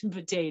 pot roast and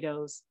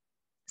potatoes.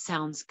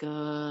 Sounds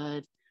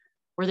good.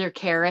 Were there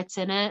carrots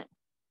in it?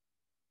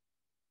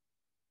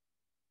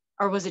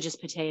 Or was it just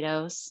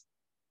potatoes?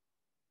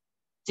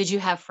 Did you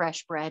have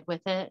fresh bread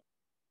with it?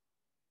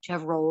 Did you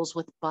have rolls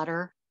with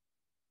butter?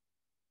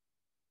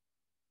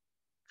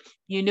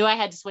 You knew I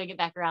had to swing it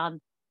back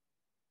around.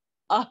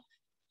 Oh,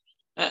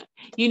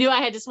 you knew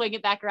I had to swing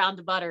it back around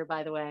to butter,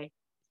 by the way.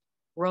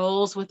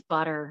 Rolls with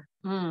butter.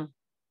 Butter.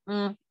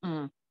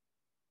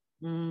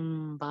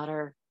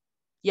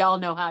 Y'all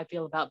know how I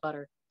feel about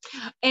butter.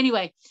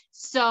 Anyway,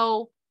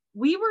 so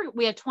we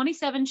had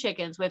 27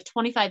 chickens. We have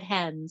 25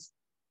 hens,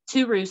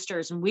 2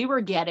 roosters, and we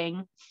were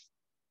getting,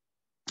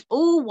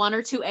 1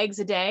 or 2 eggs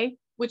a day,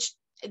 which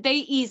they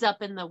ease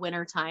up in the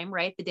winter time,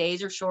 right? The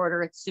days are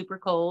shorter. It's super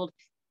cold.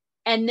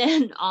 And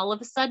then all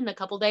of a sudden, a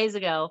couple days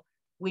ago,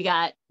 we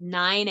got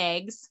 9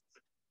 eggs,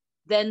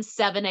 then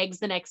 7 eggs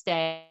the next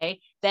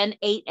day, then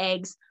 8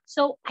 eggs.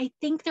 So I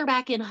think they're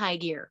back in high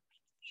gear.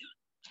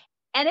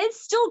 And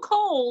it's still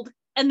cold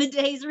and the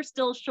days are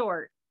still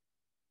short.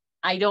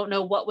 I don't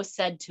know what was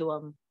said to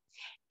them.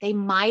 They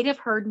might have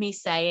heard me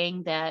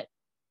saying that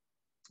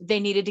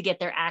they needed to get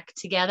their act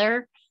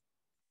together.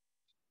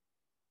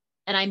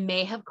 And I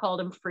may have called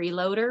them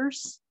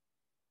freeloaders.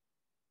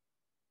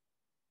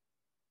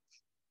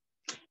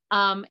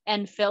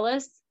 And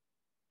Phyllis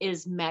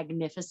is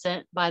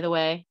magnificent, by the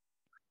way.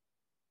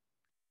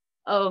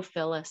 Oh,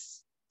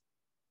 Phyllis.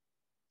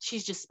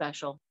 She's just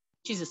special.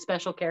 She's a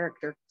special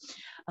character.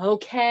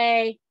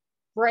 Okay,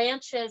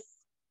 branches.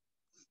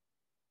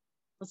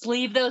 Let's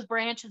leave those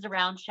branches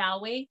around,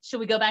 shall we? Should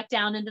we go back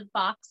down into the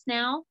fox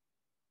now?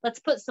 Let's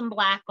put some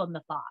black on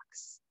the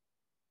fox.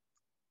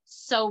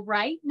 So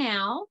right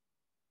now,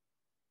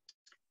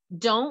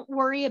 don't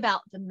worry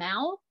about the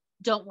mouth.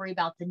 Don't worry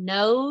about the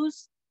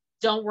nose.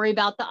 Don't worry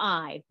about the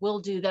eye. We'll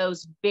do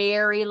those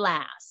very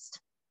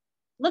last.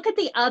 Look at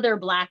the other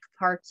black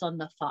parts on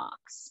the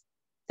fox.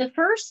 The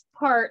first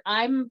part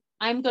I'm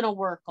going to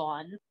work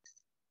on.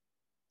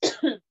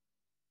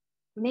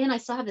 Man, I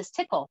still have this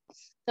tickle.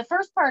 The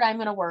first part I'm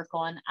going to work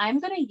on, I'm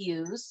going to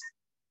use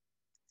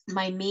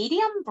my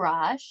medium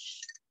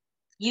brush.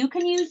 You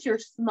can use your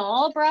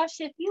small brush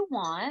if you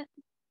want,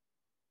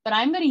 but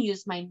I'm going to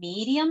use my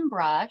medium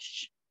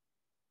brush.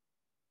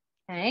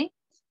 Okay.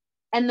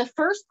 And the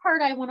first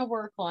part I want to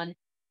work on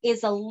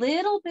is a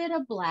little bit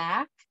of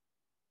black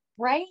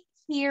right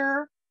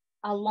here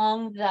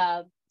along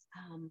the,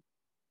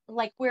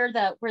 like where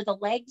the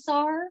legs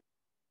are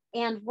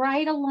and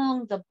right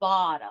along the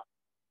bottom.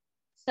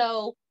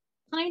 So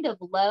kind of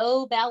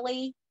low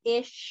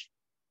belly-ish.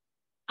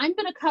 I'm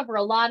going to cover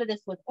a lot of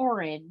this with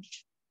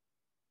orange,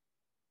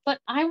 but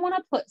I want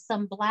to put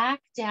some black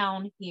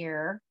down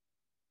here.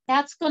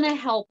 That's going to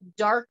help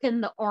darken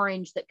the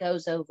orange that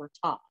goes over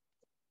top.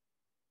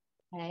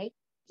 Okay,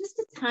 just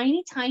a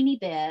tiny, tiny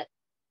bit.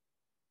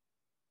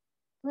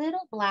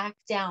 Little black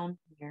down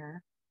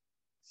here.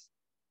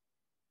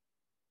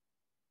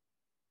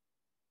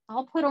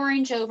 I'll put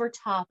orange over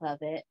top of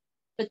it,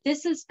 but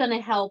this is going to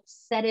help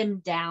set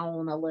him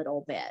down a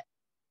little bit.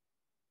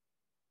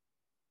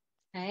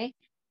 Okay,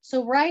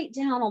 so right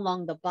down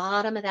along the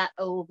bottom of that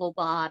oval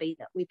body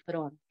that we put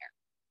on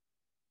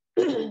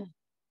there.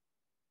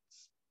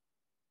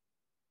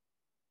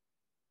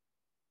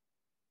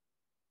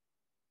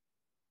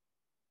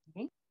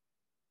 Okay.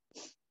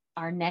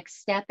 Our next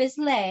step is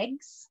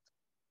legs.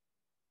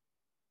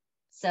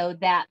 So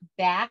that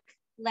back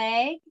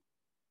leg,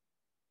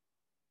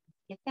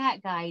 get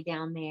that guy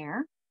down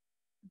there,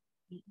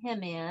 keep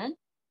him in.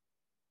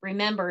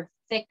 Remember,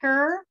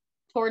 thicker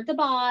toward the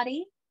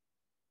body.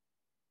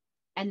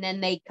 and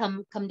then they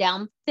come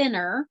down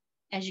thinner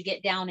as you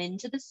get down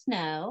into the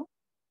snow.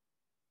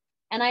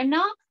 And I'm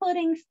not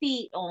putting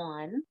feet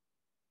on.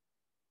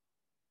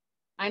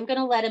 I'm going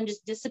to let them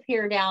just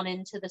disappear down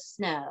into the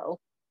snow.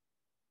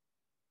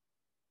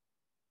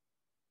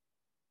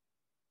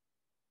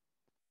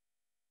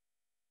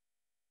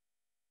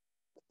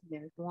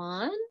 There's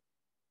one.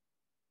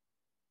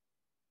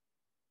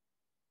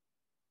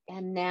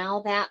 And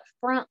now that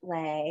front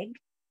leg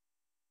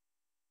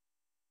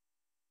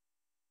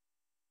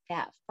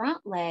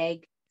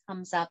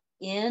comes up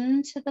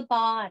into the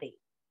body.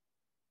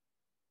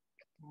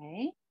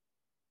 Okay.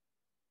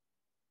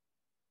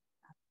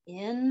 Up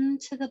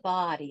into the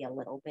body a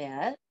little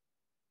bit.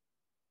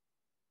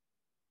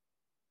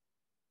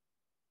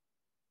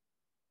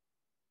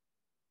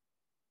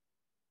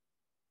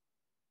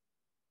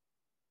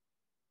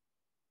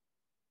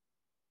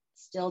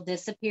 Still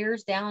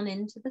disappears down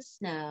into the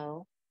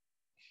snow.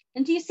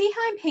 And do you see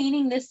how I'm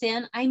painting this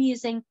in? I'm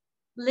using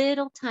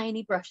little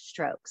tiny brush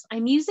strokes.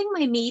 I'm using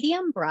my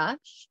medium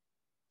brush,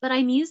 but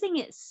I'm using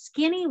it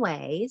skinny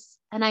ways,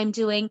 and I'm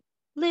doing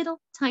little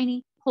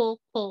tiny pull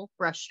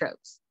brush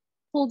strokes.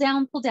 Pull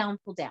down, pull down,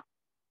 pull down.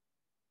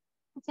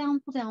 Pull down,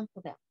 pull down,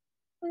 pull down.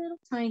 Little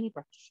tiny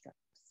brush strokes.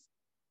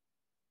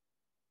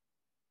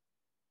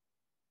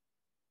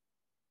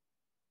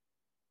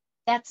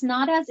 That's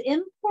not as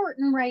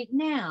important right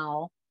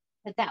now,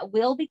 but that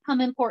will become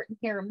important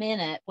here in a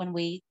minute when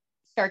we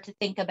start to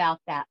think about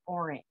that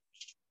orange.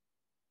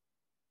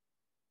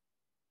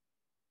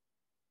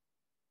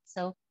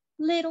 So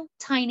little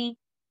tiny,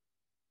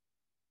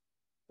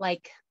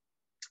 like,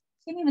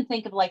 can't even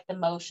think of like the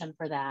motion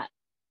for that.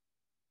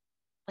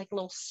 Like a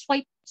little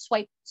swipe,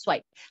 swipe,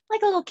 swipe,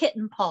 like a little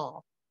kitten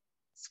paw.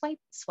 Swipe,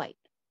 swipe.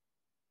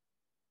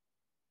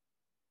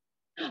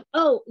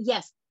 Oh,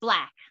 yes,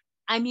 black.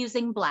 I'm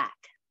using black.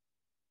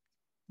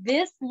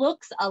 This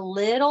looks a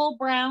little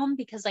brown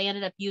because I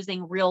ended up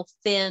using real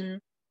thin.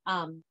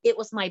 It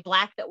was my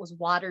black that was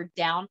watered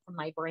down from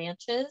my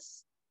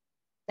branches.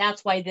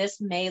 That's why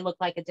this may look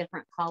like a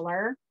different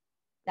color,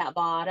 that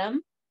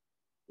bottom,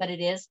 but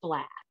it is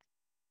black.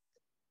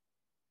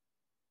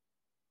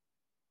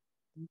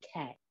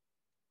 Okay.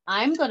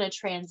 I'm going to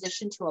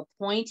transition to a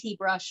pointy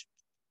brush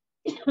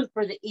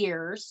for the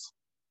ears.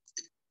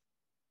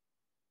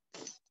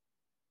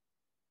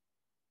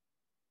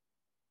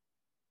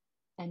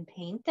 And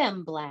paint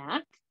them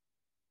black.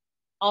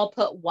 I'll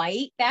put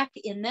white back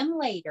in them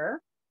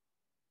later,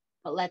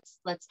 but let's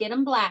get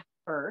them black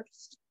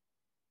first.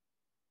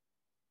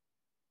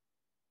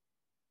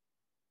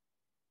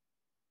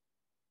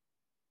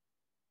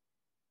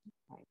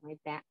 Okay, my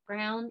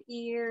background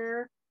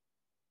ear.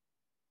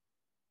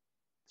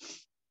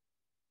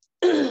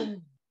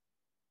 And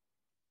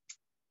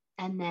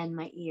then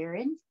my ear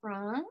in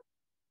front.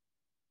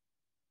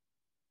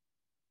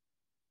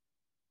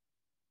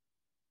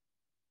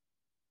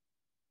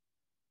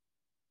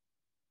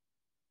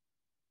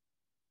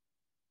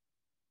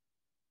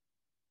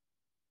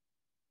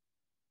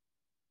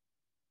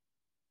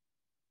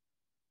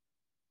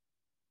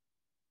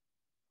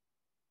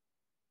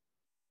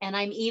 And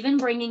I'm even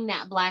bringing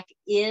that black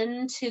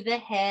into the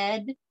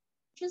head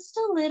just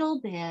a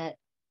little bit.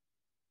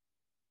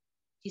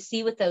 You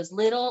see with those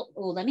little,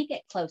 oh, let me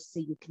get close so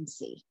you can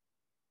see.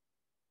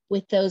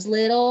 With those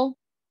little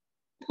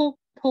pull,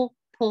 pull,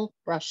 pull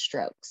brush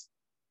strokes.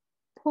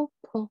 Pull,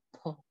 pull,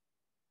 pull.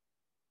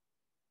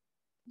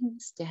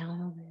 This down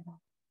a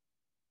little.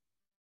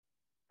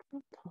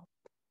 Pull, pull.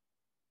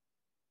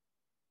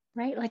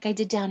 Right, like I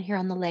did down here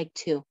on the leg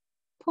too.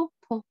 Pull,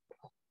 pull,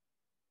 pull.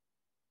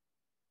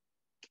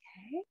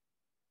 Okay.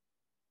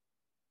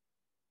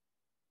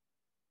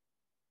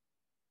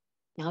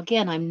 Now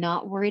again, I'm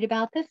not worried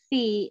about the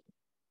feet.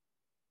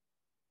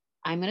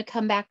 I'm going to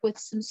come back with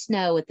some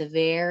snow at the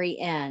very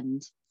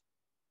end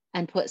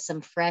and put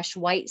some fresh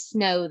white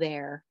snow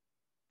there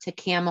to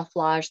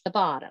camouflage the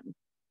bottom.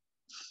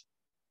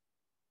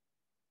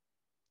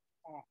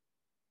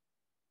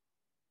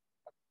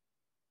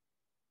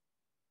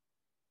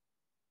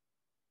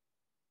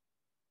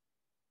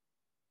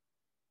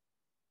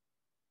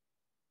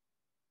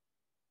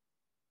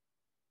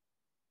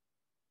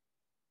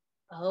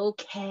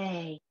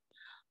 Okay.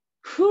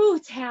 Whew,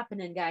 it's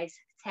happening, guys.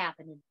 It's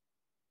happening.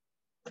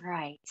 All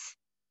right.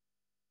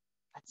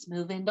 Let's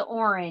move into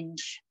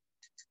orange.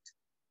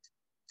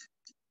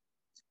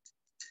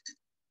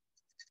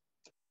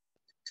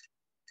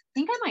 I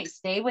think I might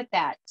stay with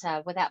that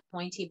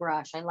pointy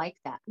brush. I like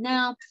that.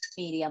 No,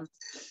 medium.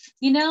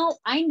 You know,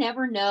 I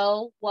never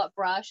know what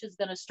brush is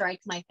going to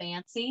strike my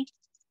fancy.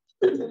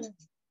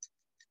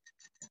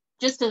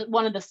 Just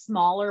one of the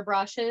smaller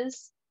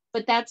brushes,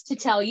 but that's to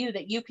tell you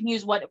that you can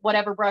use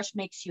whatever brush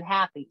makes you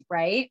happy,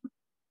 right?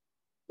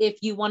 If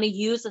you want to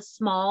use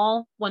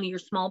one of your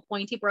small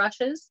pointy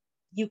brushes,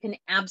 you can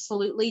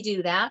absolutely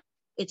do that.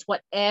 It's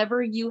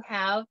whatever you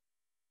have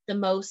the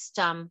most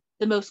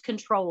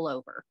control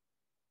over.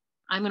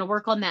 I'm going to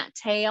work on that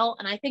tail,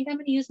 and I think I'm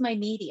going to use my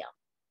medium.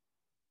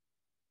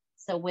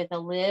 So with a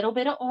little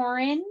bit of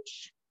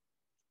orange,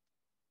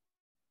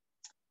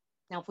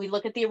 Now, if we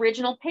look at the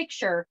original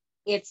picture,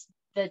 it's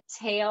the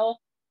tail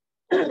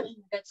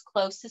that's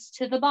closest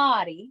to the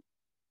body.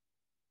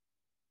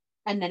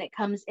 And then it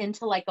comes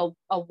into like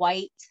a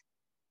white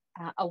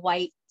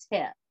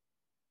tip.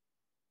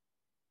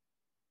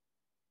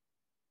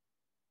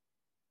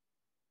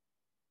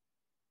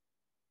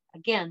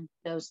 Again,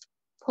 those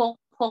pull,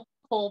 pull,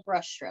 pull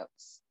brush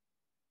strokes.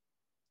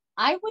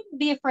 I wouldn't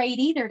be afraid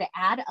either to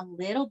add a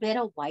little bit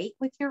of white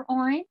with your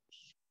orange.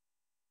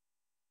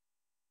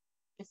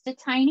 Just a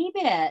tiny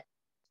bit,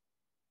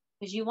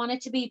 because you want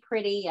it to be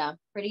pretty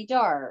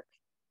dark.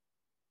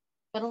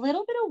 But a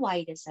little bit of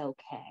white is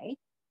okay.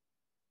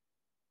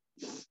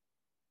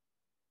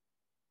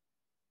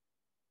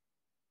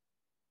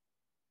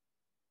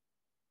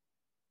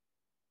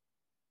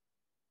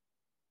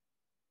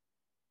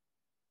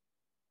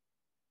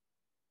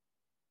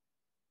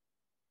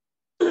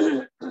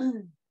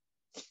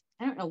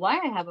 I don't know why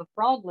I have a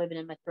frog living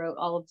in my throat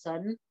all of a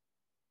sudden.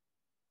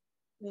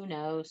 Who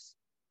knows?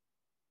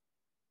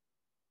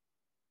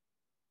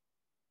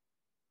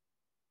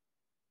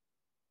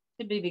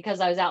 Could be because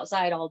I was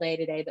outside all day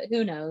today, but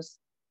who knows?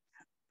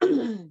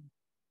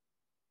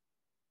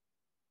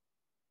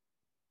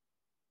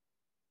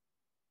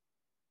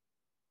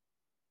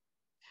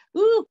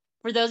 Ooh,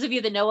 for those of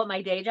you that know what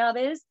my day job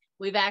is,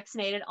 we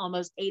vaccinated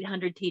almost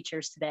 800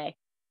 teachers today.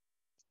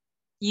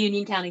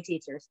 Union County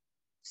teachers.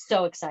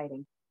 So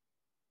exciting.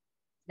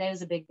 That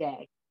is a big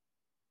day.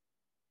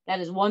 That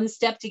is one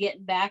step to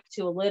getting back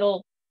to a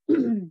little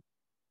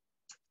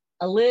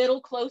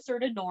closer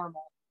to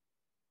normal.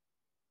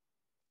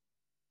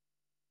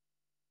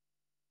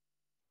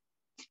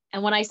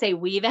 And when I say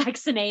we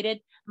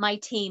vaccinated, my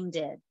team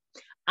did.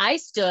 I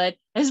stood,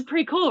 it's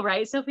pretty cool,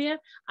 right, Sophia?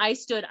 I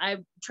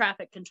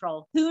traffic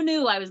control. Who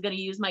knew I was going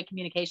to use my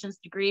communications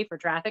degree for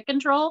traffic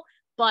control?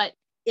 But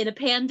in a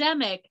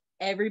pandemic,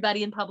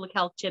 everybody in public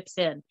health chips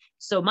in.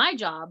 So my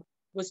job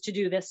was to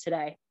do this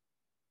today.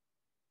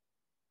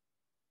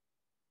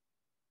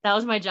 That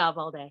was my job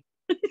all day.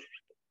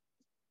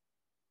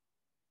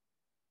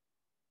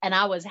 And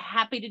I was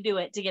happy to do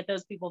it to get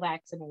those people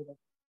vaccinated.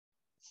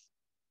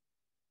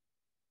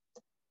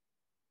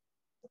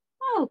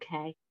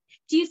 Okay.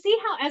 Do you see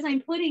how as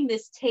I'm putting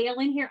this tail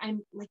in here,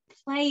 I'm like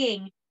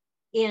playing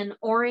in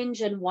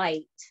orange and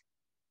white,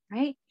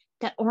 right?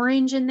 Got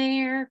orange in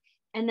there.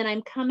 And then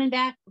I'm coming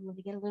back. I'm going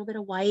to get a little bit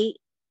of white.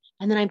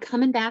 And then I'm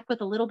coming back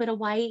with a little bit of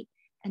white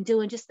and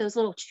doing just those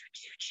little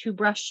choo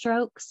brush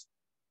strokes.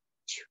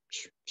 Choo,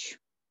 choo, choo.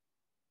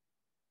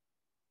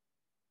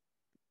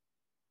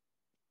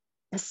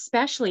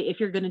 Especially if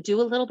you're going to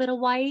do a little bit of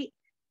white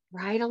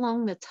right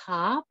along the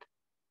top,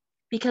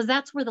 because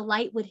that's where the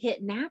light would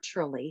hit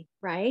naturally,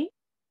 right?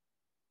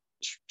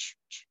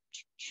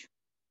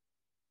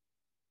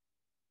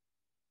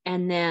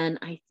 And then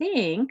I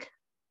think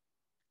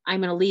I'm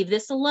going to leave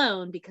this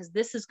alone because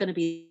this is going to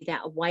be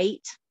that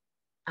white,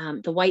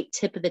 the white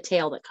tip of the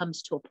tail that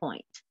comes to a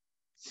point.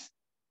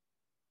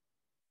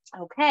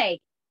 Okay,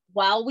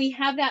 while we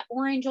have that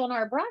orange on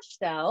our brush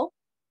though,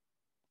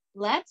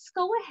 let's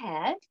go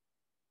ahead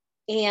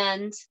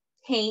and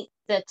paint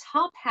the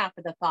top half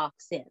of the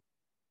fox in.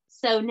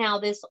 So now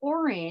this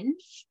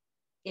orange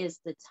is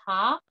the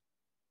top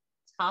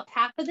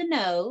half of the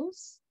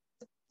nose.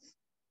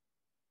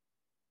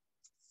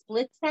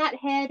 Splits that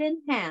head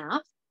in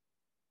half.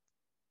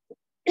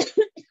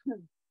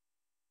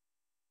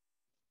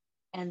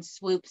 And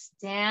swoops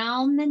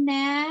down the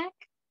neck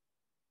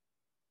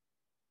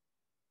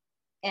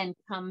and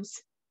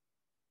comes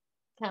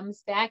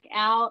back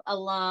out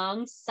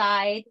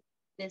alongside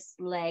this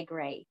leg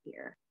right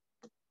here.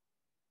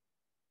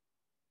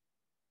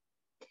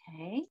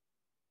 Okay.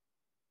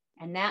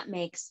 And that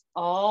makes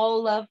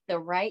all of the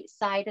right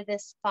side of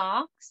this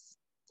fox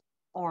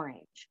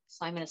orange.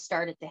 So I'm going to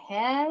start at the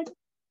head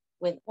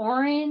with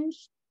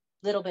orange,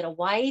 a little bit of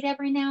white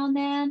every now and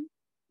then,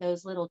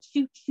 those little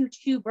choo, choo,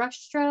 choo brush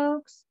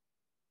strokes.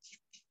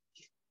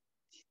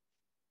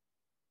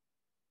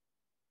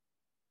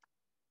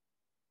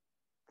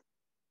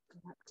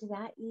 Go up to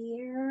that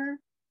ear.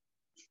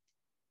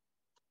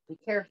 Be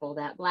careful,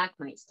 that black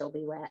might still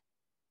be wet.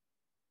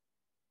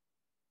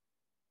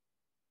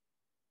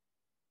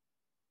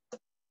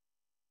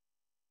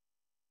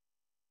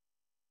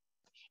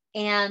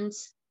 And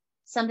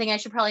something I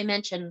should probably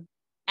mention,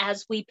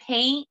 as we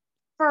paint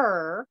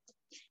fur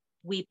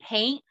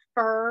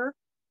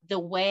the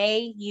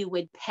way you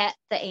would pet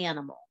the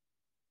animal.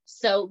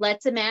 So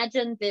let's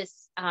imagine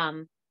this,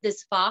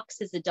 this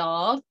fox is a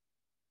dog.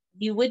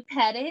 You would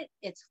pet it,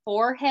 its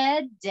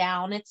forehead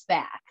down its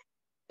back.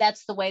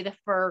 That's the way the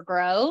fur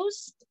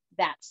grows.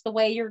 That's the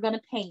way you're going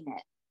to paint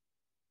it.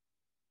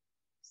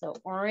 So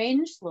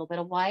orange, a little bit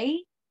of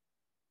white.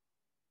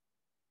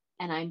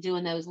 And I'm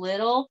doing those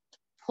little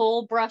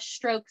pull brush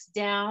strokes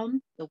down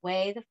the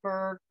way the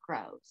fur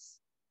grows.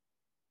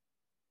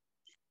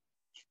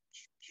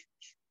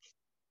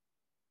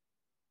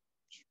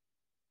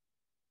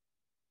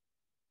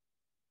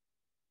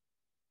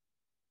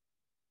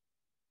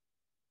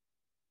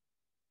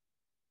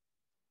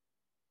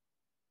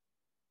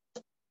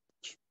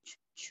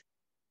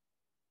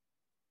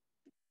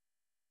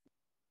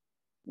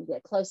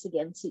 Get close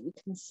again so you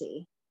can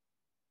see.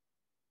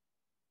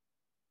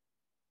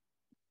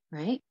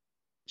 Right?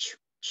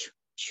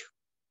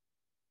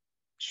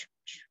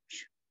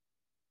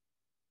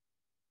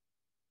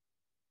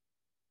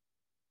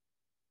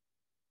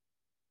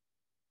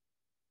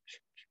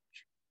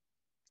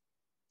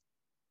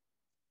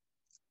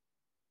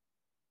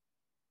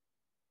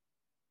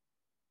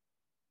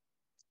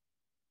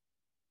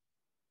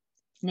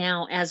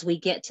 Now, as we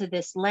get to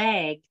this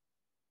leg,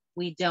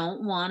 we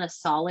don't want a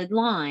solid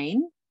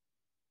line,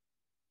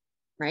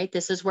 right?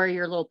 This is where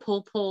your little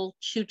pull,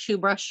 choo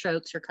brush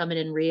strokes are coming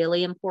in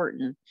really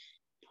important.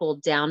 Pull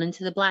down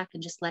into the black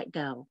and just let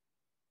go.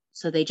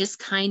 So they just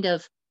kind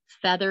of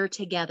feather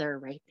together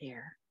right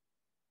there.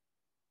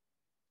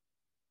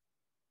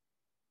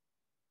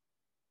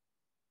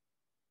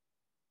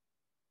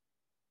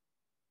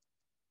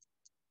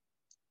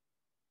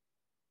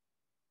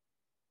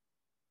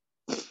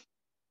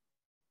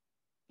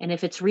 And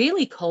if it's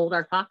really cold,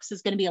 our fox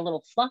is going to be a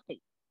little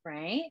fluffy,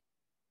 right?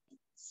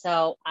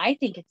 So I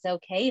think it's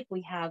okay if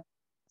we have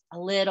a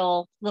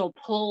little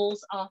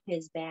pulls off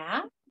his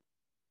back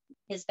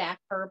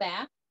fur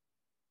back,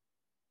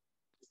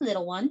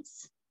 little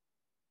ones.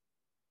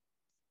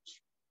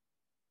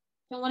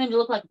 Don't want him to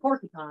look like a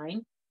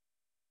porcupine,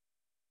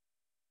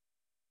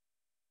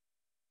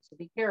 so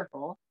be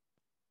careful.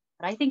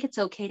 But I think it's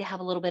okay to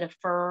have a little bit of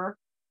fur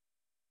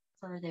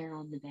there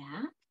on the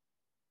back.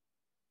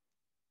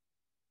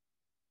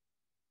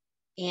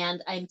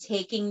 And I'm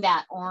taking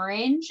that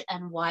orange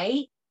and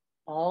white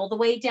all the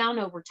way down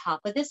over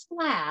top of this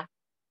black.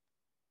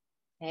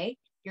 Okay,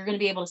 you're going to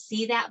be able to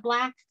see that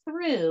black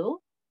through,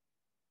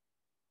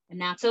 and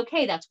that's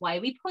okay. That's why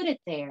we put it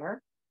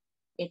there.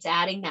 It's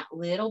adding that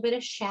little bit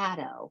of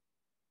shadow.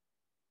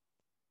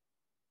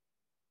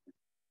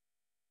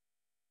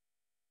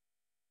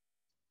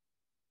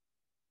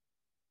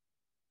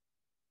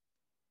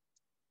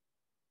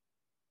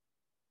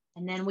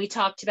 And then we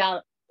talked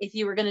about if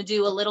you were going to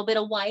do a little bit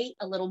of white,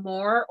 a little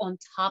more on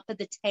top of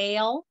the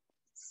tail,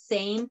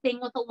 same thing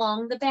with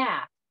along the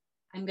back.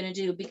 I'm going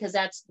to do, because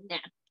that's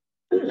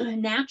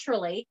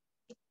naturally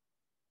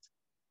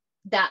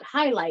that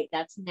highlight,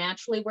 that's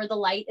naturally where the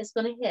light is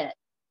going to hit,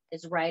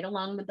 is right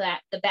along the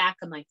back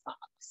of my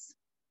fox.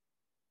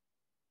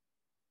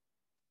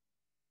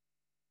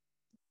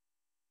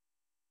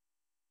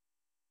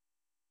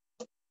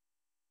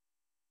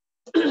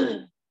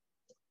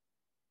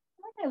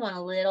 I want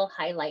a little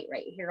highlight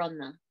right here on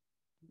the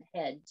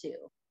head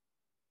too.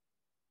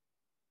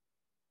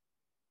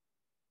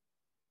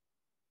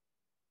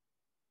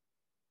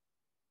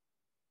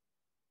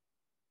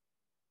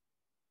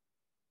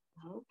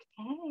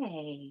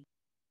 Okay.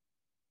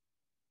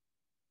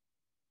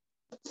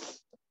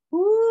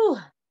 Ooh.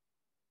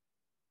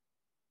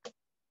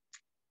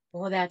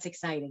 Oh, that's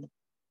exciting.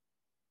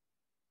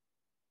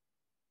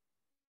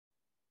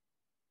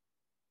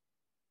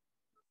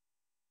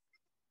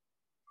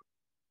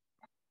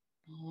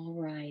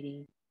 All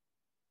righty.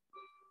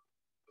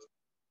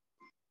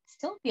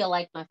 Still feel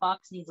like my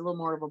fox needs a little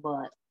more of a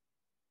butt.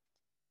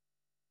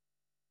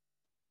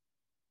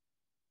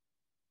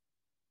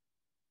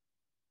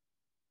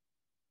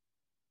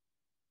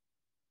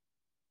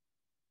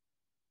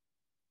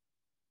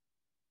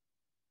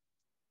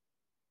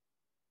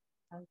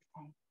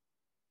 Okay.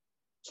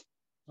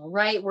 All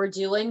right, we're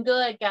doing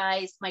good,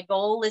 guys. My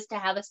goal is to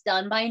have us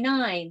done by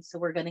 9, so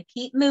we're going to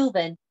keep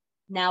moving.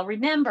 Now,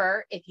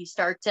 remember, if you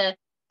start to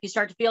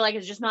feel like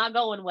it's just not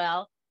going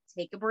well,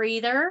 take a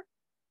breather.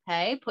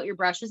 Okay, put your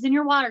brushes in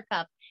your water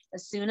cup.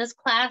 As soon as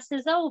class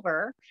is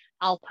over,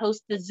 I'll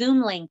post the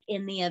Zoom link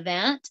in the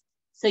event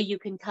so you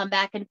can come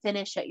back and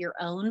finish at your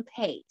own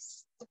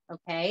pace.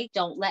 Okay,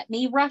 don't let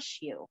me rush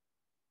you.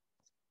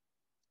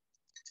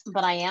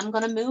 But I am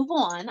going to move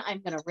on.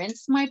 I'm going to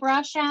rinse my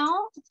brush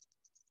out.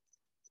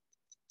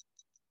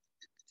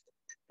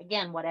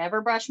 Again,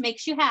 whatever brush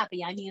makes you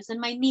happy. I'm using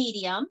my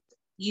medium.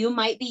 You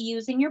might be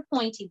using your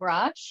pointy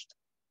brush.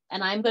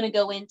 And I'm going to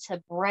go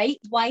into bright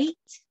white,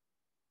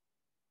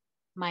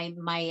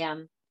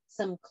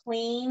 some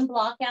clean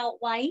blockout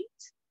white.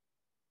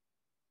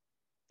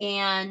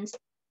 And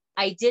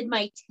I did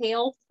my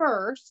tail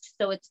first,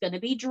 so it's going to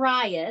be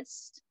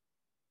driest.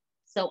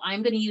 So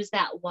I'm going to use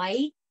that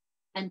white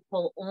and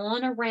pull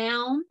on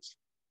around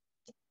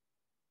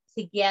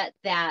to get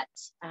that,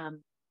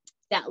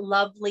 that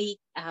lovely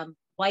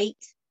white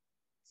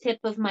tip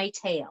of my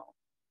tail.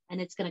 And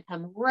it's going to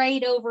come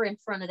right over in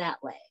front of that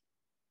leg.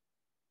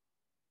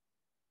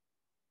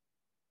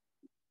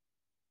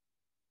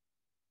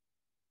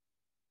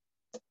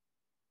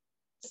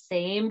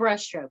 Same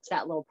brush strokes,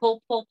 that little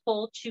pull, pull,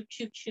 pull, choo,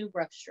 choo, choo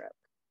brush stroke.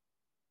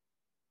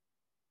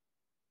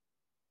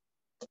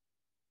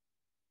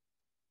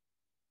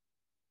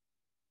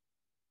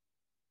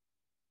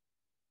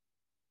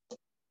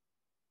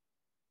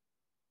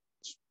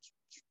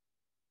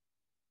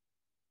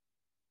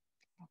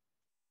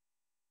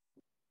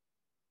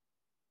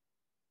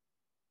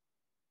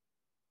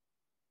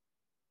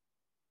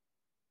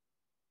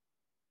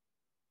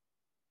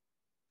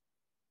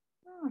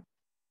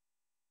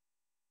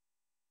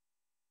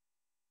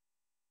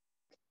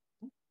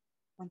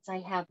 Once I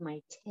have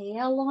my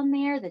tail on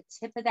there, the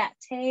tip of that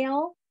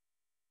tail,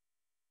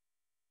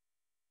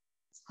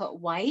 let's put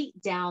white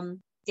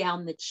down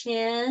the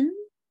chin.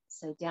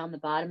 So down the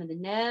bottom of the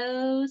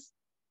nose,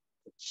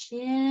 the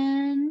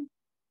chin,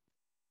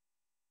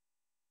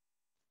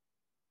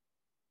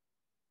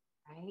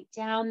 right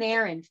down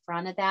there in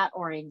front of that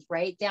orange,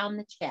 right down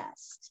the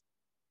chest.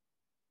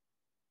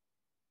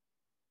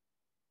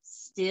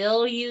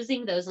 Still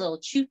using those little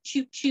choo,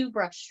 choo, choo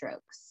brush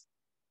strokes.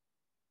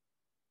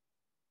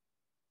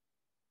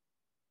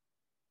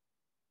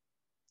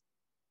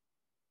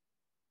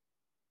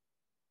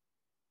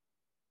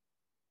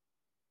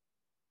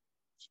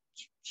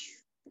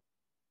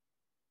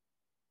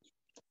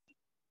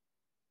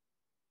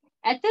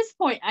 At this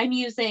point, I'm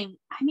using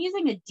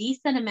a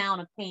decent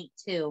amount of paint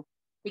too,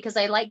 because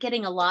I like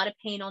getting a lot of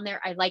paint on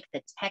there. I like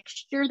the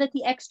texture that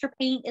the extra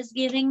paint is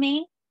giving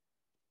me.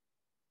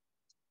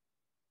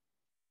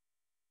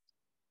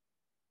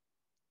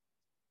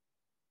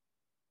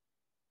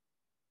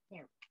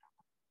 There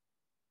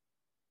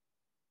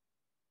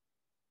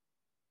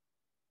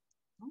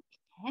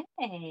we go.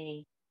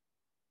 Okay.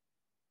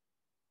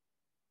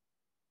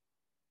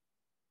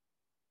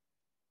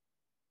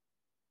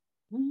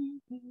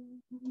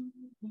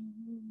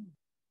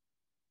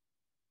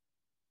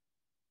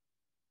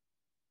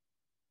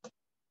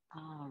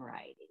 All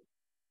righty.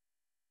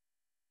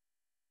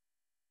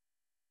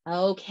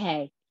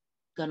 Okay,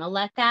 gonna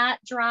let that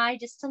dry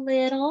just a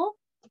little.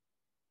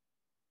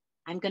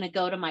 I'm gonna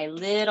go to my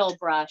little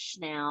brush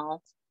now,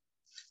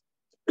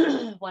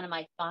 one of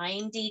my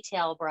fine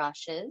detail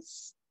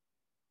brushes.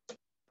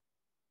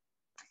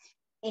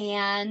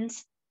 And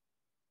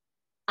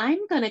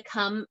I'm gonna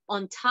come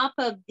on top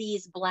of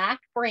these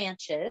black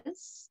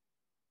branches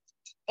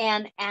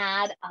and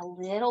add a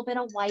little bit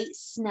of white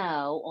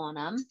snow on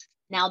them.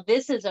 Now,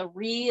 this is a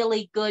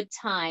really good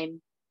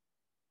time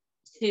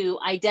to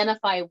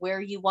identify where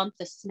you want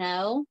the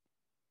snow.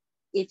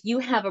 If you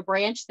have a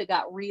branch that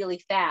got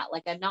really fat,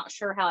 like I'm not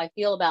sure how I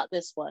feel about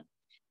this one,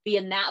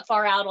 being that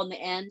far out on the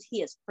end,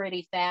 he is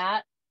pretty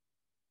fat.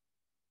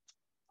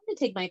 I'm gonna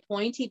take my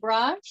pointy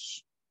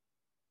brush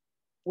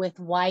with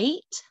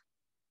white,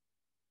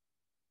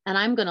 and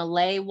I'm gonna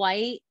lay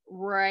white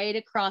right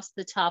across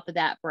the top of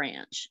that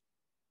branch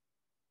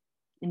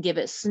and give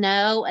it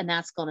snow, and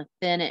that's gonna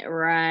thin it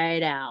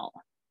right out.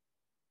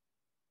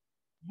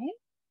 Okay.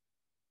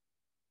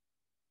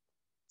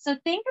 So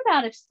think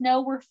about if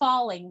snow were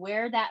falling,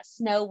 where that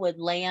snow would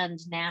land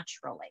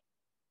naturally,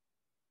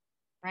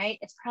 right?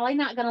 It's probably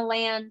not going to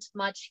land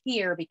much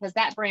here because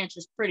that branch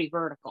is pretty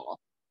vertical.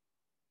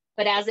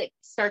 But as it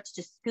starts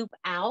to scoop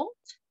out,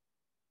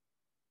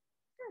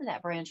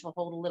 that branch will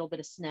hold a little bit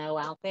of snow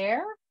out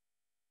there.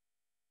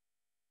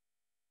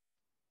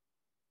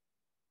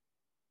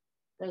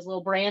 Those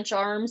little branch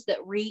arms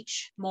that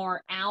reach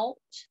more out,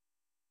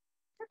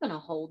 they're going to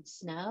hold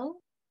snow.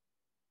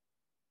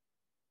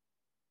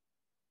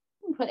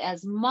 You can put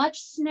as much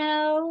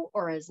snow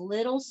or as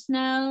little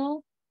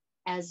snow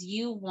as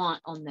you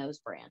want on those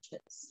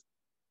branches.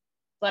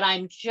 But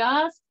I'm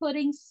just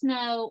putting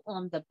snow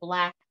on the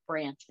black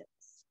branches.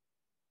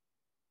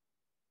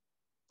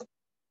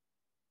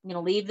 I'm going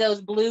to leave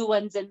those blue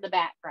ones in the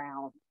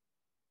background.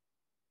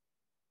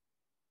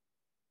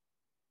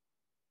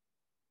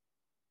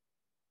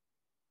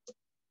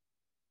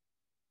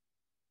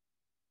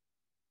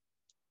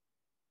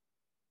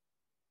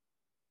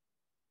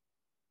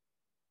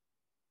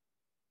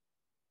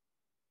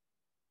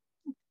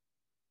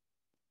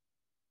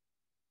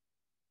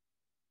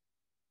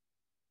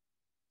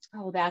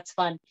 Oh, that's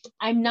fun.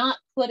 I'm not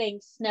putting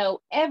snow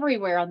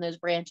everywhere on those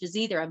branches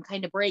either. I'm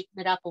kind of breaking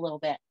it up a little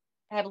bit.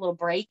 I have a little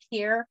break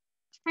here,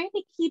 trying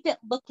to keep it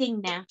looking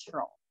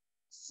natural.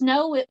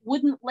 Snow, it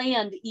wouldn't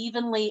land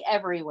evenly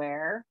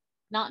everywhere,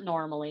 not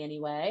normally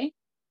anyway.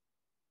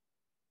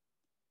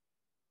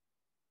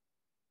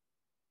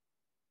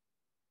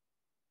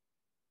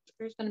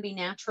 There's going to be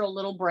natural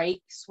little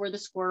breaks where the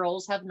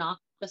squirrels have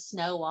knocked the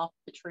snow off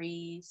the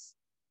trees.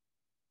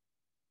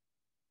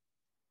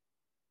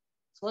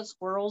 That's what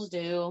squirrels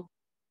do.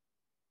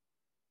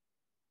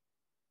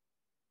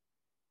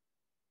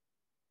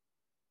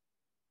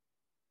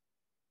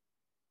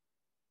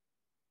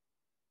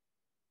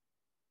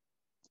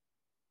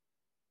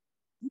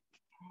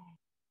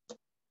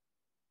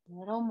 A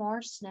little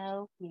more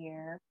snow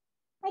here.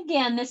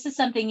 Again, this is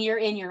something you're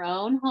in your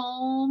own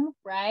home,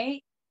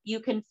 right? You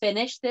can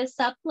finish this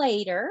up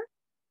later.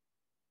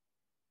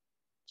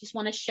 Just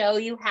want to show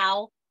you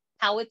how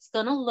it's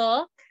going to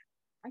look.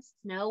 My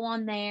snow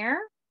on there.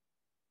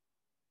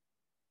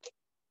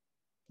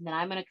 And then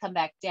I'm going to come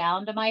back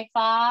down to my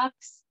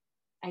fox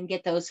and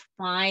get those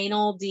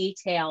final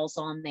details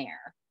on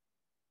there.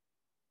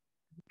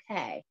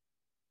 Okay.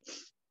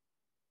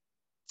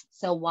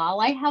 So while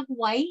I have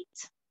white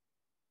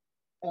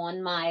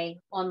on my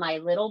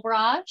little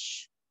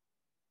brush,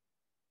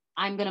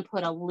 I'm going to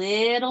put a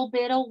little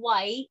bit of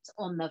white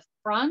on the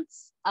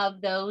fronts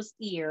of those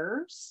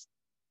ears,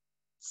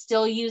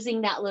 still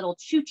using that little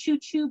choo choo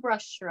choo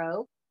brush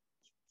stroke.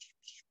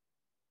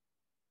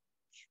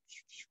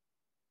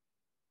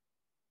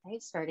 Okay,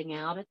 starting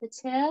out at the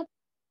tip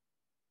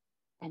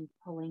and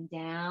pulling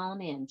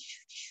down in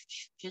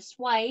just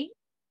white.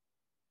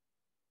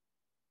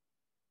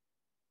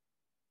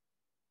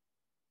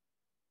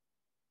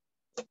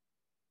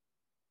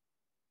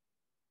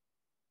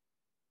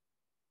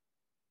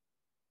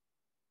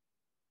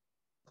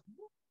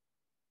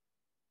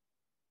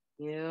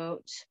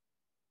 Cute.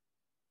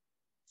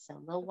 So a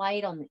little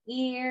white on the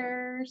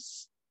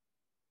ears.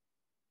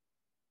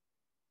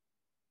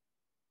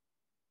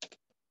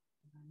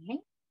 Okay.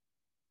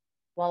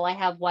 While I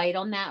have white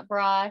on that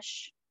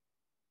brush,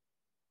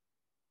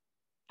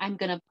 I'm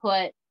going to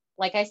put,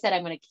 like I said,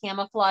 I'm going to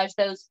camouflage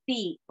those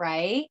feet,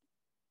 right?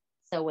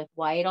 So with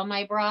white on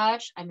my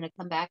brush, I'm going to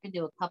come back and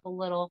do a couple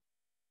little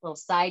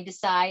side to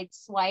side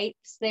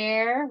swipes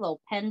there,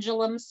 little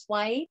pendulum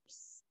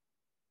swipes.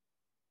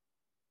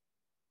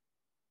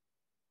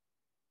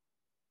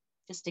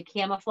 Just to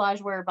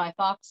camouflage where my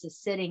fox is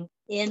sitting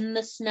in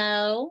the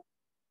snow.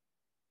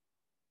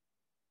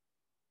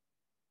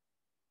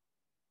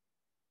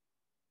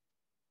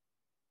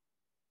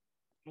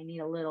 I need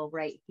a little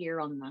right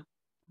here on the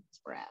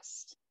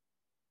breast.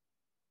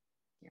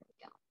 There we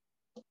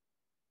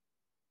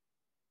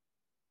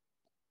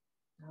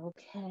go.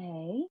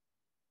 Okay.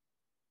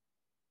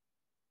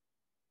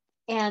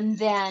 And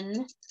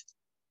then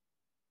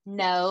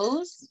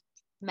nose,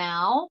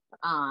 mouth,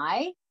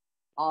 eye,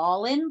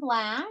 all in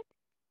black.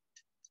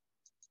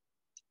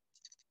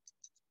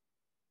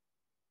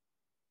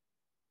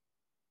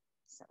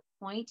 So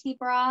pointy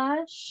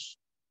brush.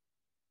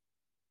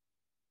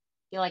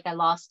 Feel like I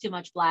lost too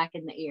much black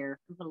in the ear.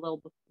 Put a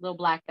little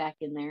black back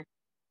in there.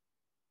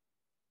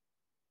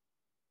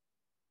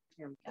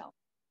 Here we go.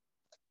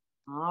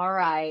 All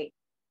right.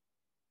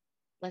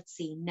 Let's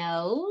see,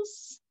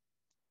 nose.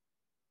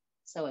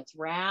 So it's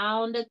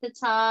round at the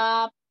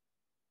top.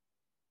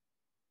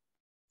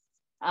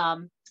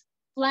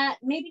 Flat,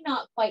 maybe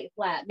not quite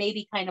flat,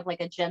 maybe kind of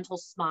like a gentle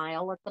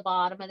smile at the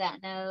bottom of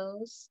that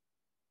nose.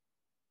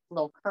 A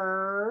little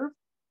curve,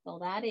 fill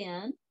that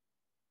in.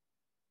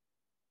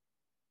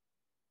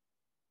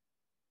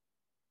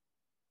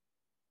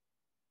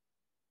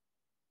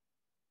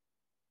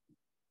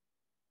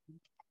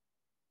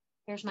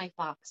 Here's my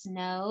fox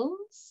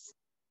nose.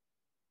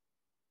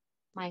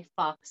 My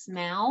fox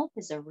mouth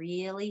is a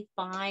really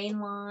fine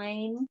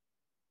line.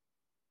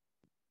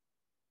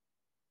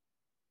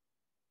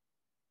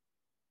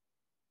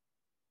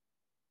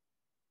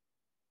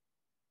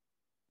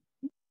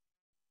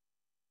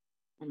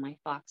 And my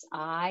fox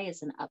eye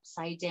is an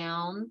upside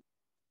down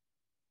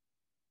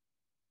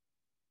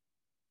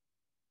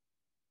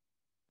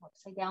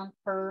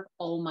curve.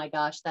 Oh my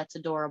gosh, that's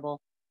adorable.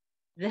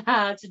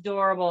 That's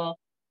adorable.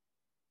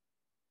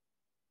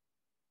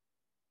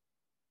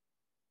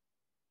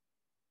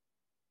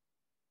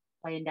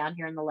 Playing down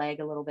here in the leg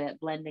a little bit,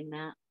 blending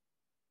that.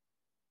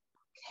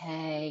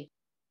 Okay.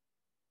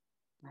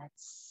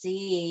 Let's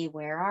see,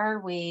 where are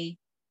we?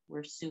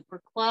 We're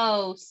super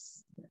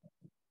close.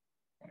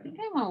 I think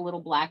I want a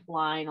little black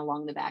line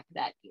along the back of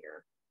that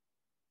ear.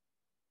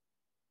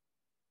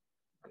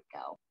 There we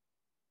go.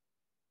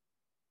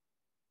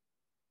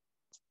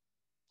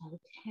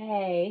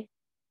 Okay.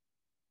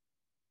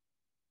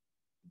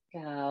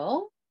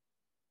 Go.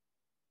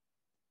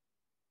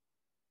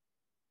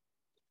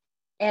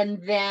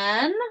 And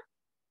then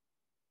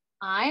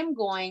I'm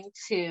going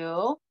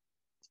to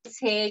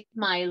take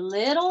my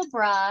little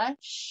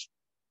brush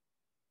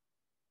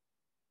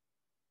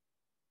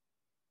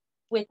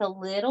with a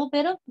little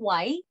bit of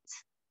white.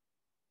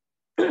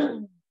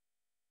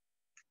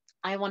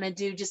 I want to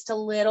do just a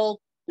little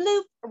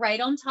bloop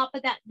right on top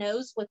of that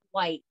nose with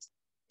white.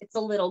 It's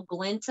a little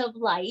glint of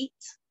light.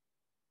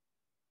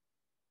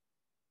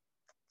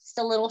 Just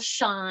a little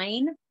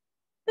shine,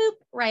 boop,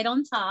 right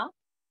on top.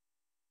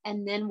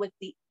 And then with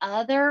the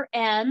other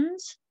end,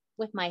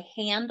 with my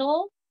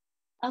handle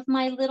of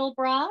my little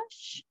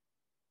brush,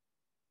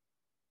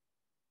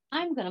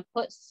 I'm going to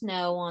put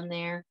snow on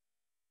there.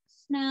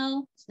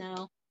 Snow,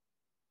 snow.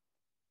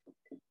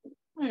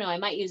 I don't know, I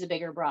might use a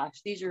bigger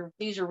brush. These are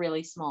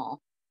really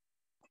small.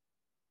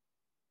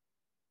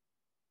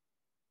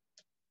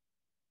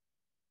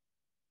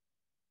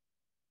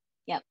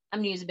 Yep, I'm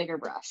going to use a bigger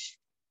brush.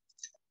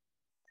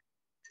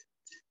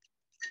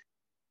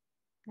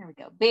 There we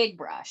go, big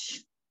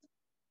brush.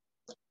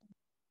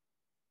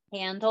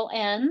 Handle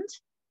end.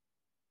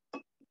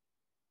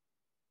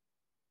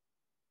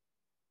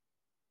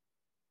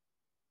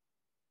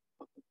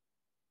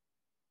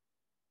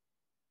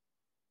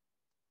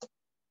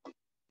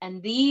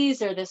 And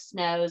these are the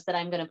snows that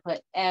I'm going to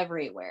put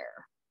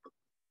everywhere.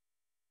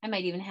 I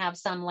might even have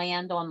some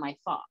land on my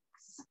fox.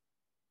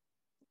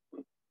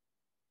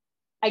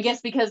 I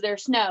guess because they're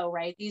snow,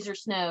 right? These are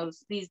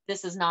snows. These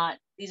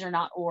are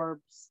not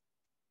orbs.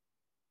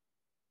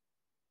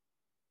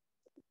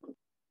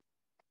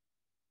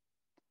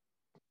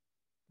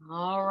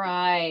 All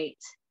right.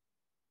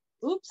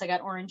 Oops, I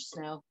got orange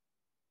snow.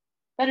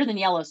 Better than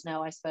yellow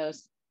snow, I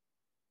suppose.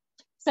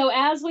 So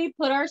as we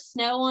put our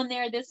snow on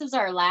there, this is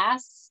our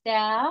last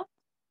step.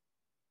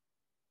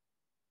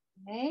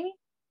 Okay.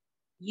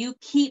 You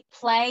keep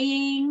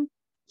playing,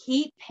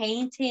 keep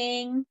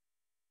painting,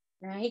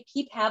 right?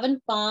 Keep having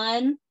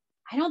fun.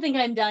 I don't think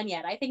I'm done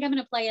yet. I think I'm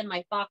going to play in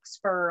my fox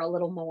fur a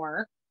little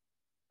more.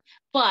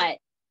 But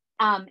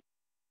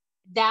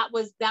that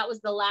was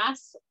the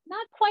last,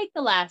 not quite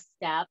the last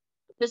step.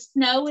 The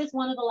snow is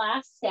one of the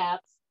last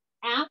steps.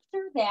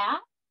 After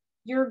that,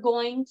 you're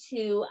going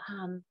to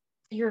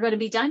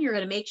be done. You're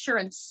going to make sure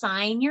and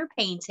sign your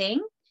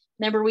painting.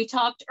 Remember, we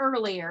talked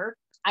earlier.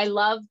 I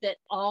love that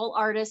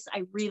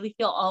I really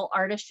feel all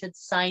artists should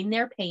sign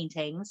their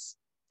paintings.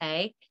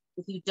 Okay.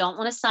 If you don't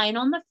want to sign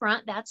on the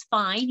front, that's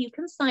fine. You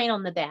can sign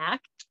on the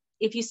back.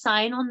 If you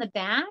sign on the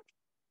back,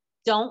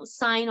 don't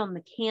sign on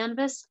the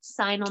canvas,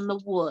 sign on the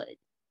wood.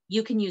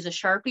 You can use a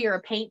Sharpie or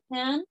a paint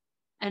pen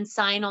and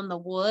sign on the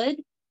wood.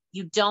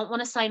 You don't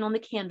want to sign on the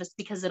canvas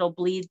because it'll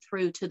bleed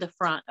through to the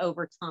front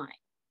over time.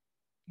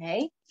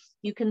 Okay.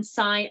 You can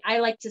sign, I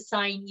like to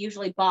sign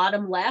usually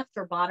bottom left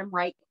or bottom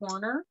right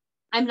corner.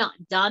 I'm not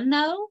done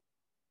though.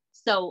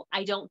 So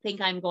I don't think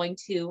I'm not going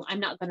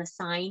to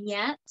sign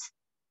yet,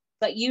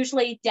 but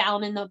usually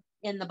down in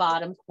the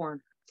bottom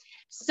corner.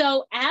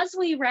 So as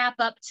we wrap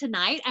up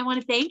tonight, I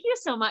want to thank you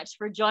so much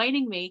for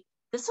joining me.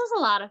 This was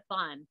a lot of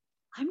fun.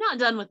 I'm not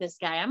done with this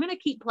guy. I'm going to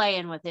keep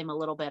playing with him a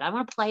little bit. I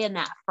want to play in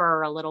that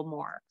fur a little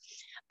more.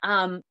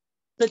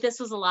 But this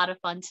was a lot of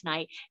fun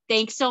tonight.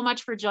 Thanks so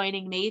much for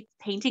joining me,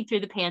 Painting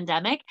Through the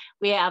Pandemic.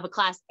 We have a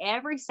class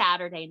every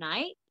Saturday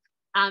night.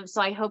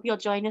 So I hope you'll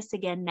join us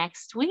again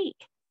next week.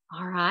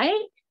 All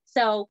right.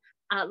 So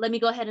let me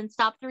go ahead and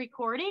stop the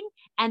recording.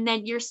 And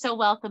then you're so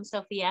welcome,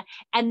 Sophia.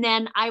 And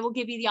then I will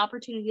give you the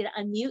opportunity to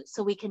unmute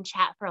so we can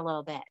chat for a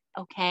little bit.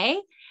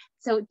 Okay.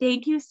 So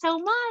thank you so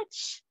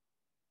much.